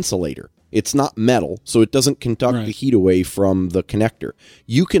it's an insulator. It's not metal, so it doesn't conduct the heat away from the connector.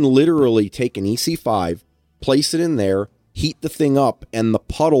 You can literally take an EC5, place it in there, heat the thing up, and the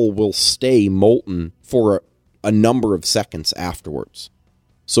puddle will stay molten for a number of seconds afterwards.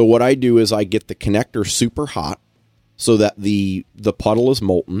 So what I do is I get the connector super hot so that the puddle is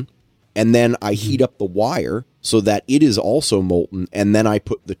molten, and then I heat up the wire so that it is also molten, and then I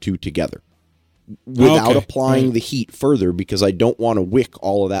put the two together without applying the heat further because I don't want to wick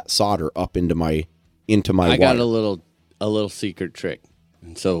all of that solder up into my wire. I got a little secret trick,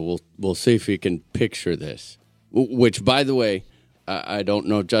 and so we'll see if you can picture this. Which, by the way, I don't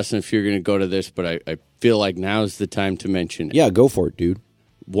know, Justin, if you're going to go to this, but I feel like now's the time to mention it. Yeah, go for it, dude.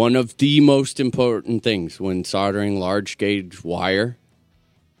 One of the most important things when soldering large gauge wire,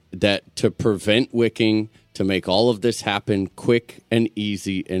 that to prevent wicking, to make all of this happen quick and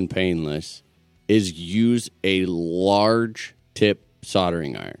easy and painless, is use a large tip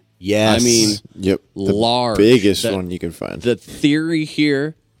soldering iron. Yes. I mean, large. Biggest one you can find. The theory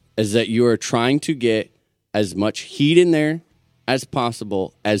here is that you are trying to get as much heat in there as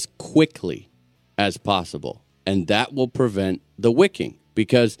possible, as quickly as possible. And that will prevent the wicking,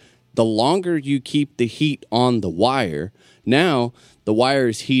 because the longer you keep the heat on the wire, now the wire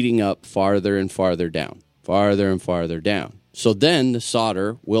is heating up farther and farther down, farther and farther down. So then the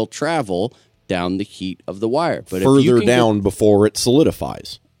solder will travel down the heat of the wire. But further down before it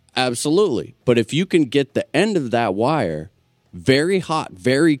solidifies. Absolutely. But if you can get the end of that wire very hot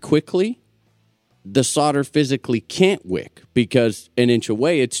very quickly, the solder physically can't wick because an inch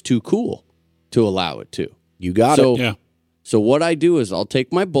away it's too cool to allow it to. You got it. Yeah. So what I do is I'll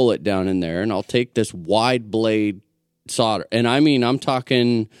take my bullet down in there and I'll take this wide blade solder. And I mean, I'm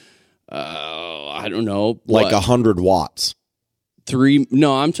talking, I don't know. Like 100 watts.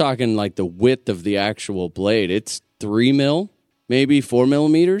 No, I'm talking like the width of the actual blade. It's 3 mil, maybe 4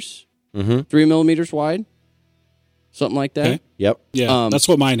 millimeters, 3 millimeters wide, something like that. Okay. Yep. Yeah, that's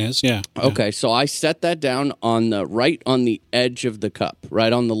what mine is. Yeah. Okay, so I set that down right on the edge of the cup,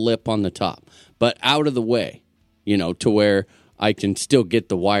 right on the lip on the top, but out of the way, to where I can still get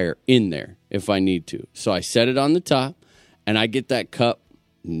the wire in there if I need to. So I set it on the top, and I get that cup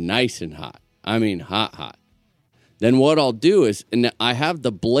nice and hot. I mean, hot. Then what I'll do is, and I have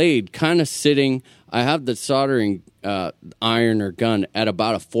the blade kind of sitting, I have the soldering iron or gun at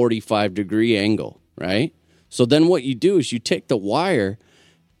about a 45-degree angle, right? So then what you do is you take the wire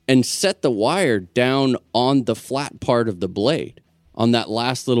and set the wire down on the flat part of the blade, on that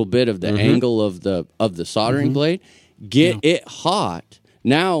last little bit of the angle of the soldering blade. Get it hot.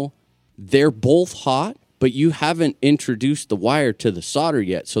 Now, they're both hot, but you haven't introduced the wire to the solder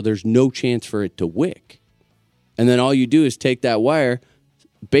yet, so there's no chance for it to wick. And then all you do is take that wire,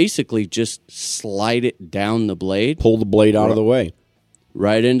 basically just slide it down the blade. Pull the blade out of the way.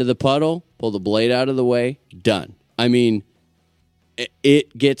 Right into the puddle, pull the blade out of the way, done. I mean,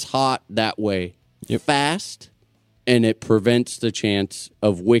 it gets hot that way fast, and it prevents the chance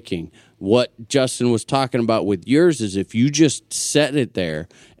of wicking. What Justin was talking about with yours is if you just set it there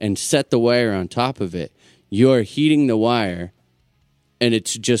and set the wire on top of it, you're heating the wire, and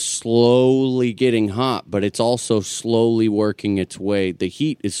it's just slowly getting hot, but it's also slowly working its way. The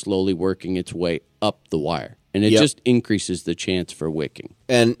heat is slowly working its way up the wire, and it just increases the chance for wicking.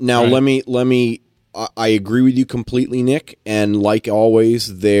 And now let me. I agree with you completely, Nick. And like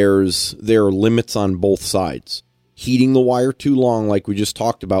always, there are limits on both sides. Heating the wire too long, like we just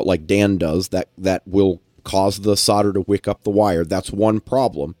talked about, like Dan does, that will cause the solder to wick up the wire. That's one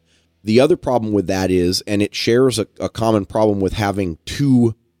problem. The other problem with that is, and it shares a common problem with having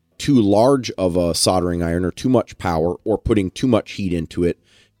too large of a soldering iron or too much power or putting too much heat into it,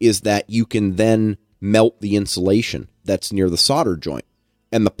 is that you can then melt the insulation that's near the solder joint.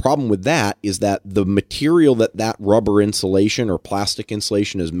 And the problem with that is that the material that rubber insulation or plastic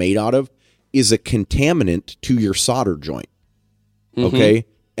insulation is made out of is a contaminant to your solder joint. Okay?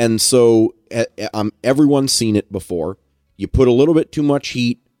 And so everyone's seen it before. You put a little bit too much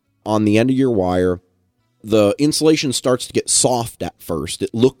heat on the end of your wire, the insulation starts to get soft at first.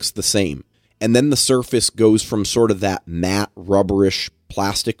 It looks the same. And then the surface goes from sort of that matte, rubberish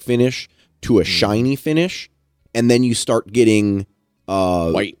plastic finish to a shiny finish. And then you start getting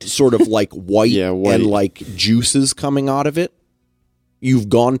white, sort of like white and like juices coming out of it. You've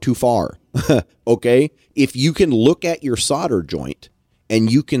gone too far. Okay? If you can look at your solder joint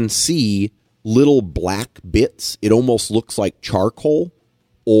and you can see little black bits, it almost looks like charcoal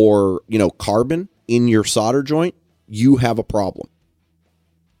or, carbon in your solder joint, you have a problem.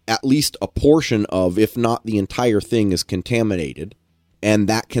 At least a portion of, if not the entire thing, is contaminated, and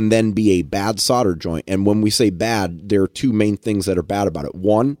that can then be a bad solder joint. And when we say bad, there are two main things that are bad about it.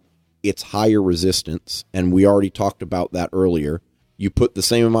 One, it's higher resistance, and we already talked about that earlier. You put the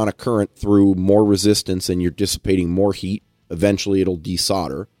same amount of current through more resistance and you're dissipating more heat. Eventually it'll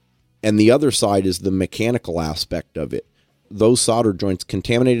desolder. And the other side is the mechanical aspect of it. Those solder joints,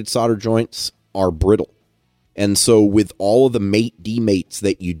 contaminated solder joints, are brittle. And so with all of the mate demates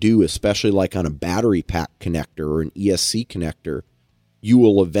that you do, especially like on a battery pack connector or an ESC connector, you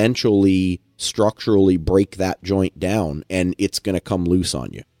will eventually structurally break that joint down and it's going to come loose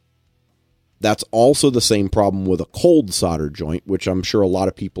on you. That's also the same problem with a cold solder joint, which I'm sure a lot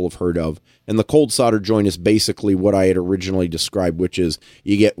of people have heard of. And the cold solder joint is basically what I had originally described, which is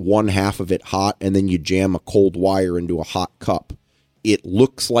you get one half of it hot and then you jam a cold wire into a hot cup. It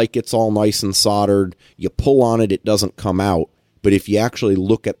looks like it's all nice and soldered. You pull on it, it doesn't come out. But if you actually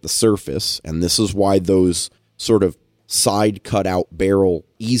look at the surface, and this is why those sort of side cut out barrel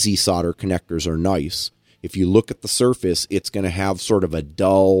easy solder connectors are nice. If you look at the surface, it's going to have sort of a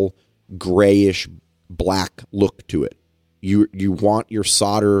dull, grayish black look to it. You want your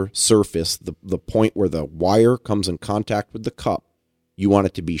solder surface, the point where the wire comes in contact with the cup, you want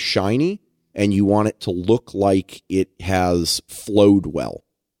it to be shiny and you want it to look like it has flowed well.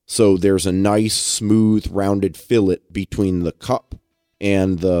 So there's a nice, smooth, rounded fillet between the cup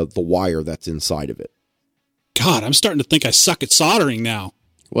and the wire that's inside of it. God, I'm starting to think I suck at soldering now.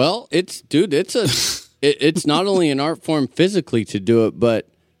 Well, it's not only an art form physically to do it, but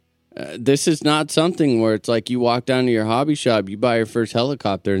this is not something where it's like you walk down to your hobby shop, you buy your first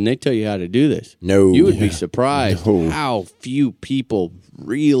helicopter, and they tell you how to do this. No. You would be surprised how few people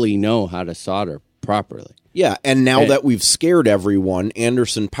really know how to solder properly. Yeah, and now that we've scared everyone,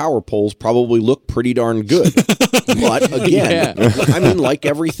 Anderson power poles probably look pretty darn good. But again, I mean, like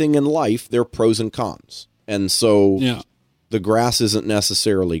everything in life, there are pros and cons. And so the grass isn't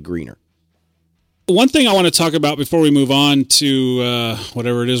necessarily greener. One thing I want to talk about before we move on to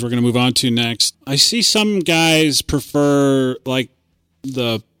whatever it is we're going to move on to next. I see some guys prefer like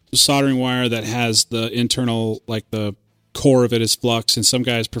the soldering wire that has the internal, like the core of it is flux, and some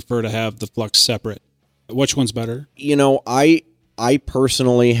guys prefer to have the flux separate. Which one's better? You know, I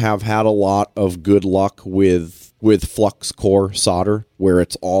personally have had a lot of good luck with flux core solder where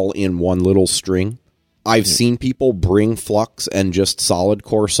it's all in one little string. I've seen people bring flux and just solid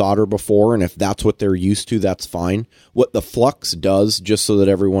core solder before, and if that's what they're used to, that's fine. What the flux does, just so that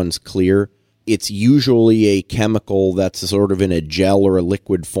everyone's clear, it's usually a chemical that's sort of in a gel or a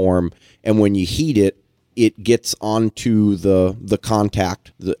liquid form, and when you heat it, it gets onto the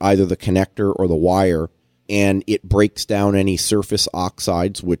contact, either the connector or the wire, and it breaks down any surface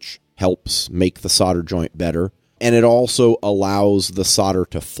oxides, which helps make the solder joint better, and it also allows the solder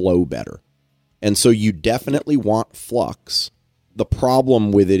to flow better. And so you definitely want flux. The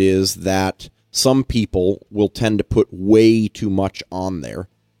problem with it is that some people will tend to put way too much on there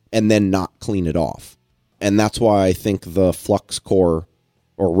and then not clean it off. And that's why I think the flux core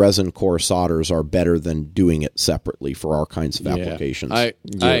or resin core solders are better than doing it separately for our kinds of applications. I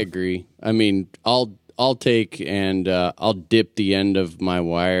agree. I mean, I'll take and I'll dip the end of my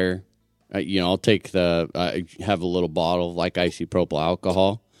wire. I'll take I have a little bottle of like isopropyl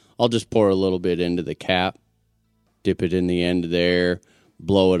alcohol. I'll just pour a little bit into the cap, dip it in the end there,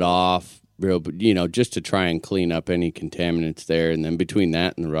 blow it off, just to try and clean up any contaminants there. And then between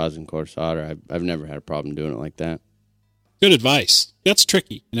that and the rosin core solder, I've never had a problem doing it like that. Good advice. That's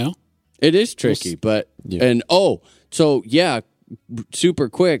tricky, It is tricky, but super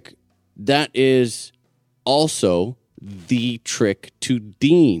quick. That is also the trick to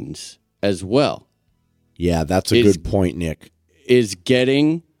Deans as well. Yeah, that's a good point, Nick. Is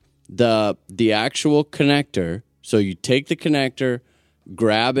getting the actual connector. So you take the connector,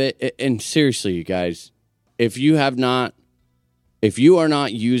 grab it, and seriously, you guys, if you are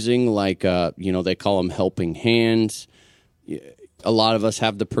not using like they call them helping hands. A lot of us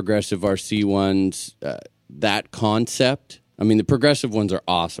have the Progressive RC ones. That concept. I mean, the Progressive ones are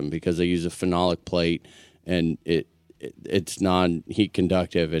awesome because they use a phenolic plate and it's non-heat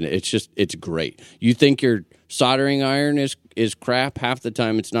conductive, and it's great. You think your soldering iron is crap, half the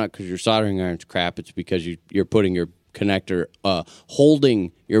time it's not because your soldering iron's crap, it's because you're putting your connector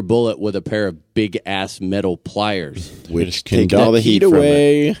holding your bullet with a pair of big ass metal pliers, which can take all the heat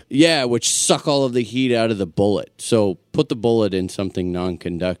away. Yeah, which suck all of the heat out of the bullet. So put the bullet in something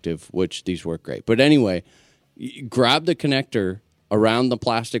non-conductive, which these work great. But anyway, grab the connector around the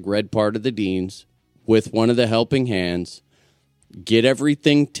plastic red part of the Deans with one of the helping hands. Get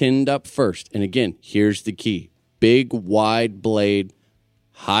everything tinned up first. And again, here's the key. Big, wide blade,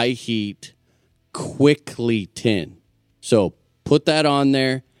 high heat, quickly tin. So put that on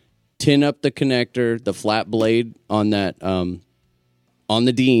there, tin up the connector, the flat blade on that, on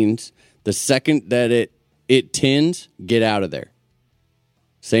the Deans. The second that it tins, get out of there.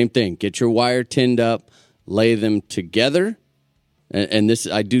 Same thing. Get your wire tinned up, lay them together. And this,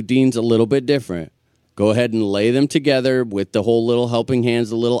 I do Deans a little bit different. Go ahead and lay them together with the whole little helping hands,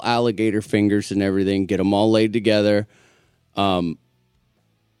 the little alligator fingers and everything. Get them all laid together. Soldering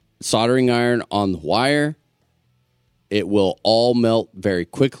iron on the wire. It will all melt very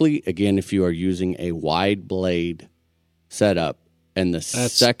quickly. Again, if you are using a wide blade setup. And the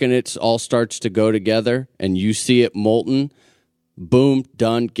second it all starts to go together and you see it molten, boom,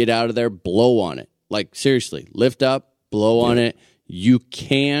 done. Get out of there. Blow on it. Like, seriously, lift up, blow on it. You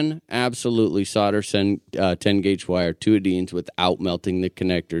can absolutely solder 10-gauge wire to a Deans without melting the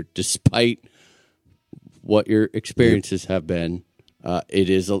connector, despite what your experiences have been. It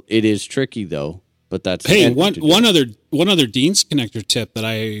is tricky though, but that's one other Deans connector tip that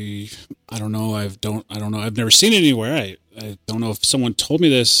I don't know. I've never seen it anywhere. I don't know if someone told me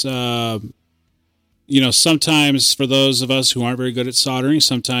this. Sometimes for those of us who aren't very good at soldering,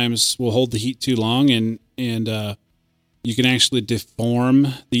 sometimes we'll hold the heat too long and you can actually deform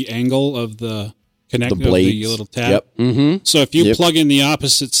the angle of the connector, the little tab. Yep. Mm-hmm. So if you plug in the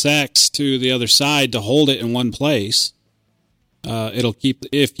opposite sex to the other side to hold it in one place, it'll keep.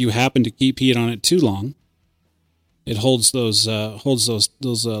 If you happen to keep heat on it too long, it holds those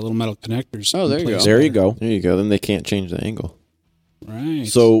little metal connectors. Oh, there you go. There you go. There you go. Then they can't change the angle. Right.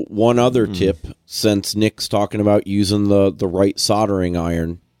 So one other tip, since Nick's talking about using the right soldering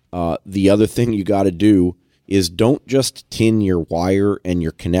iron, the other thing you got to do is don't just tin your wire and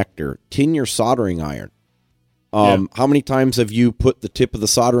your connector. Tin your soldering iron. How many times have you put the tip of the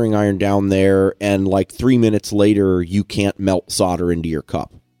soldering iron down there and like 3 minutes later you can't melt solder into your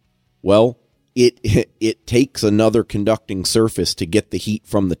cup? Well, it takes another conducting surface to get the heat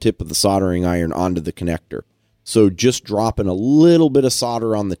from the tip of the soldering iron onto the connector. So just dropping a little bit of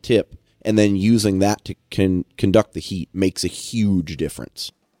solder on the tip and then using that to conduct the heat makes a huge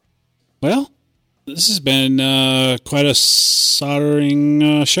difference. Well, this has been quite a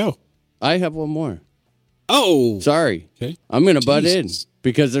soldering show. I have one more. Oh, sorry. Okay. I'm going to butt in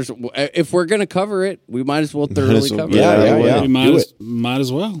because if we're going to cover it, we might as well thoroughly cover it. Yeah. We might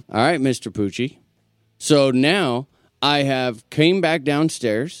as well. All right, Mr. Pucci. So now I have came back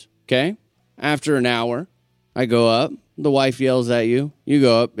downstairs, okay? After an hour, I go up. The wife yells at you. You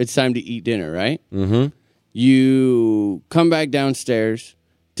go up. It's time to eat dinner, right? Mm-hmm. You come back downstairs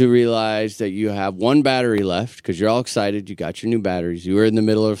to realize that you have one battery left because you're all excited. You got your new batteries. You were in the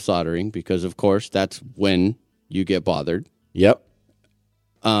middle of soldering because, of course, that's when you get bothered. Yep.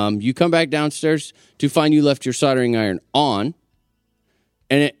 You come back downstairs to find you left your soldering iron on,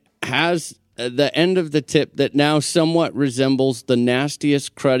 and it has the end of the tip that now somewhat resembles the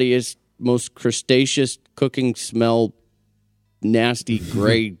nastiest, cruddiest, most crustaceous cooking smell, nasty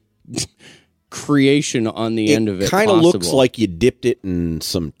gray creation on the end of it. Kind of looks like you dipped it in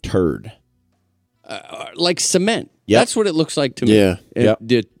some turd. Like cement. Yep. That's what it looks like to me. Yeah.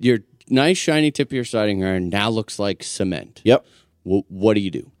 Your nice shiny tip of your soldering iron now looks like cement. Yep. What do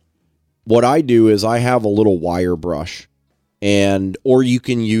you do? What I do is I have a little wire brush, or you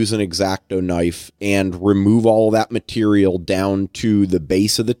can use an X-Acto knife and remove all of that material down to the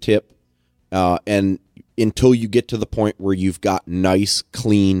base of the tip, and until you get to the point where you've got nice,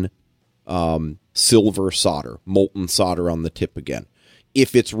 clean silver solder, molten solder on the tip again.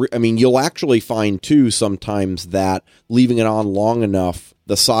 If it's, you'll actually find too sometimes that leaving it on long enough,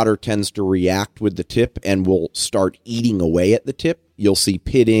 the solder tends to react with the tip and will start eating away at the tip. You'll see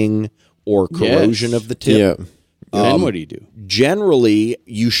pitting or corrosion of the tip. Yeah. Then what do you do? Generally,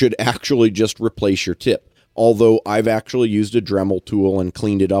 you should actually just replace your tip. Although I've actually used a Dremel tool and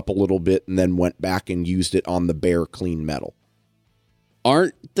cleaned it up a little bit and then went back and used it on the bare clean metal.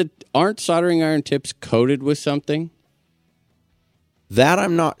 Aren't soldering iron tips coated with something? That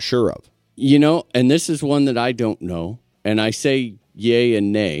I'm not sure of. And this is one that I don't know, and I say yay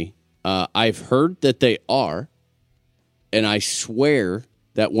and nay. I've heard that they are, and I swear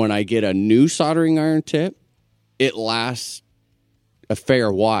that when I get a new soldering iron tip, it lasts a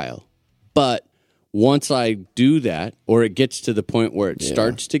fair while. But once I do that, or it gets to the point where it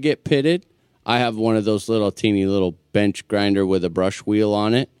starts to get pitted, I have one of those teeny little bench grinder with a brush wheel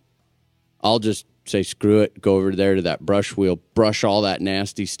on it. I'll just say, screw it, go over there to that brush wheel, brush all that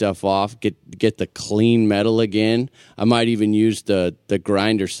nasty stuff off, get the clean metal again. I might even use the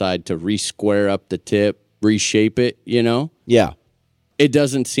grinder side to re-square up the tip, reshape it, Yeah. It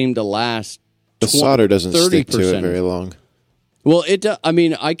doesn't seem to last. The solder doesn't stick to it very long. Well,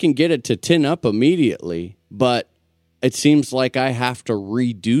 I can get it to tin up immediately, but it seems like I have to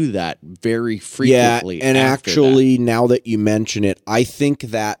redo that very frequently. Yeah, and actually, now that you mention it, I think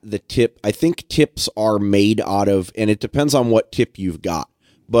that tips are made out of, and it depends on what tip you've got,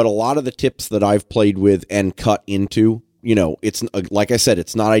 but a lot of the tips that I've played with and cut into, it's like I said,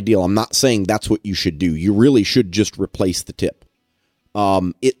 it's not ideal. I'm not saying that's what you should do. You really should just replace the tip.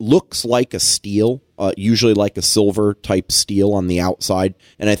 It looks like a steel, usually like a silver type steel on the outside,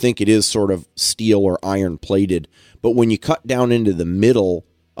 and I think it is sort of steel or iron plated. But when you cut down into the middle,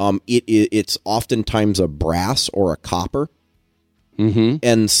 it's oftentimes a brass or a copper. Mm-hmm.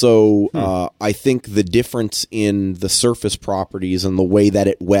 And so I think the difference in the surface properties and the way that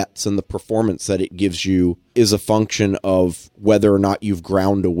it wets and the performance that it gives you is a function of whether or not you've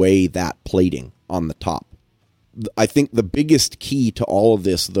ground away that plating on the top. I think the biggest key to all of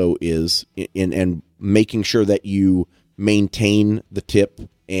this, though, is in making sure that you maintain the tip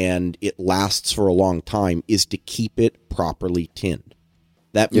and it lasts for a long time is to keep it properly tinned.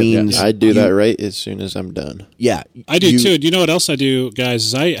 That means I do that right as soon as I'm done. Yeah. I do too. Do you know what else I do, guys?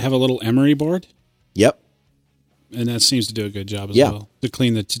 Is I have a little emery board. Yep. And that seems to do a good job as well. To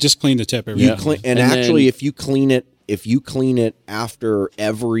clean the tip every day. And actually, if you clean it after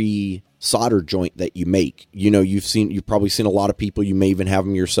every solder joint that you make, you've probably seen a lot of people. You may even have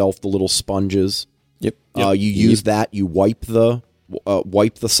them yourself. The little sponges. Yep. You use that. You wipe the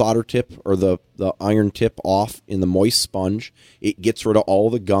solder tip or the iron tip off in the moist sponge. It gets rid of all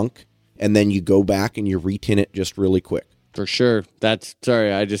the gunk, and then you go back and you retin it just really quick. For sure.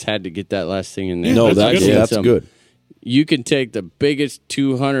 Sorry, I just had to get that last thing in there. No, that's good. You can take the biggest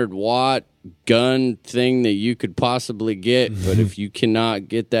 200-watt gun thing that you could possibly get, but if you cannot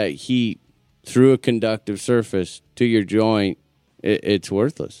get that heat through a conductive surface to your joint, it's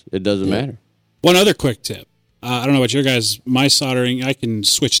worthless. It doesn't matter. One other quick tip. I don't know about your guys. My soldering, I can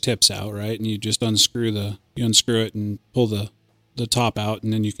switch tips out, right? And you just unscrew it and pull the top out,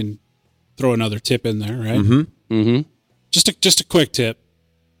 and then you can throw another tip in there, right? Mm-hmm. Mm-hmm. Just a quick tip.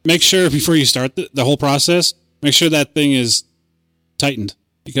 Make sure before you start the whole process, make sure that thing is tightened,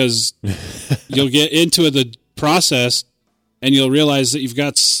 because you'll get into the process and you'll realize that you've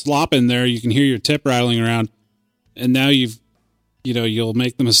got slop in there. You can hear your tip rattling around, and now you'll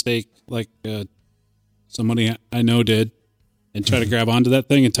make the mistake like somebody I know did, and try to grab onto that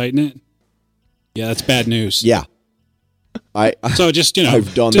thing and tighten it. Yeah, that's bad news. Yeah. So just,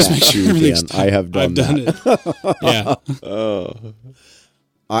 I've done just that make sure too, everything's Dan. I have done that.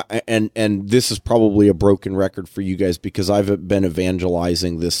 Yeah. And this is probably a broken record for you guys, because I've been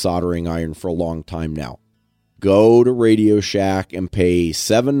evangelizing this soldering iron for a long time now. Go to Radio Shack and pay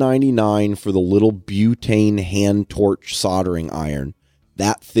 $7.99 for the little butane hand torch soldering iron.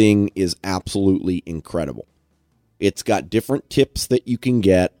 That thing is absolutely incredible. It's got different tips that you can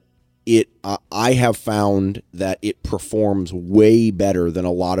get. I have found that it performs way better than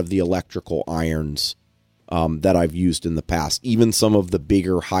a lot of the electrical irons that I've used in the past, even some of the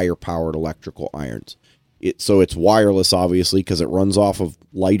bigger, higher-powered electrical irons. So it's wireless, obviously, because it runs off of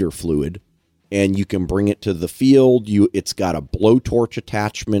lighter fluid, and you can bring it to the field. It's got a blowtorch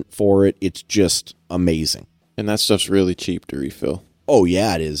attachment for it. It's just amazing. And that stuff's really cheap to refill. Oh,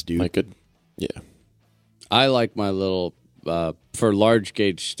 yeah, it is, dude. I like my little... for large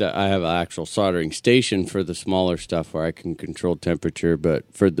gauge stuff, I have an actual soldering station for the smaller stuff where I can control temperature.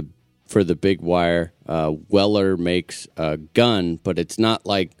 But for the big wire, Weller makes a gun, but it's not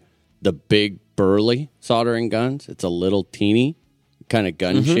like the big burly soldering guns. It's a little teeny kind of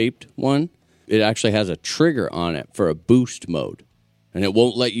gun-shaped one. It actually has a trigger on it for a boost mode, and it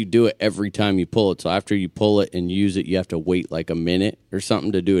won't let you do it every time you pull it. So after you pull it and use it, you have to wait like a minute or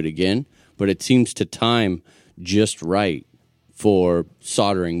something to do it again. But it seems to time just right for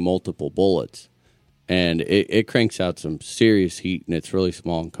soldering multiple bullets, and it cranks out some serious heat, and it's really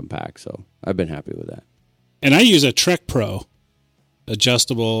small and compact, so I've been happy with that. And I use a Trek Pro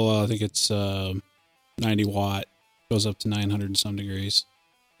adjustable. I think it's 90 watt, goes up to 900 and some degrees.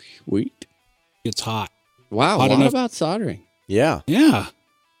 Sweet. It's hot. Wow. Hot what enough about soldering? Yeah. Well,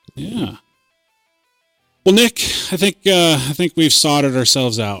 Nick, I think we've soldered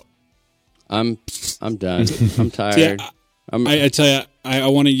ourselves out. I'm done. I'm tired. Yeah, I tell you, I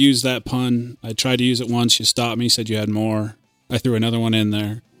want to use that pun. I tried to use it once. You stopped me, said you had more. I threw another one in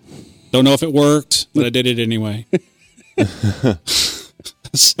there. Don't know if it worked, but I did it anyway.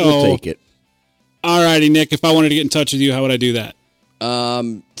 So we'll take it. All righty, Nick, if I wanted to get in touch with you, how would I do that?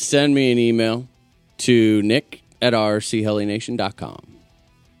 Send me an email to nick@rchelination.com.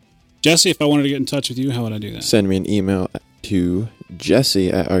 Jesse, if I wanted to get in touch with you, how would I do that? Send me an email to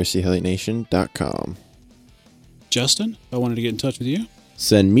jesse@rchelination.com. Justin, if I wanted to get in touch with you?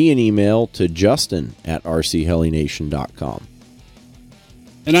 Send me an email to justin@rchelination.com.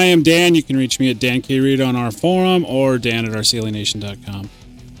 And I am Dan. You can reach me at Dan K. Reed on our forum or dan@rchelination.com.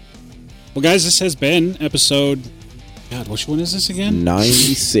 Well, guys, this has been episode... God, which one is this again?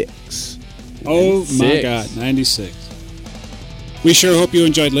 96. Oh, my God, 96. We sure hope you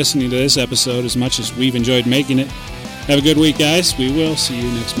enjoyed listening to this episode as much as we've enjoyed making it. Have a good week, guys. We will see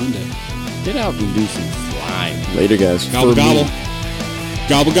you next Monday. Get out and do some flying. Later, guys. Gobble, gobble.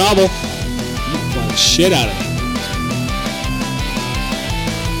 Gobble, gobble. Fly the shit out of it.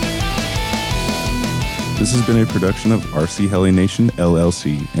 This has been a production of RC Heli Nation,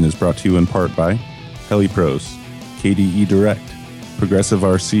 LLC, and is brought to you in part by Heli Pros, KDE Direct, Progressive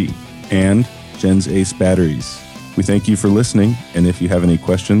RC, and Gens Ace Batteries. We thank you for listening, and if you have any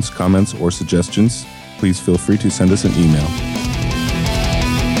questions, comments, or suggestions, please feel free to send us an email.